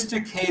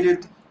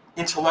sophisticated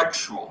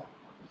intellectual.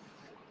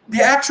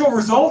 The actual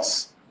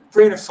results,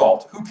 grain of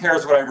salt. Who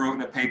cares what I wrote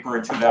in a paper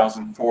in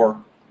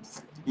 2004?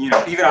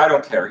 Even I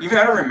don't care. Even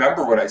I don't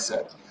remember what I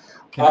said.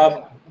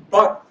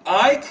 But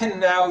I can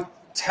now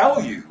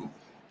tell you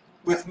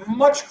with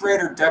much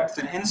greater depth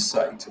and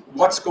insight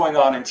what's going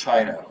on in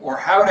China or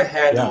how to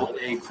handle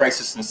a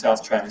crisis in the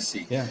South China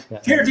Sea.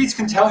 Peter Dietz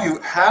can tell you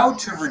how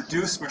to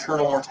reduce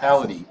maternal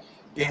mortality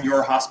in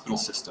your hospital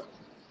system.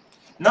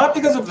 Not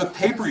because of the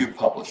paper you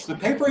published. The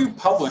paper you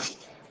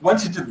published went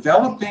to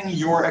developing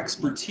your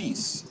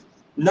expertise,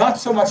 not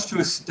so much to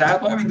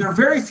establish. I mean, there are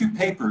very few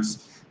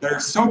papers that are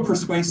so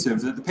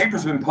persuasive that the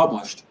papers have been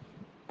published.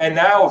 And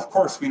now, of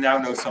course, we now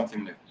know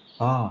something new.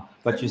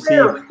 But you see,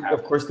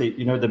 of course,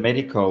 the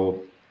medico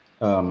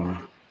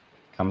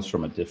comes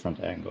from a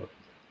different angle.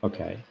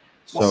 Okay.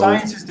 Well,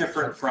 science is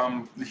different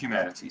from the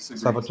humanities.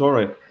 Agreed.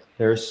 Salvatore,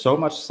 there is so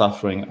much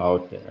suffering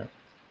out there.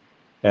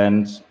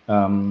 And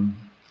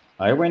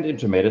I went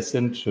into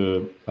medicine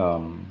to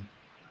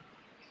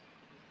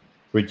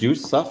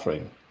reduce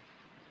suffering.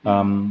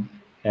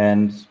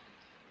 And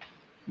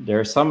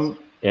there are some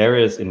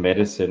areas in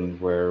medicine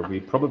where we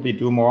probably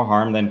do more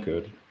harm than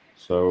good.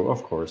 So,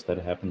 of course, that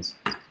happens.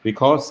 We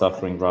cause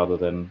suffering rather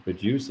than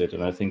reduce it.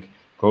 And I think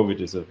COVID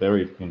is a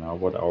very,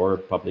 what our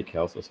public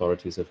health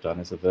authorities have done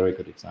is a very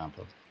good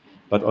example.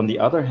 But on the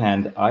other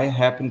hand, I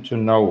happen to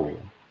know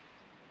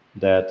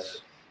that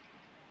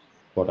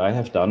what I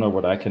have done or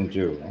what I can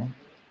do,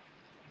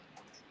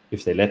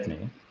 if they let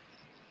me,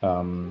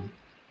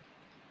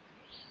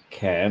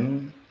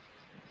 can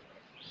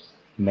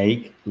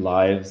make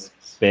lives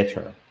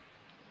better.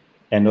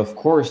 And of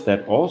course,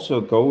 that also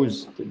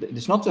goes,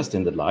 it's not just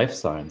in the life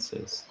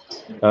sciences.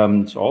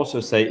 To also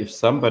say if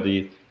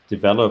somebody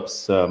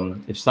develops,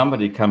 if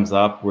somebody comes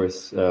up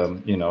with,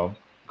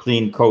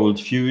 clean cold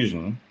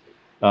fusion,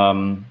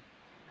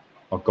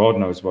 or God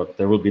knows what,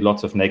 there will be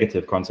lots of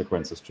negative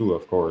consequences too,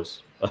 of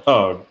course.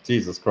 Oh,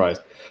 Jesus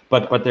Christ.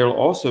 But there will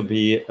also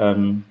be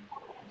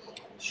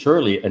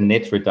surely a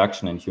net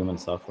reduction in human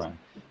suffering.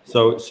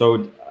 So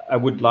I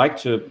would like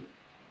to,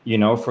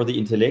 for the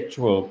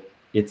intellectual,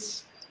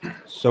 it's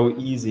so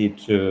easy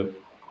to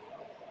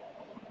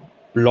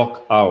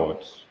block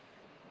out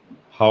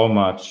how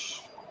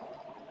much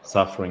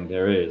suffering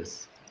there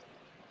is.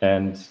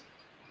 And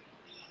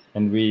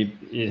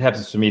it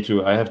happens to me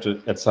too. I have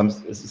to,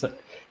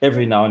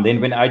 every now and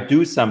then when I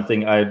do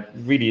something,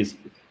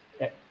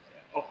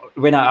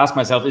 when I ask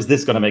myself, is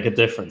this going to make a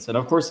difference? And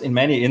of course, in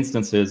many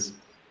instances,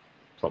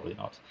 probably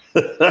not.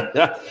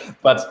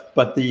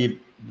 But the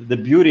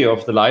beauty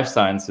of the life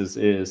sciences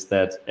is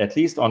that at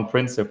least on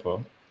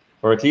principle,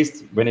 or at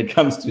least when it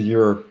comes to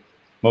your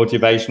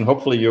motivation,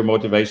 hopefully your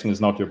motivation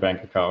is not your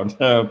bank account.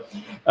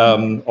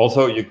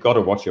 Also, you've got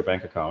to watch your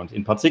bank account.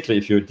 In particular,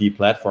 if you're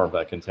deplatformed,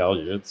 I can tell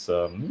you, it's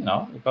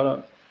you've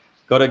got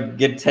to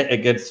get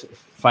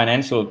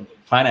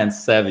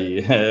finance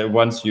savvy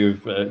once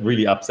you've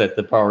really upset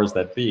the powers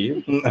that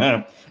be.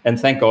 And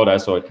thank God I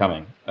saw it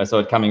coming. I saw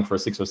it coming for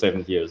 6 or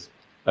 7 years.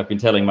 I've been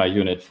telling my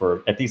unit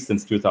for at least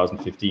since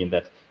 2015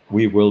 that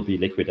we will be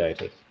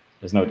liquidated.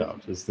 There's no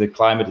doubt. The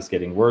climate is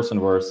getting worse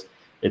and worse.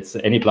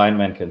 Any blind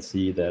man can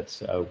see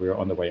that we're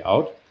on the way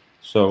out.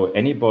 So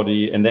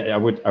anybody, and I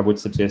would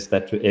suggest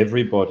that to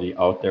everybody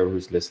out there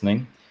who's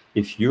listening,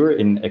 if you're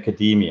in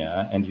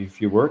academia and if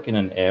you work in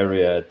an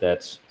area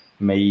that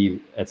may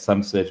at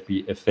some stage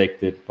be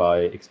affected by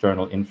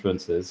external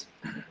influences,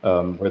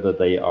 whether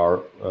they are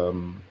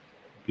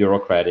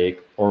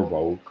bureaucratic or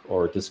woke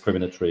or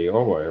discriminatory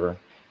or whatever,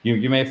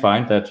 you may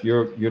find that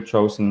your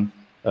chosen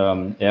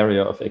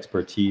area of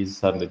expertise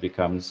suddenly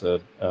becomes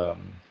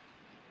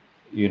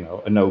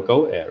a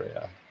no-go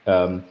area.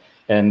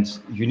 And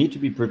you need to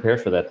be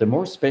prepared for that. The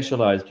more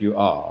specialized you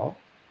are,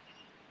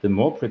 the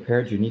more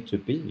prepared you need to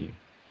be,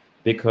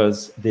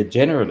 because the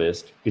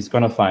generalist is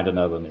going to find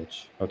another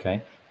niche,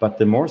 okay? But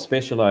the more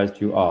specialized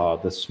you are,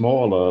 the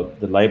smaller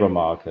the labor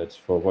market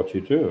for what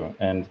you do.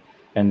 And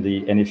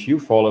if you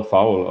fall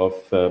afoul of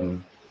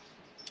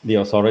the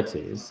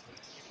authorities,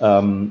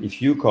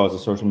 if you cause a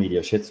social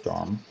media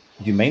shitstorm,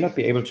 you may not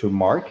be able to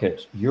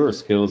market your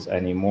skills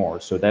anymore.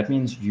 So that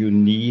means you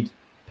need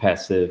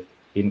passive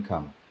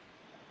income.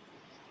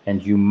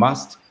 And you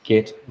must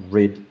get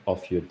rid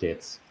of your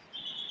debts,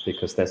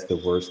 because that's the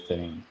worst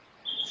thing.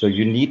 So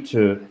you need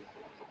to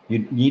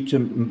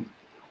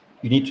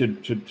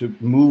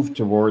move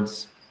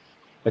towards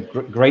a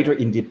greater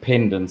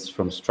independence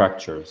from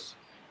structures.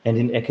 And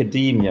in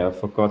academia,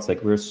 for God's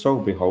sake, we're so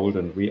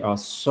beholden. We are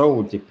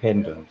so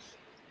dependent.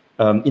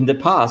 In the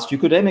past, you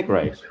could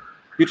emigrate.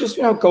 You just,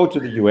 go to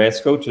the US,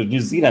 go to New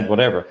Zealand,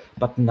 whatever.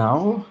 But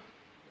now,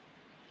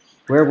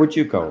 where would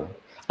you go?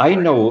 I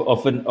know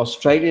of an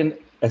Australian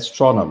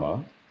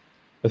astronomer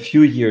a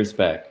few years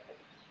back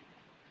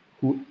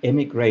who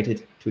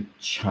emigrated to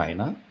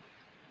China,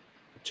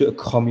 to a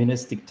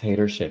communist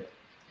dictatorship.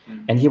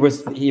 And he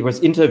was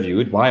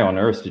interviewed. Why on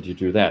earth did you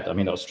do that? I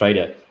mean,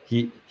 Australia.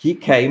 He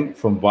came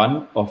from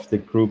one of the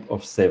group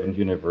of 7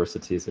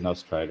 universities in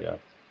Australia.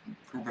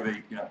 Group of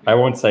 8, yeah. I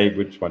won't say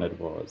which one it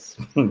was,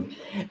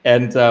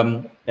 and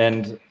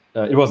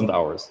it wasn't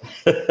ours.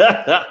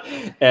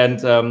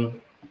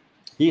 And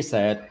he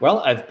said, "Well,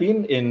 I've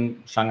been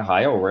in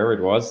Shanghai or where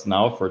it was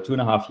now for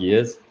 2.5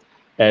 years,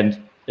 and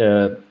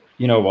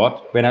you know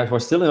what? When I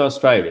was still in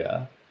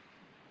Australia,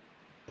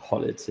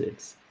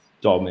 politics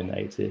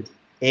dominated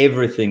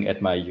everything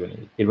at my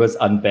uni. It was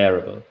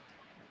unbearable.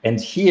 And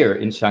here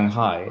in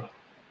Shanghai,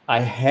 I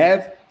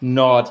have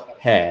not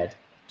had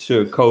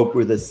to cope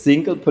with a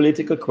single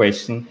political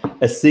question,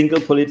 a single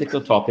political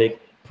topic.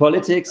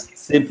 Politics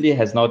simply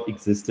has not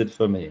existed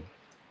for me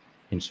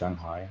in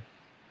Shanghai.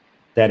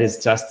 That is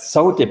just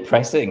so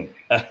depressing,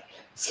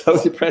 so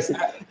depressing."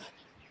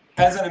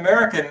 As an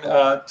American,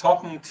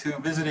 talking to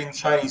visiting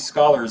Chinese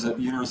scholars at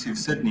the University of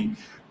Sydney,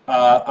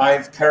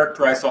 I've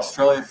characterized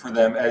Australia for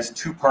them as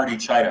two-party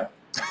China.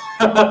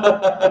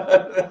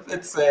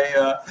 It's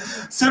a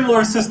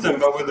similar system,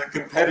 but with a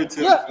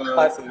competitive set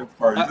of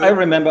parties. I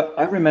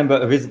remember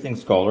a visiting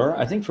scholar,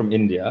 I think from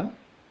India,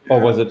 or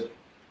was it?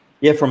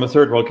 Yeah, from a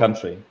third world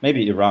country,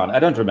 maybe Iran. I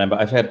don't remember.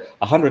 I've had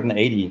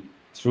 180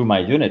 through my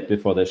unit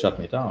before they shut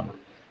me down.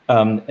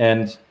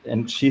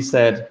 And she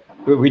said,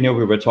 we knew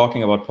we were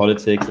talking about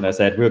politics, and I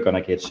said, we're going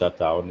to get shut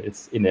down.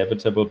 It's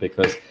inevitable,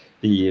 because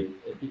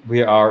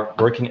we are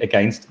working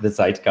against the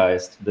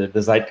zeitgeist.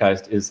 The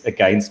zeitgeist is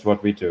against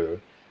what we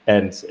do.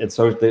 And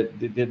so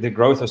the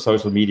growth of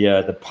social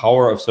media, the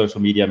power of social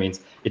media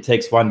means it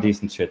takes one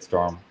decent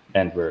shitstorm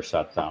and we're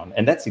shut down.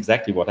 And that's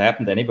exactly what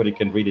happened. Anybody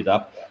can read it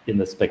up in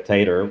The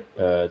Spectator.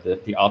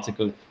 The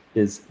article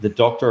is "The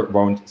Doctor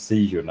Won't See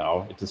You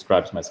Now." It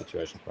describes my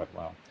situation quite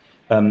well.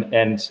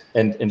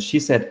 And she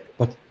said,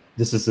 "But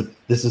this is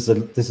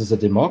a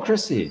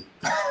democracy.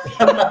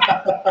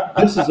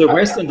 This is a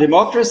Western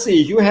democracy.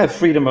 You have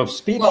freedom of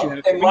speech."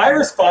 Well, and my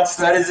response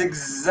to that is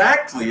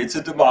exactly, it's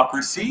a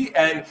democracy,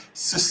 and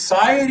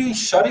society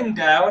shutting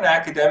down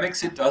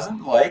academics it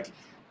doesn't like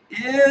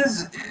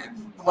is,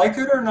 like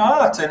it or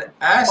not, an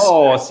aspect.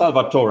 Oh,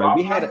 Salvatore,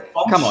 we had,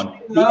 come on,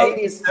 the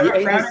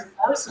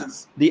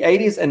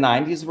 80s and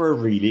 90s were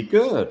really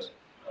good.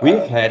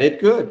 We've had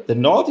it good. The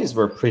noughties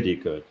were pretty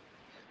good.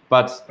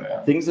 But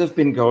things have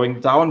been going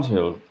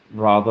downhill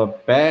rather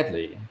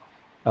badly.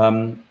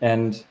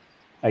 And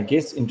I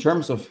guess in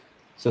terms of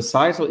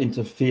societal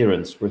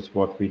interference with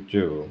what we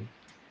do,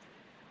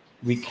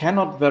 we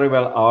cannot very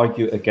well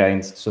argue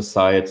against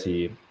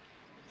society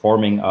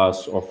forming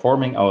us or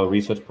forming our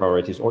research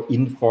priorities or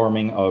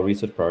informing our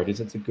research priorities.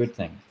 It's a good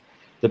thing.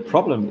 The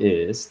problem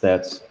is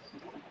that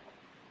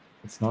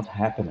it's not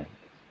happening.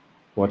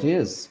 What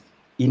is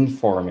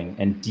informing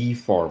and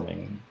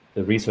deforming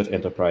the research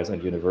enterprise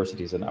and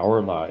universities in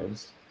our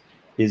lives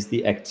is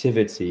the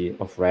activity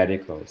of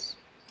radicals,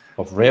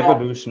 of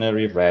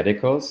revolutionary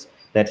radicals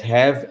that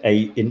have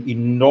an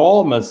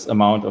enormous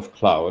amount of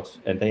clout,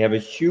 and they have a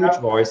huge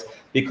voice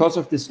because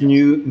of this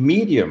new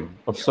medium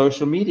of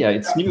social media.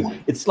 It's new.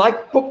 It's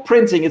like book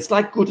printing. It's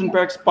like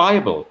Gutenberg's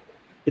Bible.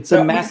 It's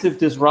a massive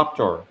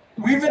disruptor.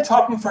 We've been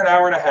talking for an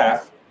hour and a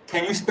half.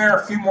 Can you spare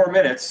a few more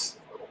minutes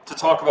to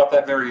talk about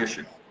that very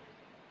issue?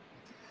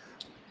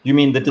 You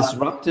mean the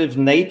disruptive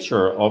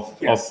nature of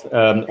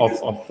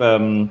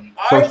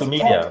social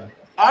media?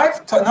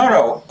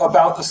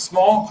 About the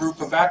small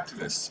group of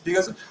activists,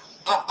 because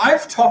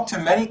I've talked to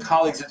many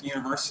colleagues at the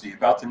university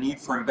about the need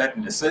for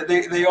embeddedness.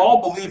 They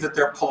all believe that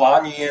they're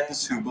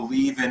Polanyians who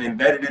believe in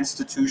embedded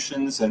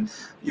institutions and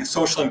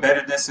social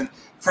embeddedness. And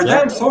for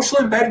them, social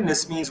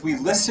embeddedness means we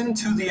listen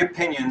to the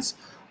opinions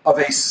of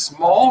a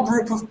small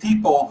group of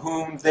people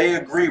whom they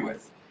agree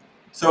with.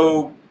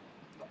 So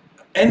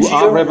who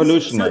are NGOs,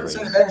 revolutionaries. a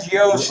certain set of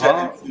NGOs should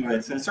have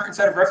influence, and a certain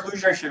set of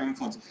revolutionaries should have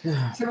influence.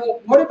 So,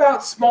 well, what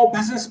about small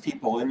business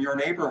people in your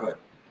neighborhood?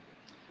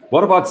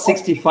 What about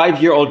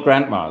 65-year-old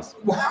grandmas?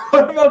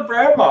 What about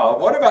grandma?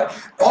 What about,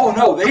 oh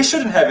no, they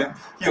shouldn't have it.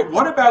 You know,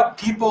 what about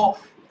people,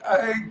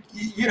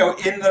 you know,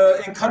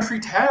 in country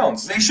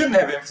towns? They shouldn't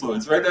have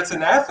influence, right? That's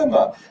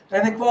anathema. And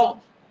I think,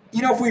 well,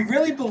 you know, if we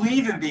really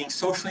believe in being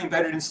socially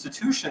embedded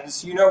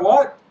institutions, you know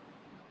what?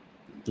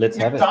 Let's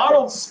have it.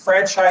 McDonald's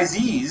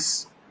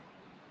franchisees,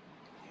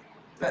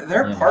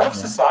 they're part of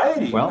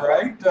society, well,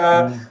 right?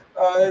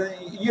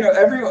 You know,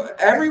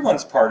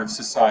 everyone's part of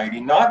society,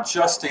 not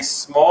just a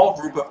small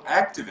group of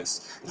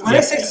activists. When I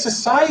say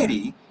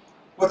society,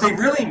 what they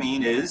really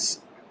mean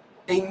is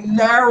a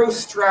narrow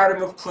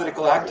stratum of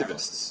political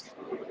activists.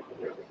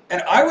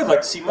 And I would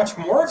like to see much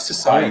more of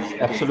society.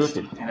 Yes,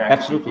 absolutely,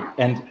 absolutely.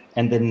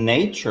 And the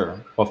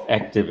nature of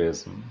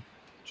activism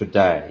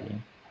today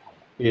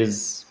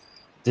is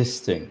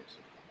distinct.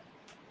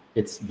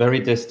 It's very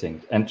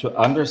distinct, and to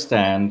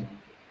understand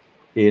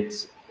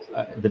it,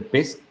 the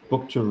best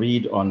book to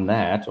read on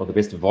that, or the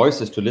best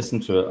voices to listen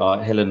to,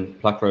 are Helen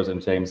Pluckrose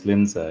and James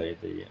Lindsay,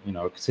 the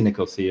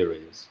Cynical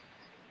series.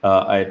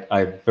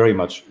 I very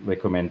much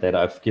recommend that.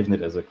 I've given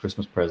it as a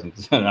Christmas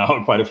present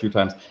now quite a few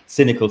times.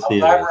 Cynical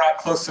series. I'm glad we're not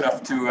close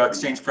enough to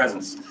exchange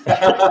presents.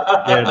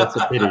 Yeah, that's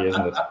a pity,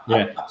 isn't it?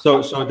 Yeah.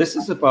 So this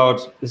is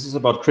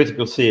about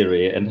critical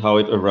theory and how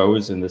it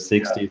arose in the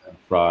 60s in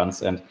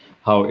France, and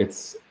how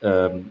it's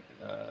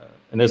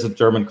and there's a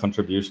German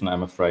contribution,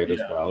 I'm afraid,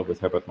 as well, with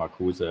Herbert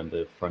Marcuse and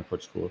the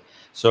Frankfurt School.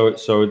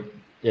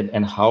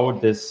 And how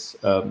this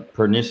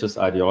pernicious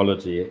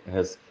ideology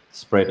has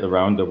spread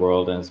around the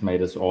world and has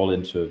made us all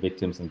into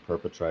victims and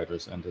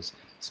perpetrators, and is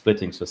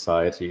splitting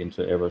society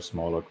into ever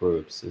smaller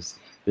groups, is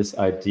this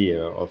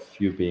idea of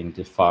you being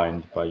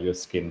defined by your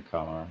skin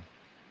color,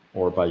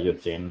 or by your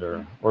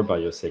gender, or by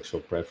your sexual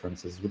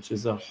preferences, which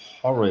is a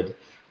horrid,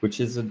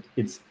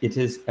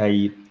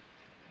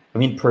 I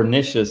mean,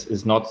 pernicious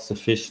is not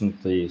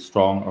sufficiently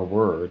strong a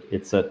word.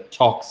 It's an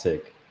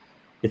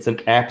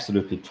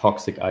absolutely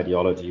toxic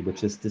ideology,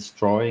 which is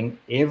destroying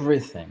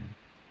everything.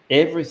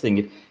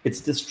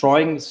 It's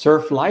destroying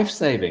surf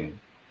life-saving.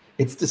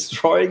 It's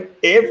destroying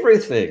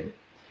everything.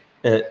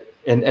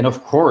 And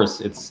of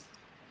course, it's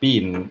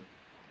been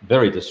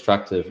very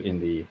destructive in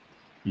the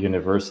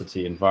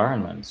university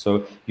environment.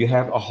 So you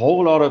have a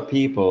whole lot of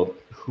people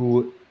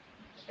who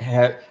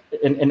have,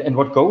 and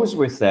what goes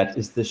with that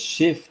is the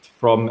shift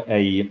from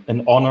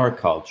an honor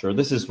culture.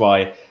 This is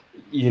why,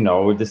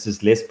 this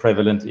is less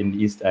prevalent in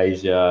East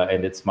Asia,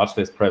 and it's much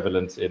less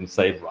prevalent in,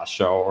 say,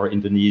 Russia or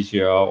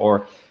Indonesia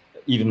or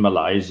even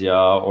Malaysia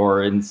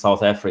or in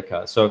South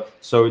Africa. So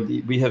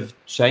we have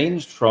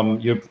changed from,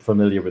 you're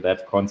familiar with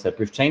that concept,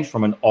 we've changed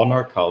from an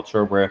honor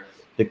culture where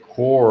the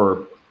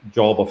core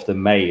job of the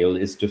male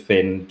is to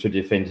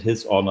defend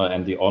his honor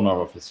and the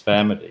honor of his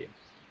family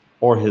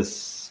or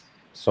his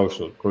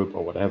social group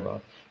or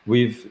whatever.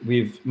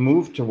 We've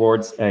moved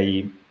towards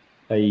a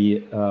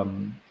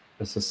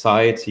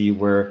society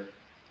where,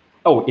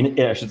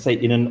 I should say,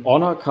 in an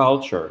honor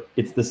culture,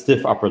 it's the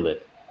stiff upper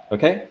lip.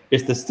 Okay,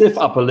 it's the stiff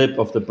upper lip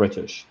of the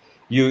British.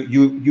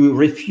 You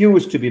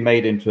refuse to be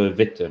made into a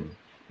victim,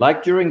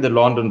 like during the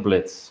London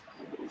Blitz.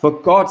 For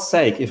God's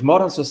sake, if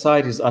modern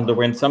societies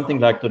underwent something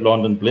like the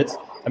London Blitz,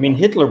 I mean,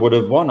 Hitler would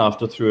have won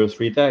after 2 or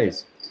 3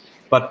 days.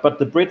 But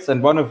the Brits,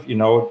 and one of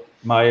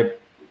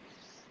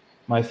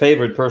my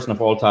favorite person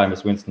of all time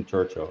is Winston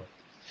Churchill,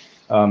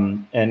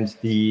 and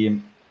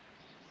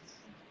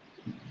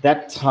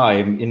that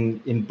time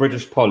in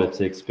British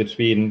politics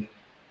between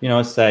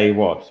say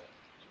what,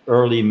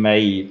 early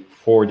May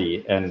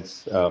 40 and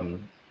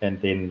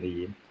then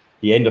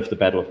the end of the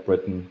Battle of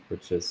Britain,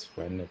 which is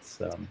when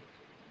it's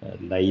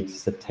late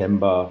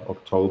September,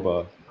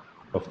 October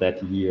of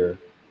that year.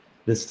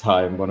 This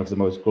time, one of the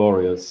most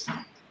glorious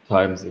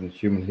times in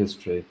human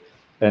history,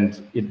 and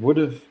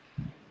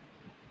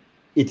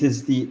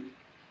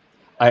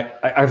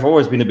I've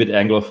always been a bit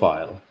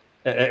Anglophile.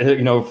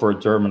 For a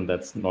German,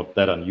 that's not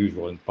that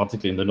unusual, and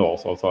particularly in the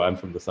north. Also, I'm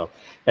from the south.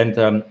 And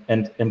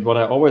what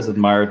I always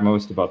admired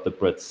most about the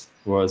Brits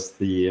was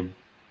the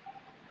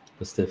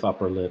stiff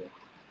upper lip,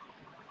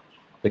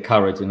 the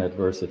courage in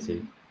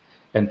adversity,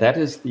 and that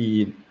is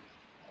the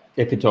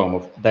epitome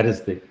of, that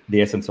is the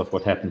essence of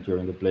what happened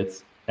during the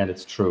Blitz. And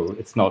it's true.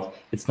 It's not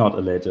a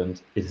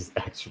legend. It is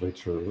actually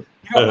true.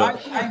 I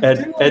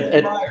do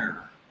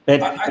admire.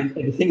 And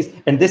the thing is,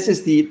 and this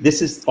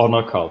is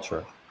honor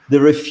culture. The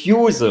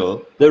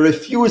refusal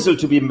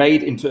to be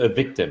made into a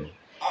victim.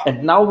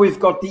 And now we've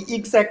got the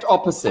exact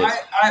opposite.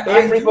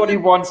 Everybody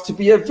wants to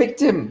be a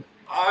victim.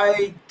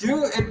 I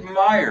do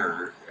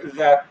admire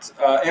that,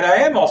 and I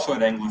am also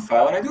an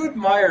Anglophile, and I do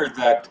admire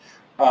that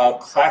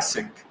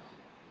classic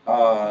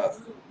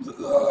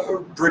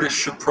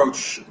British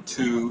approach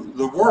to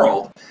the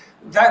world.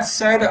 That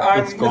said,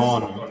 I'm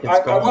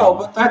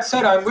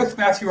with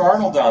Matthew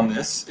Arnold on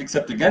this,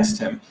 except against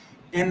him,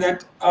 in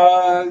that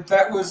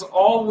that was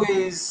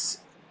always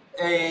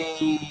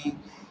an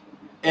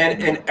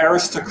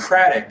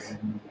aristocratic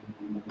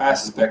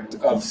aspect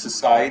of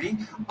society.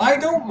 I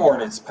don't mourn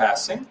its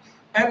passing.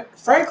 And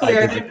frankly,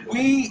 I think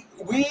we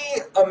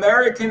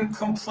American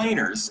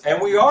complainers,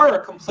 and we are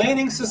a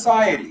complaining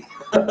society,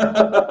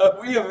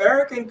 we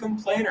American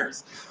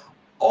complainers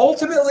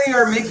ultimately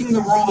are making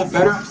the world a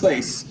better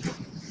place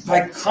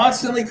by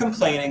constantly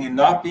complaining and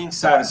not being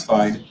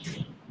satisfied.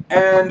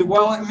 And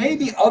while it may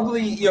be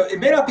ugly, it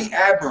may not be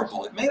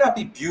admirable, it may not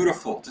be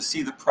beautiful to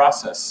see the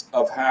process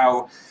of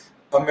how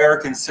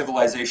American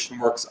civilization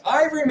works,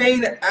 I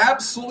remain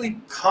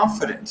absolutely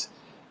confident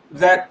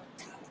that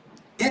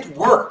it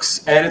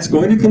works, and it's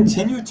going to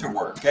continue to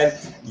work. And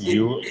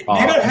it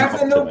may not have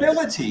the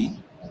nobility,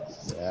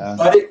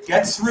 but it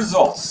gets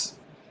results.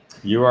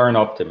 You are an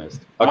optimist.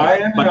 Okay. I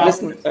am. But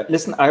listen.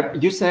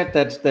 You said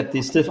that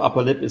the stiff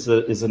upper lip is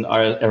an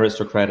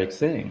aristocratic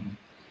thing.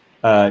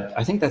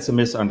 I think that's a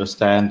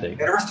misunderstanding.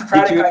 An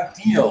aristocratic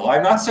ideal.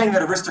 I'm not saying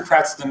that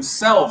aristocrats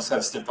themselves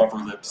have stiff upper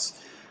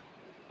lips.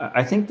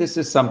 I think this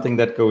is something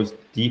that goes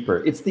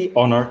deeper. It's the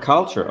honor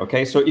culture.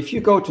 Okay, so if you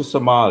go to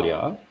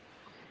Somalia,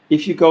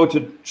 if you go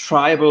to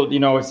tribal,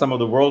 some of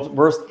the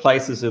worst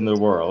places in the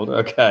world,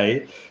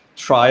 okay,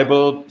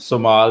 tribal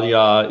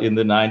Somalia in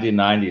the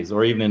 1990s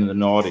or even in the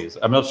noughties.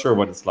 I'm not sure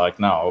what it's like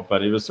now,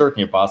 but it was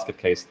certainly a basket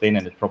case then,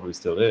 and it probably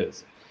still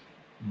is.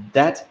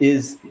 That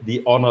is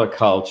the honor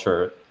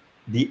culture,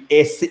 the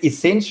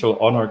essential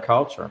honor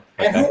culture.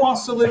 Okay? And who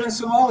wants to live in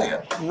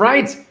Somalia?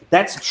 Right,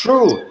 that's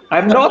true.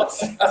 I'm not,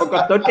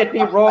 don't get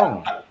me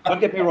wrong.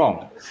 Don't get me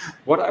wrong.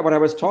 What I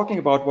was talking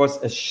about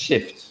was a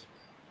shift.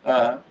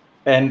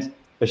 And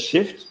a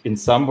shift in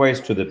some ways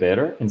to the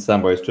better, in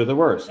some ways to the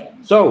worse.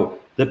 So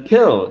the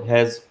pill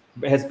has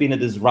been a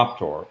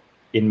disruptor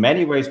in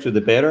many ways to the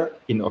better,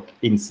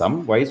 in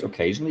some ways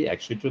occasionally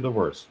actually to the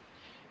worse.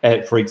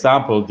 For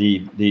example,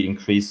 the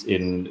increase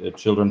in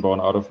children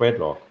born out of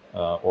wedlock,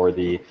 or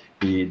the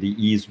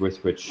ease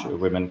with which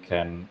women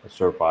can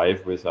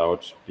survive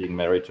without being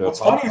married to a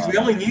partner. What's funny is we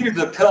only needed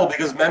the pill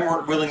because men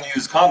weren't willing to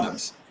use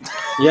condoms.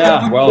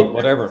 Yeah, well,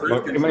 whatever.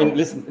 But, I mean,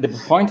 listen, the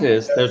point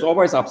is there's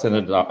always upsides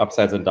and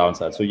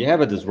downsides. So you have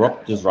a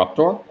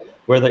disruptor,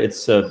 whether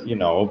it's, the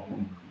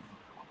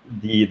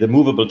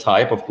movable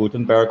type of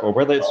Gutenberg, or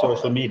whether it's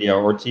social media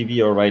or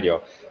TV or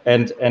radio.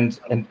 And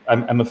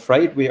I'm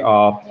afraid we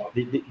are,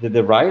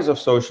 the rise of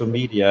social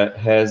media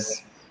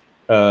has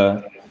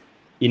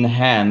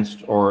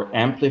enhanced or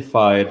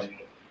amplified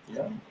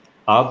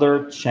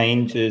other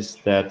changes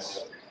that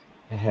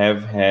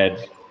have had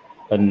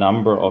a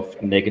number of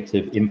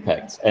negative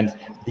impacts. And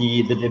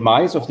the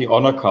demise of the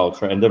honor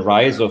culture and the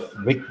rise of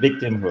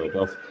victimhood,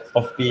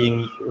 of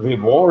being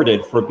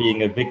rewarded for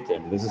being a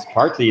victim. This is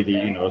partly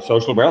the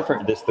social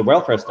welfare, the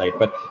welfare state,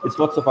 but it's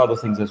lots of other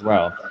things as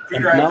well.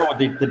 And now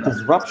the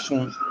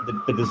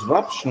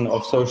disruption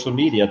of social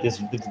media,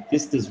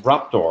 this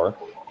disruptor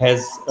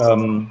has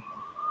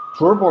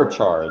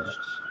turbocharged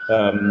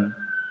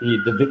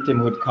the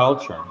victimhood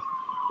culture.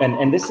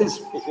 And this is,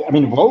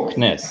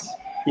 wokeness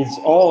is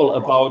all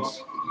about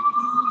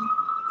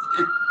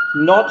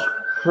not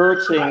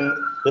hurting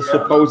the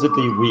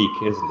supposedly weak,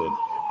 isn't it?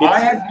 I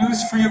have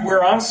news for you.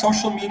 We're on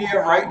social media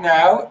right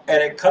now,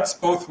 and it cuts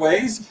both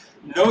ways.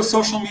 No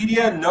social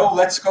media, no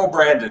let's go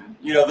Brandon.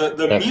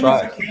 The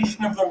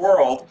memification of the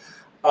world,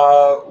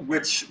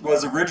 which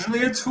was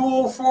originally a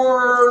tool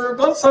for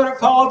one side of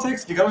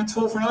politics, becoming a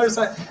tool for another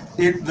side.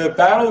 The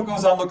battle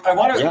goes on. Look, I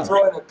want to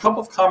throw in a couple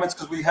of comments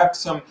because we have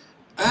some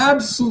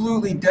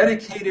absolutely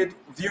dedicated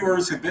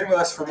viewers who've been with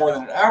us for more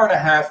than an hour and a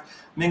half.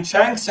 Ming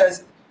Chang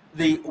says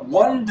the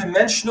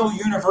one-dimensional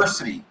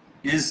university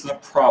is the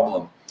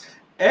problem.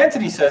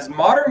 Anthony says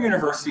modern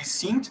universities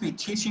seem to be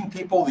teaching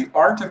people the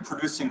art of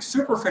producing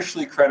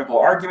superficially credible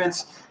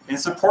arguments in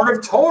support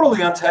of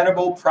totally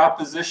untenable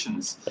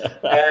propositions.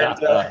 And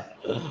there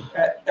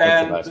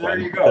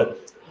you go.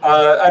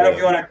 I don't know if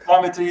you want to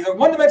comment to either.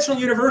 One-dimensional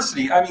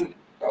university,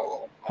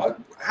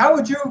 how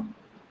would you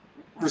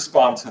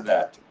respond to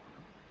that?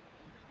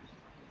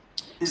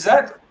 Is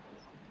that...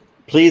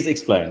 Please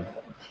explain.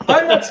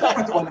 I'm not sure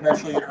about the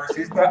one-dimensional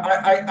universities, but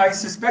I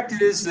suspect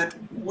it is that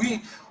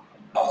we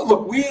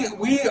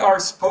are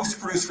supposed to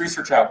produce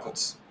research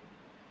outputs.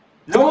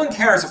 No one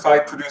cares if I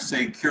produce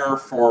a cure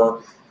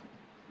for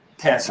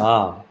cancer.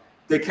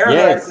 They care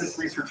that I produce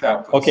research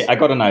outputs. Okay, I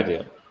got an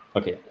idea.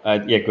 Okay,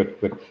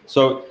 good.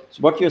 So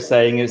what you're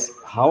saying is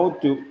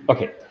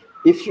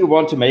if you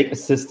want to make a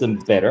system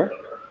better,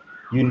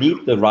 you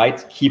need the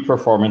right key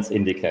performance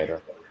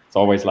indicator. It's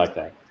always like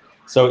that.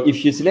 So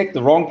if you select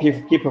the wrong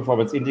key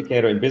performance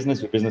indicator in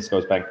business, your business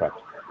goes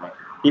bankrupt.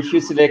 If you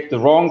select the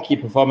wrong key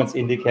performance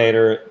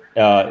indicator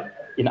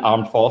in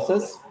armed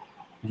forces,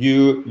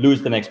 you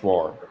lose the next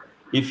war.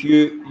 If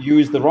you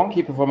use the wrong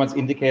key performance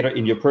indicator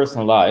in your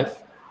personal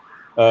life,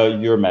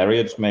 your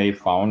marriage may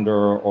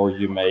founder, or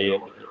you may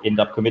end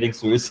up committing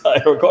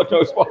suicide, or God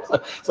knows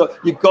what. So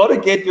you got to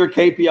get your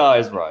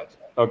KPIs right,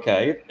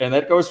 okay? And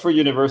that goes for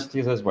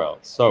universities as well.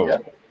 So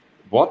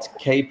what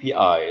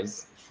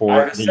KPIs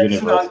for the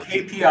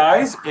university? I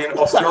have a section on KPIs in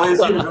Australia's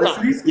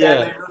universities.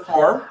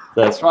 Reform.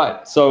 That's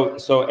right. So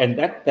and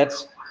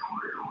that's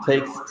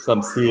takes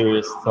some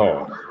serious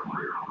thought.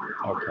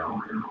 Okay.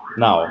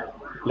 Now,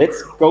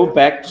 let's go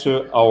back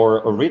to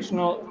our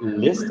original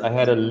list. I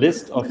had a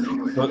list of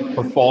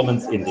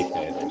performance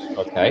indicators.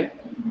 Okay.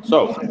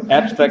 So,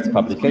 abstracts,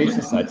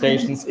 publications,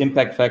 citations,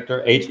 impact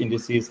factor, age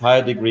indices,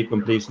 higher degree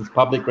completions,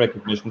 public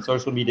recognition,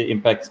 social media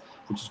impacts,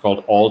 which is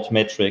called alt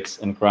metrics,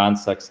 and grant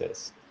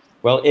success.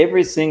 Well,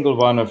 every single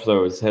one of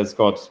those has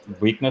got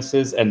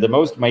weaknesses, and the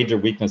most major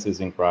weakness is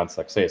in grant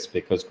success,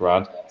 because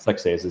grant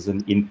success is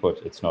an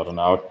input, it's not an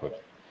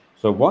output.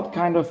 So what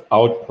kind of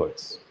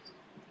outputs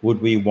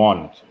would we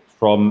want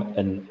from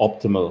an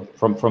optimal,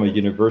 from a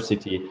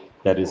university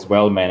that is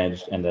well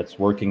managed and that's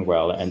working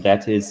well, and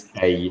that is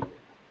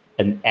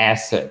an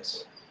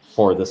asset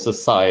for the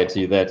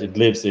society that it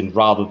lives in,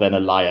 rather than a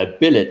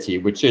liability,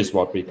 which is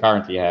what we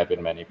currently have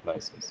in many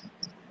places.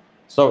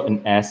 So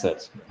an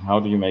asset, how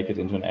do you make it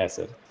into an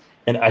asset?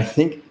 And I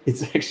think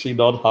it's actually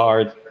not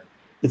hard.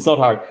 It's not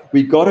hard.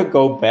 We got to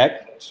go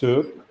back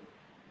to,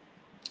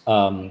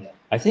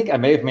 I think I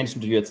may have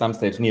mentioned to you at some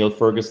stage, Neil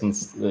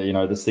Ferguson's,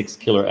 the 6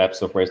 killer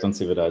apps of Western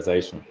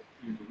civilization.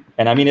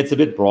 And I mean, it's a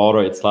bit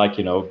broader. It's like,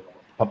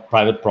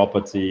 private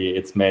property,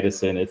 it's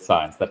medicine, it's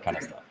science, that kind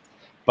of stuff.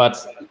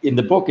 But in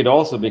the book, it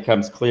also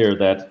becomes clear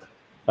that,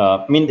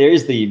 there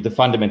is the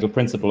fundamental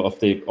principle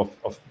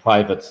of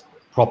private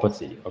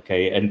property,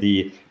 okay, and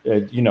the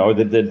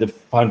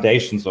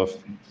foundations of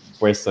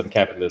Western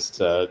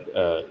capitalist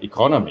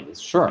economies,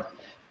 sure,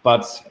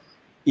 but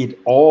it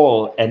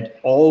all and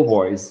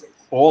always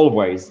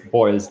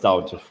boils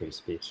down to free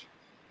speech,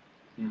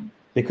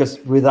 because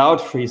without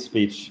free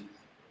speech,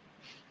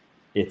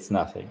 it's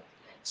nothing.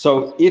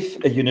 So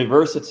if a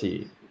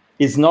university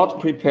is not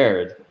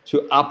prepared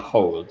to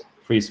uphold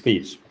free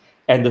speech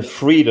and the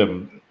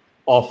freedom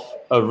of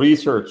a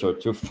researcher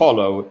to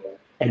follow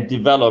and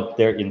develop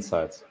their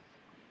insights,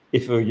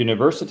 if a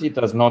university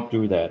does not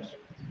do that,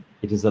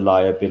 it is a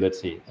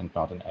liability and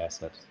not an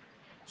asset.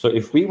 So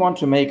if we want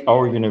to make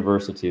our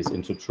universities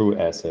into true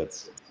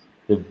assets,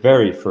 the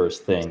very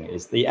first thing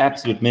is, the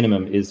absolute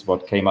minimum is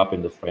what came up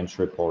in the French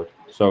report.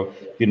 So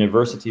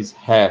universities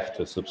have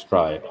to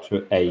subscribe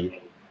to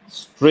a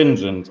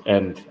stringent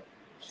and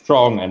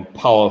strong and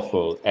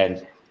powerful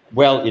and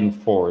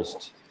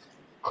well-enforced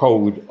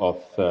code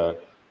of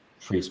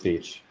free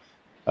speech.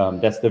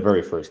 That's the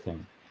very first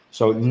thing.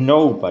 So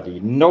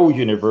no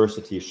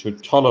university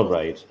should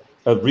tolerate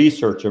a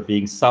researcher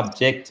being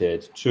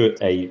subjected to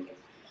a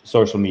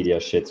social media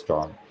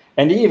shitstorm.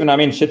 And even,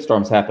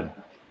 shitstorms happen.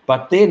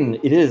 But then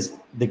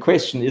the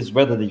question is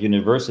whether the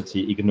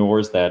university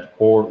ignores that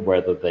or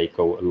whether they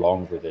go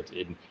along with it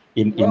in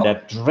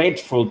that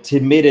dreadful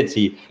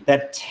timidity,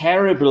 that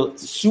terrible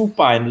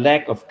supine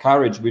lack of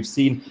courage we've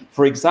seen.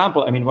 For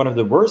example, one of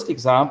the worst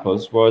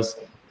examples was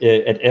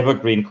at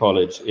Evergreen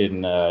College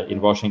in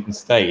Washington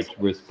State,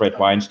 with Brett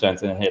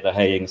Weinstein's and Heather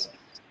Haying's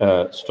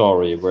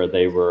story, where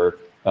they were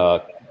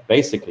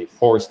basically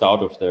forced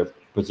out of their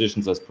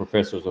positions as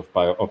professors of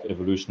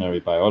evolutionary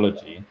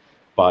biology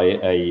by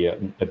a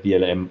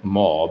BLM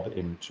mob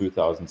in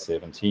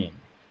 2017.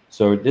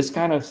 So this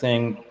kind of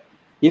thing,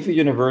 if a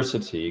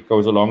university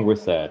goes along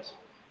with that,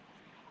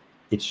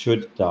 it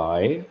should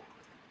die.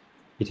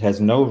 It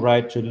has no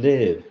right to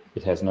live.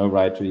 It has no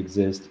right to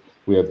exist.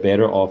 We are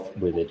better off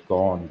with it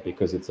gone,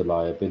 because it's a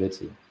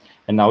liability.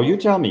 And now you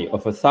tell me,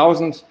 of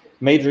 1,000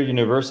 major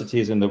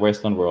universities in the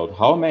Western world,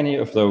 how many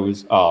of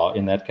those are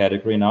in that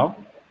category now?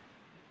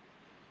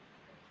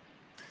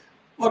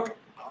 Look,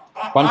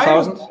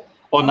 1,000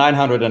 or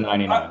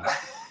 999?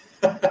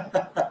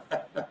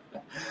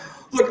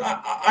 Look,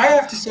 I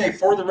have to say,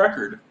 for the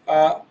record,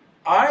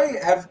 I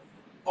have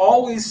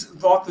always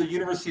thought the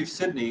University of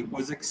Sydney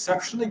was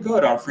exceptionally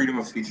good on freedom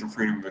of speech and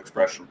freedom of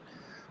expression.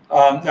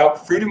 Now,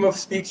 freedom of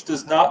speech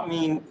does not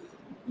mean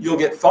you'll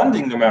get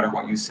funding no matter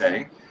what you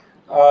say.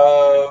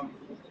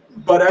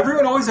 But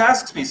everyone always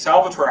asks me,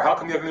 Salvatore, how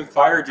come you haven't been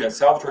fired yet?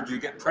 Salvatore, do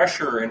you get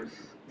pressure? And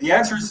the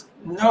answer is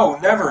no,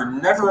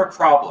 never a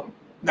problem.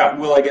 Now,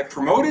 will I get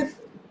promoted?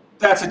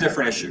 That's a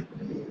different issue.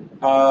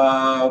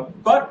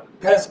 But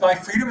has my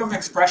freedom of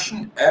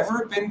expression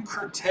ever been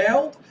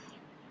curtailed?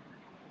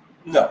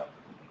 No.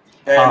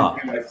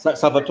 And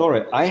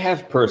Salvatore, I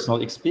have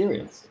personal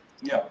experience.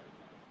 Yeah.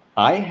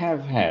 I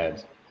have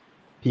had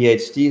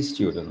PhD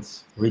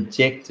students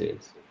rejected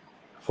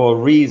for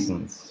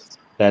reasons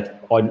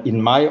that,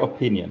 in my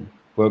opinion,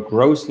 were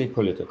grossly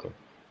political.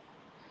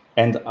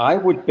 And I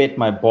would bet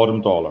my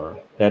bottom dollar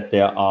that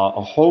there are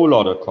a whole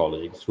lot of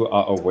colleagues who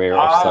are aware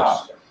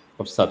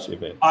of such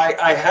events.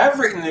 I have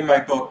written in my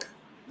book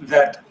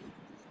that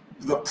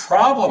the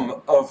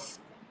problem of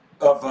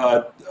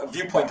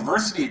viewpoint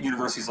diversity at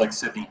universities like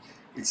Sydney,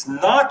 it's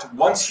not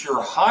once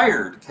you're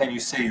hired can you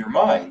say your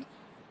mind.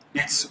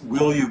 It's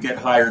will you get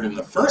hired in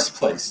the first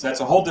place? That's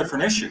a whole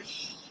different issue.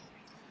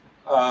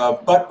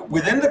 But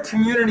within the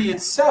community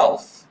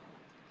itself,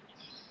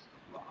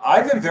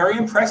 I've been very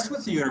impressed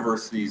with the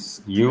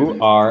universities.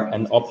 You are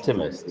an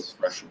optimist,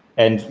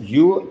 and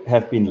you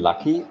have been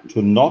lucky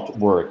to not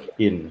work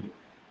in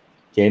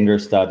gender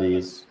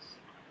studies,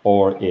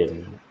 or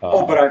in.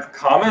 But I've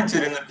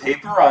commented in the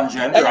paper on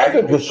gender.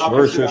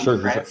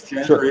 Sure.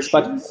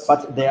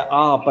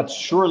 But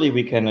surely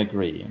we can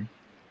agree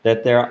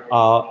that there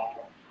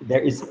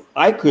is.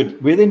 I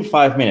could, within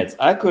 5 minutes,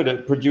 I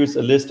could produce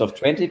a list of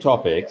 20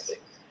 topics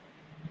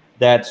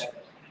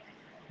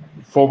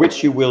for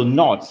which you will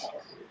not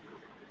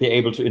be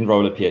able to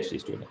enroll a PhD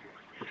student.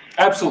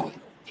 Absolutely.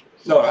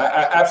 No,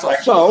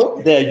 absolutely.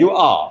 So there you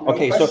are.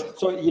 Okay, so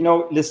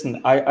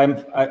listen,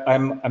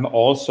 I'm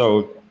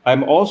also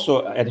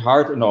at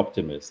heart an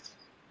optimist.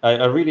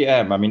 I really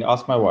am. I mean,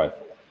 ask my wife.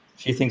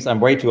 She thinks I'm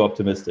way too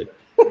optimistic.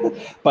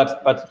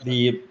 but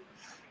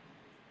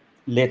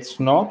let's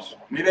not.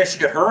 Maybe I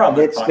should get her on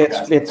this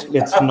podcast.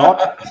 Let's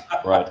not.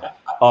 Right.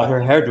 Oh, her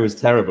hairdo is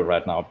terrible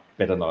right now.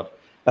 Better not.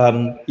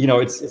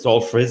 It's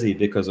all frizzy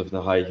because of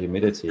the high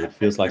humidity. It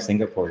feels like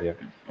Singapore here.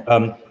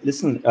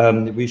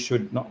 Listen, we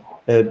should not.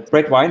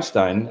 Brett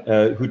Weinstein,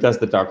 who does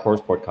the Dark Horse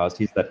podcast,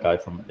 he's that guy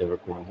from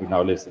Liverpool who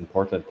now lives in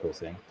Portland,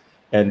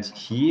 and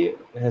he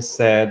has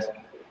said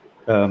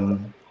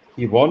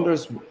he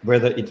wonders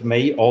whether it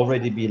may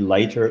already be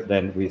later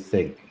than we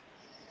think.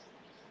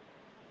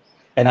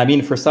 And I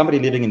mean, for somebody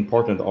living in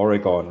Portland,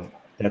 Oregon,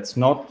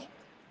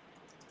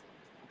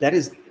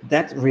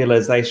 that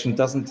realization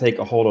doesn't take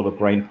a whole lot of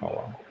brain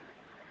power.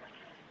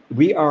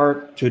 We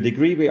are, to a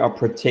degree, we are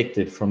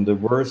protected from the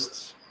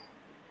worst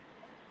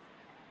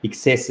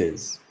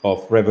excesses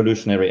of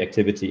revolutionary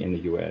activity in the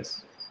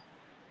US.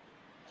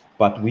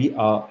 But we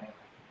are,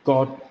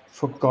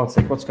 for God's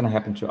sake, what's going to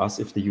happen to us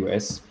if the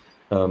US...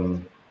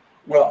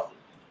 Well,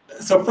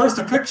 so first,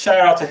 a quick shout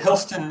out to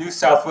Hillston, New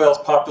South Wales,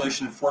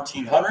 population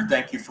 1,400.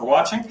 Thank you for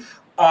watching.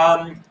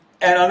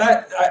 And on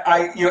that,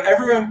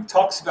 everyone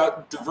talks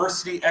about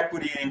diversity,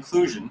 equity, and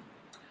inclusion,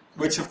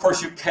 which of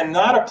course you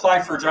cannot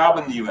apply for a job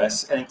in the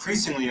US and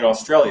increasingly in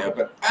Australia,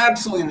 but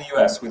absolutely in the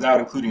US without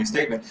including a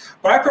statement.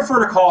 But I prefer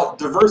to call it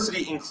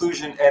diversity,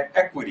 inclusion, and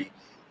equity,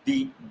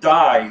 the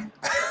DIE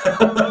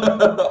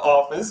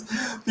office,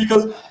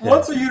 because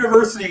once a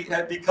university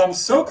becomes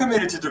so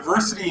committed to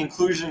diversity,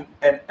 inclusion,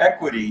 and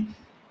equity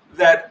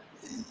that,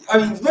 I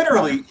mean,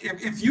 literally,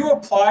 if you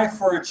apply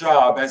for a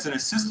job as an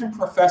assistant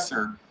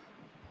professor,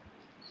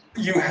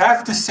 you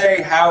have to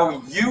say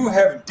how you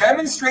have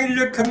demonstrated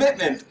a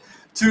commitment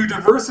to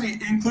diversity,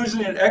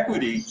 inclusion, and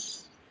equity.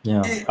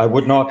 Yeah, I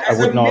would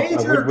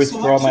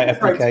withdraw my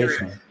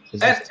application.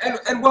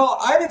 And while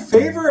I'm in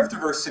favor of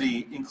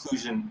diversity,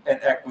 inclusion, and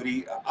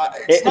equity,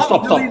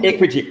 stop.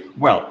 Equity.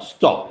 Well,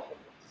 stop.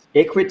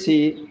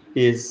 Equity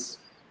is.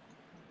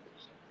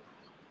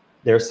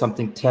 There's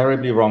something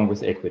terribly wrong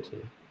with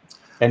equity.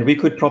 And we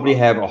could probably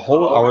have a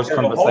whole hour's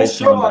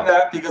conversation on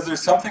that, because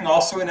there's something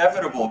also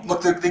inevitable.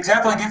 Look, the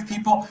example I give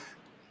people,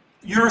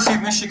 University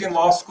of Michigan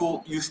Law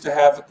School used to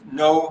have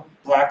no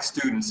black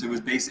students. It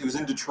was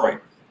in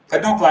Detroit.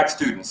 Had no black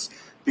students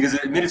because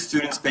it admitted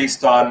students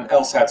based on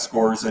LSAT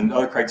scores and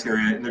other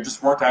criteria, and there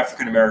just weren't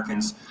African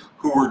Americans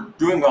who were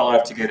doing well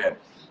enough to get in.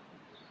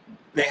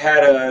 They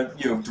had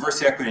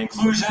diversity, equity, and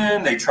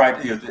inclusion. They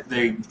tried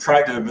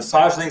to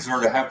massage things in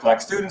order to have black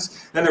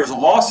students. Then there was a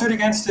lawsuit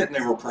against it, and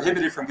they were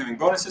prohibited from giving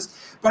bonuses.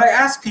 But I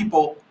asked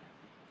people,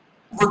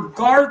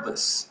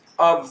 regardless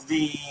of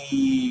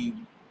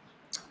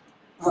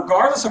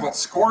what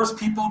scores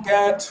people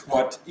get,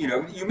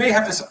 you may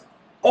have this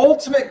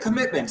ultimate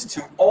commitment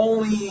to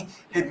only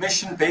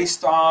admission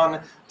based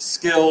on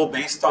skill,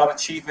 based on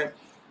achievement.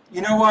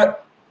 You know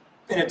what?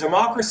 In a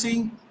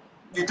democracy,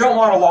 you don't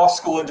want a law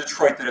school in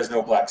Detroit that has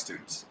no black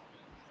students.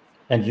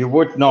 And you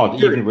would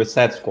not, even with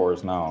SAT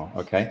scores now,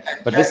 okay?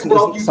 But listen,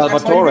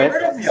 Salvatore,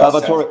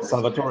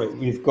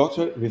 we've got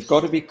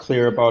to be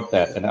clear about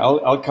that, and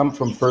I'll come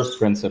from first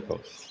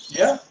principles.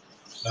 Yeah.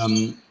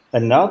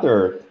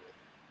 Another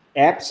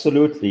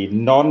absolutely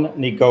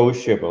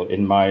non-negotiable,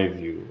 in my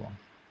view,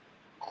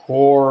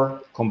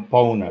 core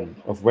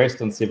component of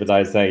Western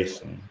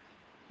civilization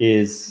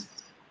is,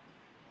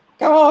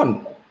 come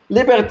on,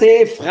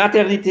 liberté,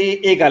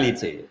 fraternité,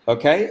 égalité.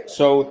 Okay,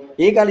 so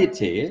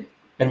égalité,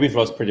 and we've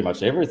lost pretty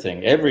much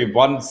everything. Every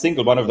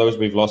single one of those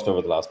we've lost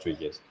over the last 2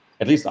 years.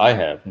 At least I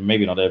have,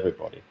 maybe not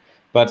everybody.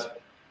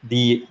 But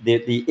the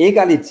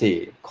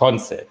égalité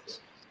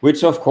concept,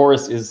 which of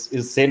course is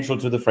central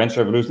to the French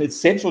Revolution, it's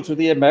central to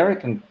the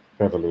American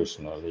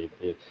Revolution, or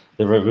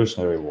the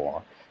Revolutionary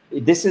War.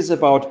 This is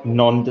about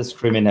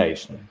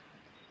non-discrimination.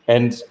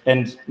 And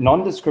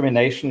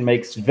non-discrimination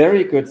makes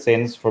very good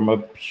sense from a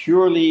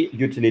purely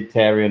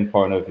utilitarian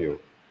point of view.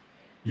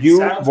 You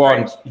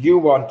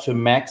want to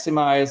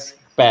maximize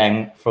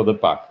bang for the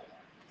buck.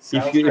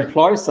 If you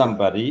employ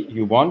somebody,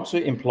 you want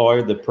to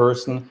employ the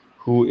person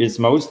who is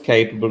most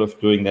capable of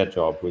doing that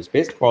job, who is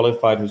best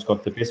qualified, who's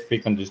got the best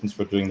preconditions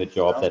for doing the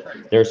job that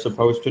they're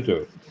supposed to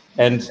do.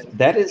 And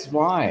that is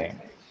why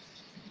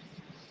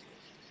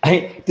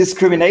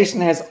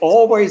discrimination has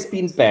always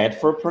been bad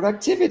for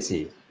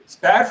productivity. It's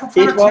bad for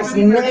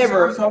productivity. It was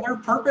never other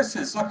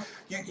purposes. Look,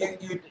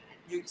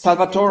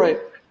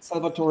 Salvatore,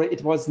 Salvatore,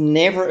 it was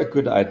never a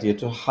good idea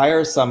to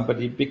hire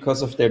somebody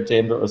because of their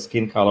gender or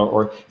skin color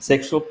or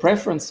sexual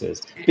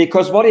preferences.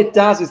 Because what it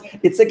does is,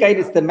 it's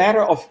the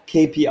matter of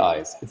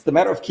KPIs. It's the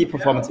matter of key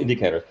performance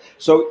indicators.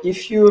 So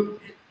if you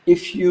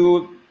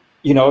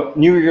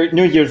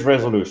New Year's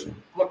resolution,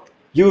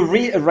 you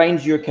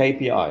rearrange your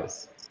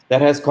KPIs. That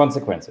has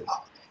consequences.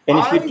 And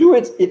if you do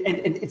it,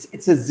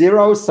 it's a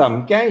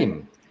zero-sum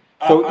game.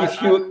 So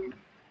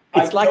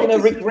it's like in a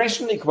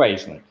regression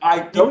equation. I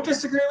don't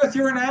disagree with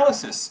your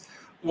analysis.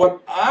 What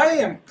I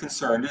am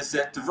concerned is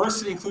that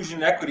diversity, inclusion,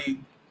 and equity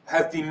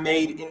have been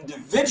made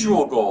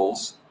individual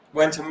goals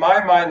when, to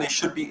my mind, they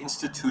should be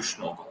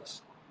institutional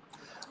goals.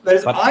 That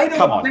is,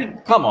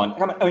 come on.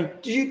 I mean,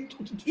 do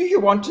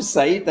you want to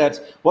say that,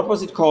 what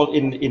was it called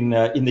in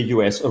the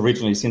US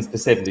originally since the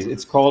 70s?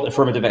 It's called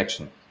affirmative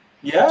action.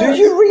 Yes. Do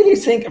you really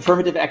think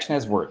affirmative action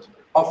has worked?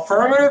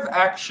 Affirmative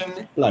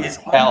action is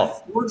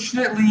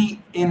unfortunately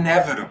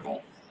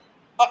inevitable.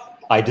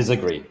 I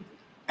disagree.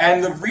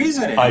 And the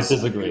reason is, I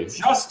disagree.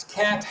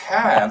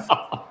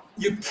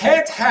 You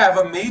can't have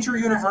a major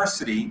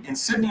university in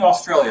Sydney,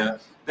 Australia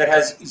that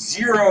has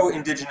 0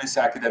 Indigenous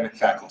academic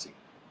faculty.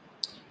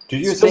 Do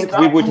you think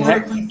we would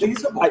have?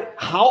 Feasible.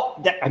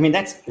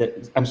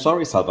 I'm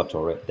sorry,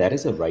 Salvatore. That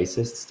is a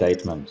racist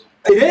statement.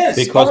 It is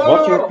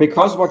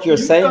because what you're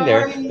saying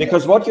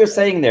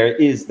there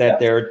is that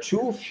there are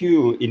too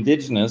few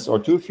Indigenous or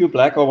too few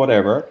Black or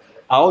whatever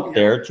out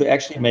there to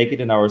actually make it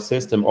in our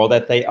system, or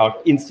that they are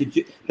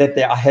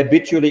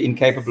habitually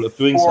incapable of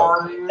doing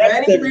so.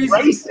 That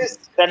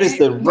is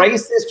the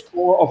racist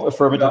core of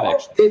affirmative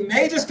action. It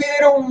may just be they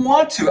don't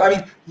want to. I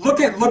mean,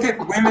 look at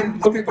women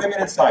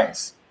in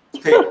science.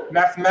 Okay,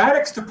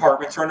 mathematics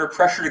departments are under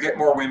pressure to get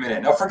more women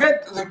in. Now,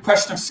 forget the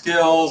question of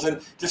skills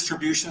and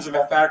distributions of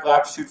mathematical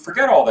aptitude.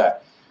 Forget all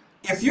that.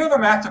 If you have a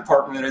math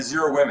department that has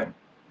 0 women,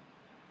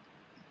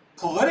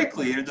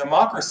 politically, in a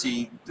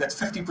democracy that's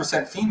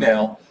 50%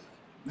 female,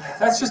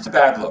 that's just a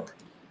bad look.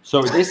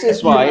 So this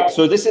is why.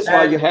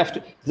 You have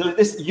to.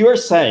 You're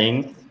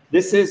saying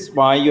this is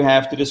why you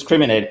have to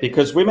discriminate,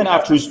 because women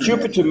are too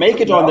stupid to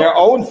make it on their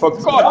own. For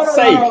God's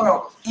sake!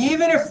 No.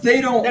 Even if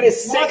they don't that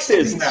is want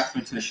sexist. to be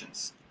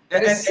mathematicians.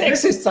 That is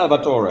sexist,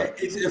 Salvatore.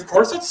 Of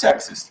course it's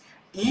sexist.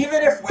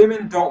 Even if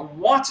women don't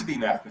want to be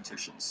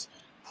mathematicians,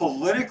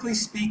 politically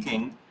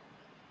speaking,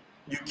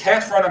 you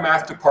can't run a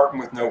math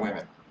department with no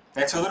women.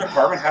 And so the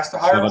department has to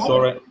hire a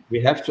woman.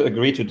 We have to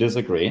agree to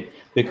disagree,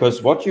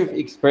 because what you've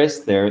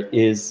expressed there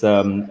is,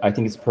 I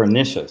think it's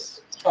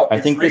pernicious.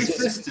 It's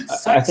racist,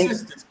 it's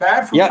sexist, it's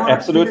bad for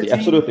absolutely.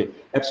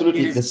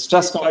 It's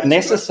just not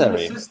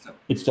necessary.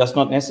 It's just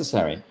not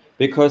necessary.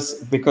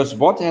 Because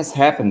what has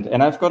happened,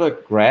 and I've got a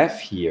graph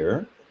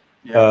here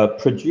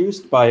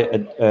produced by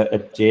a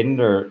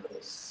gender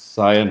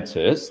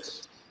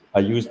scientist.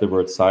 I use the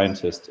word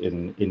scientist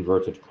in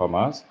inverted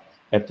commas,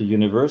 at the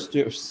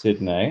University of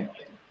Sydney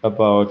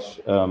about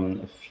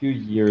a few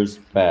years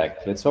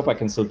back. Let's hope I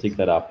can still dig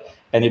that up.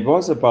 And it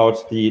was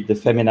about the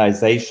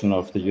feminization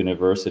of the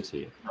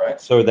university. Right.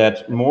 So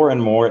that more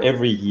and more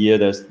every year,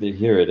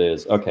 here it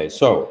is. Okay,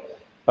 so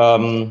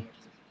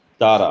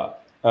data.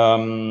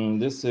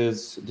 This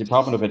is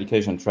Department of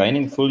Education and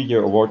Training, full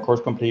year award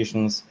course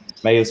completions,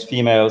 males,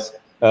 females.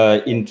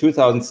 In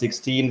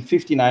 2016,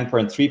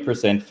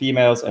 59.3%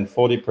 females and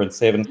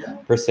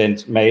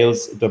 40.7%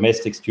 males,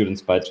 domestic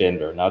students by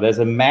gender. Now there's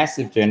a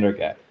massive gender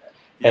gap.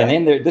 And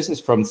then this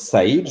is from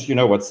SAGE. You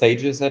know what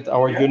SAGE is at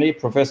our uni?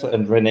 Professor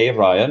and Renee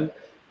Ryan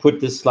put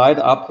this slide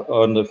up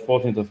on the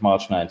 14th of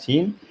March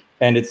 19.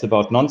 And it's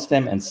about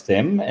non-STEM and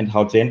STEM and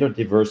how gender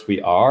diverse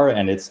we are.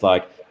 And it's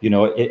like,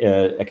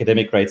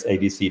 academic grades A,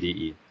 B, C, D,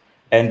 E.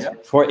 And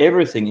for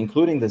everything,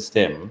 including the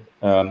STEM,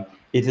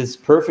 it is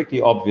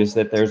perfectly obvious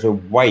that there's a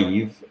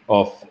wave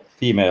of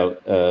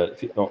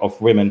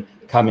women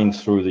coming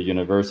through the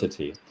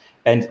university.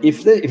 And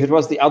if it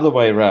was the other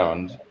way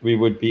around, we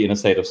would be in a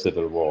state of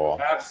civil war.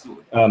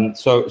 Absolutely.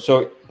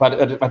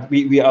 But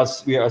we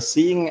are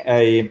seeing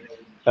a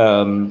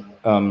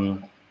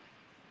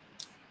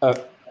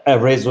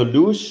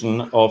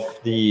resolution of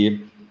the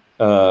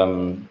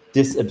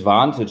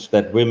disadvantage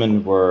that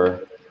women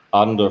were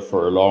under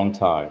for a long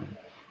time.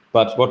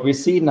 But what we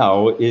see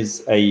now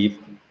is a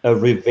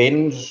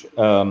revenge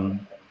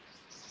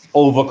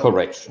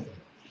overcorrection.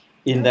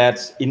 In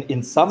that,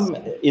 in some,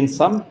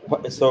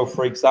 so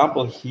for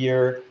example,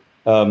 here,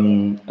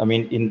 even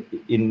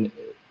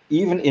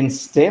in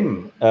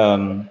STEM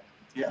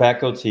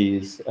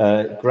faculties,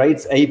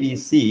 grades A, B,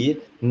 C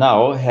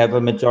now have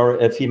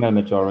a female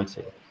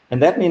majority.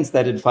 And that means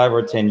that in 5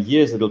 or 10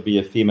 years, it'll be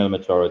a female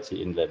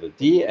majority in level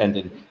D, and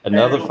in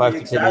another 5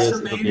 to 10 years,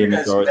 it'll be a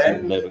majority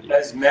in level E.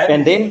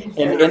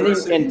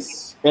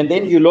 And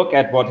then you look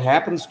at what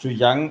happens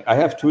to I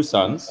have 2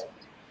 sons,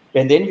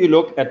 and then you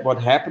look at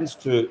what happens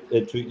to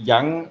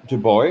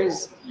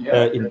boys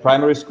in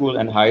primary school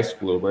and high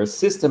school, where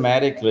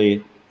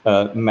systematically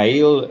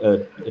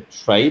male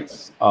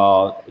traits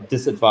are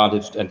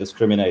disadvantaged and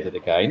discriminated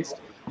against.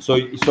 So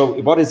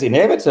what is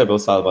inevitable,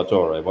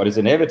 Salvatore? What is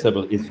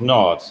inevitable is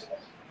not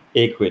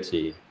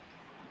equity,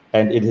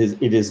 and it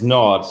is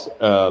not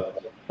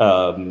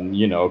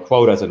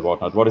quotas and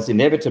whatnot. What is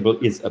inevitable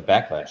is a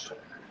backlash,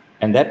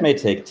 and that may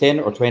take 10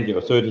 or 20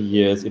 or 30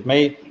 years. It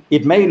may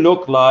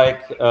look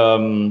like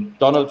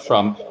Donald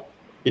Trump.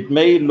 It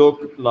may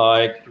look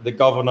like the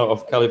governor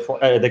of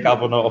California, the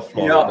governor of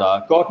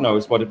Florida. Yeah. God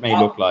knows what it may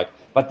look like.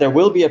 But there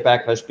will be a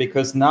backlash,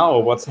 because now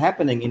what's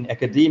happening in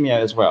academia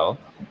as well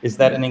is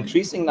that an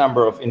increasing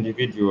number of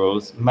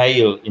individuals,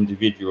 male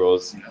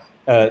individuals,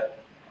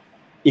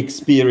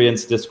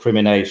 experience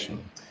discrimination.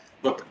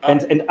 Look,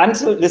 and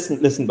until,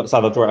 listen,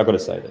 Salvatore, I've got to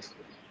say this.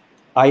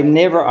 I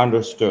never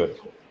understood.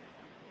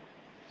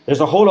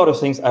 There's a whole lot of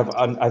things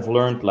I've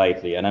learned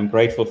lately, and I'm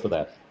grateful for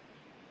that.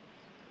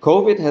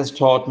 COVID has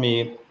taught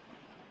me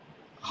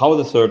how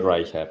the Third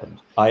Reich happened.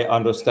 I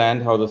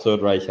understand how the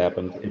Third Reich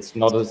happened. It's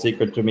not a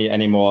secret to me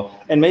anymore.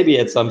 And maybe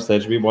at some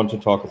stage we want to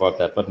talk about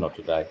that, but not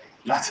today.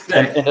 Not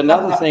today. And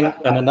another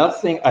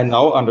thing I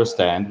now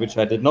understand, which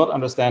I did not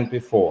understand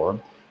before,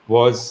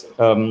 was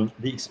the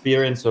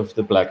experience of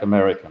the Black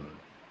American.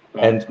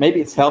 And maybe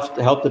it's helped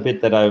a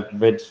bit that I've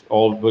read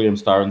all William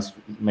Styron's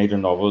major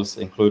novels,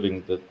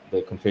 including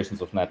the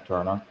Confessions of Nat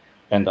Turner.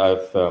 And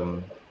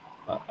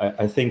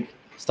I think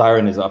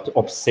Styron is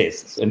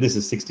obsessed, and this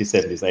is 60s,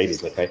 70s,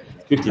 80s, okay,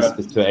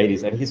 50s to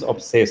 80s, and he's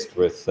obsessed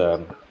with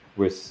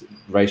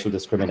racial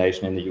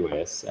discrimination in the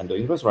US, and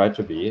he was right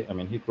to be. I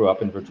mean, he grew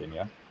up in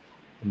Virginia,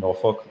 in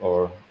Norfolk,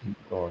 or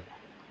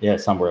yeah,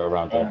 somewhere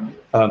around there.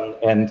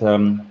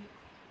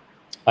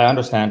 I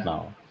understand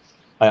now.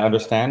 I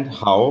understand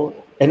how,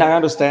 and I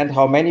understand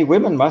how many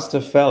women must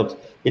have felt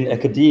in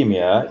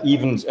academia,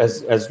 even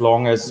as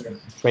long as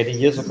 20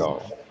 years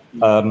ago.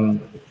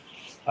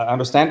 I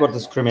understand what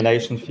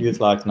discrimination feels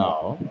like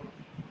now,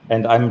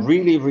 and I'm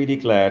really, really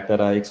glad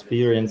that I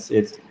experienced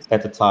it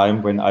at a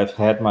time when I've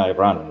had my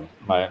run,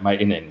 my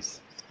innings.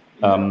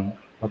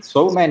 But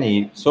so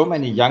many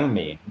young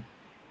men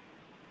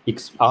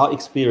are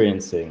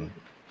experiencing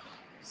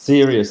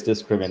serious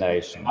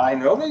discrimination. I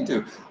know they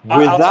do.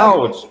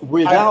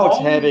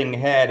 Without having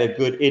had a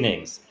good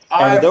innings.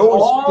 And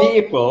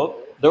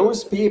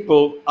those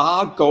people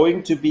are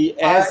going to be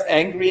as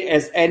angry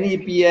as any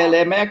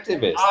BLM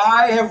activist.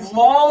 I have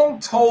long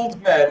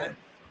told men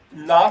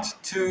not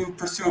to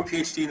pursue a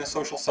PhD in the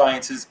social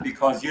sciences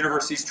because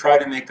universities try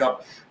to make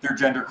up their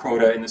gender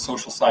quota in the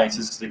social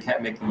sciences because they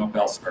can't make them up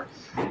elsewhere.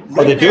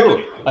 Oh, they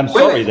do. I'm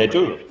sorry, they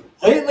do.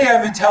 Lately,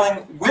 I've been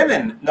telling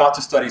women not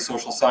to study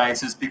social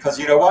sciences because,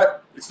 you know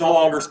what? It's no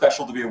longer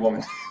special to be a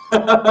woman.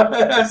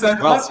 I said,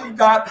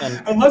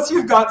 unless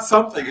you've got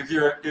something, if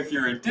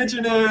you're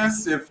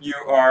indigenous, if you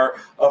are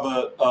of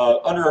a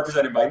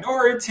underrepresented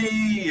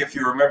minority, if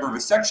you're a member of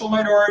a sexual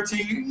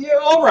minority, yeah,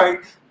 all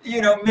right.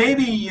 You know,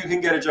 maybe you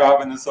can get a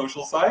job in the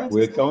social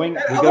sciences. I'm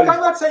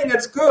not saying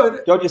that's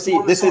good. Don't you see?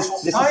 This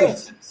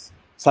is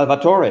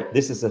Salvatore,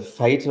 this is a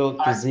fatal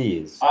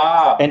disease.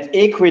 And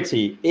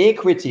equity,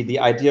 the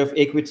idea of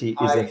equity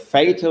is a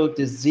fatal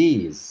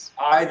disease.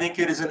 I think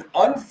it is an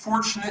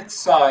unfortunate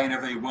sign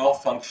of a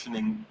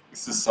well-functioning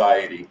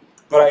society.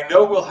 But I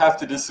know we'll have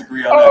to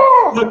disagree on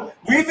that. Look,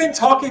 we've been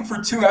talking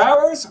for 2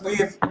 hours. We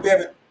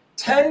have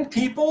 10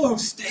 people who've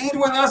stayed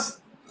with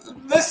us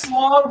this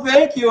long.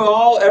 Thank you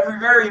all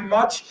very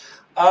much.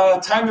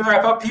 Time to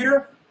wrap up,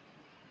 Peter.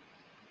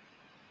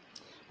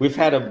 We've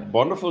had a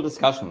wonderful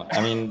discussion.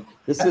 I mean,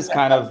 this is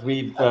kind of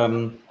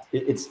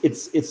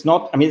it's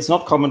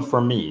not common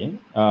for me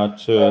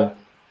to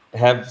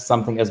have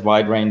something as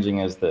wide-ranging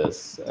as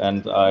this,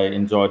 and I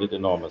enjoyed it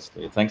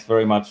enormously. Thanks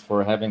very much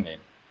for having me.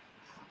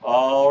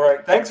 All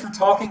right, thanks for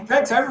talking.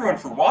 Thanks everyone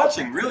for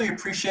watching. Really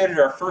appreciated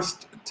our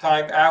first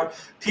time out.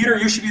 Peter,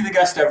 you should be the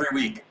guest every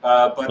week.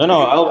 But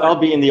I'll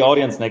be in the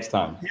audience next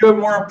time. You have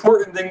more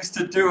important things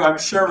to do, I'm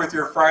sure, with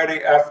your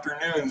Friday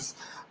afternoons.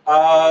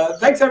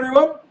 Thanks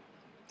everyone.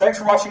 Thanks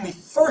for watching the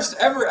first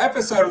ever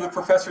episode of the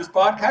Professor's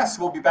Podcast.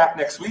 We'll be back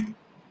next week,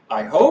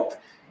 I hope.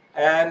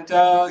 And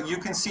you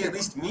can see at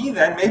least me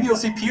then. Maybe you'll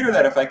see Peter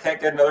then if I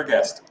can't get another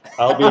guest.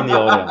 I'll be in the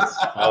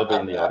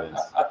audience.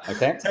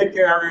 Okay? Take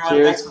care, everyone.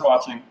 Cheers. Thanks for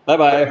watching.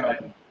 Bye-bye.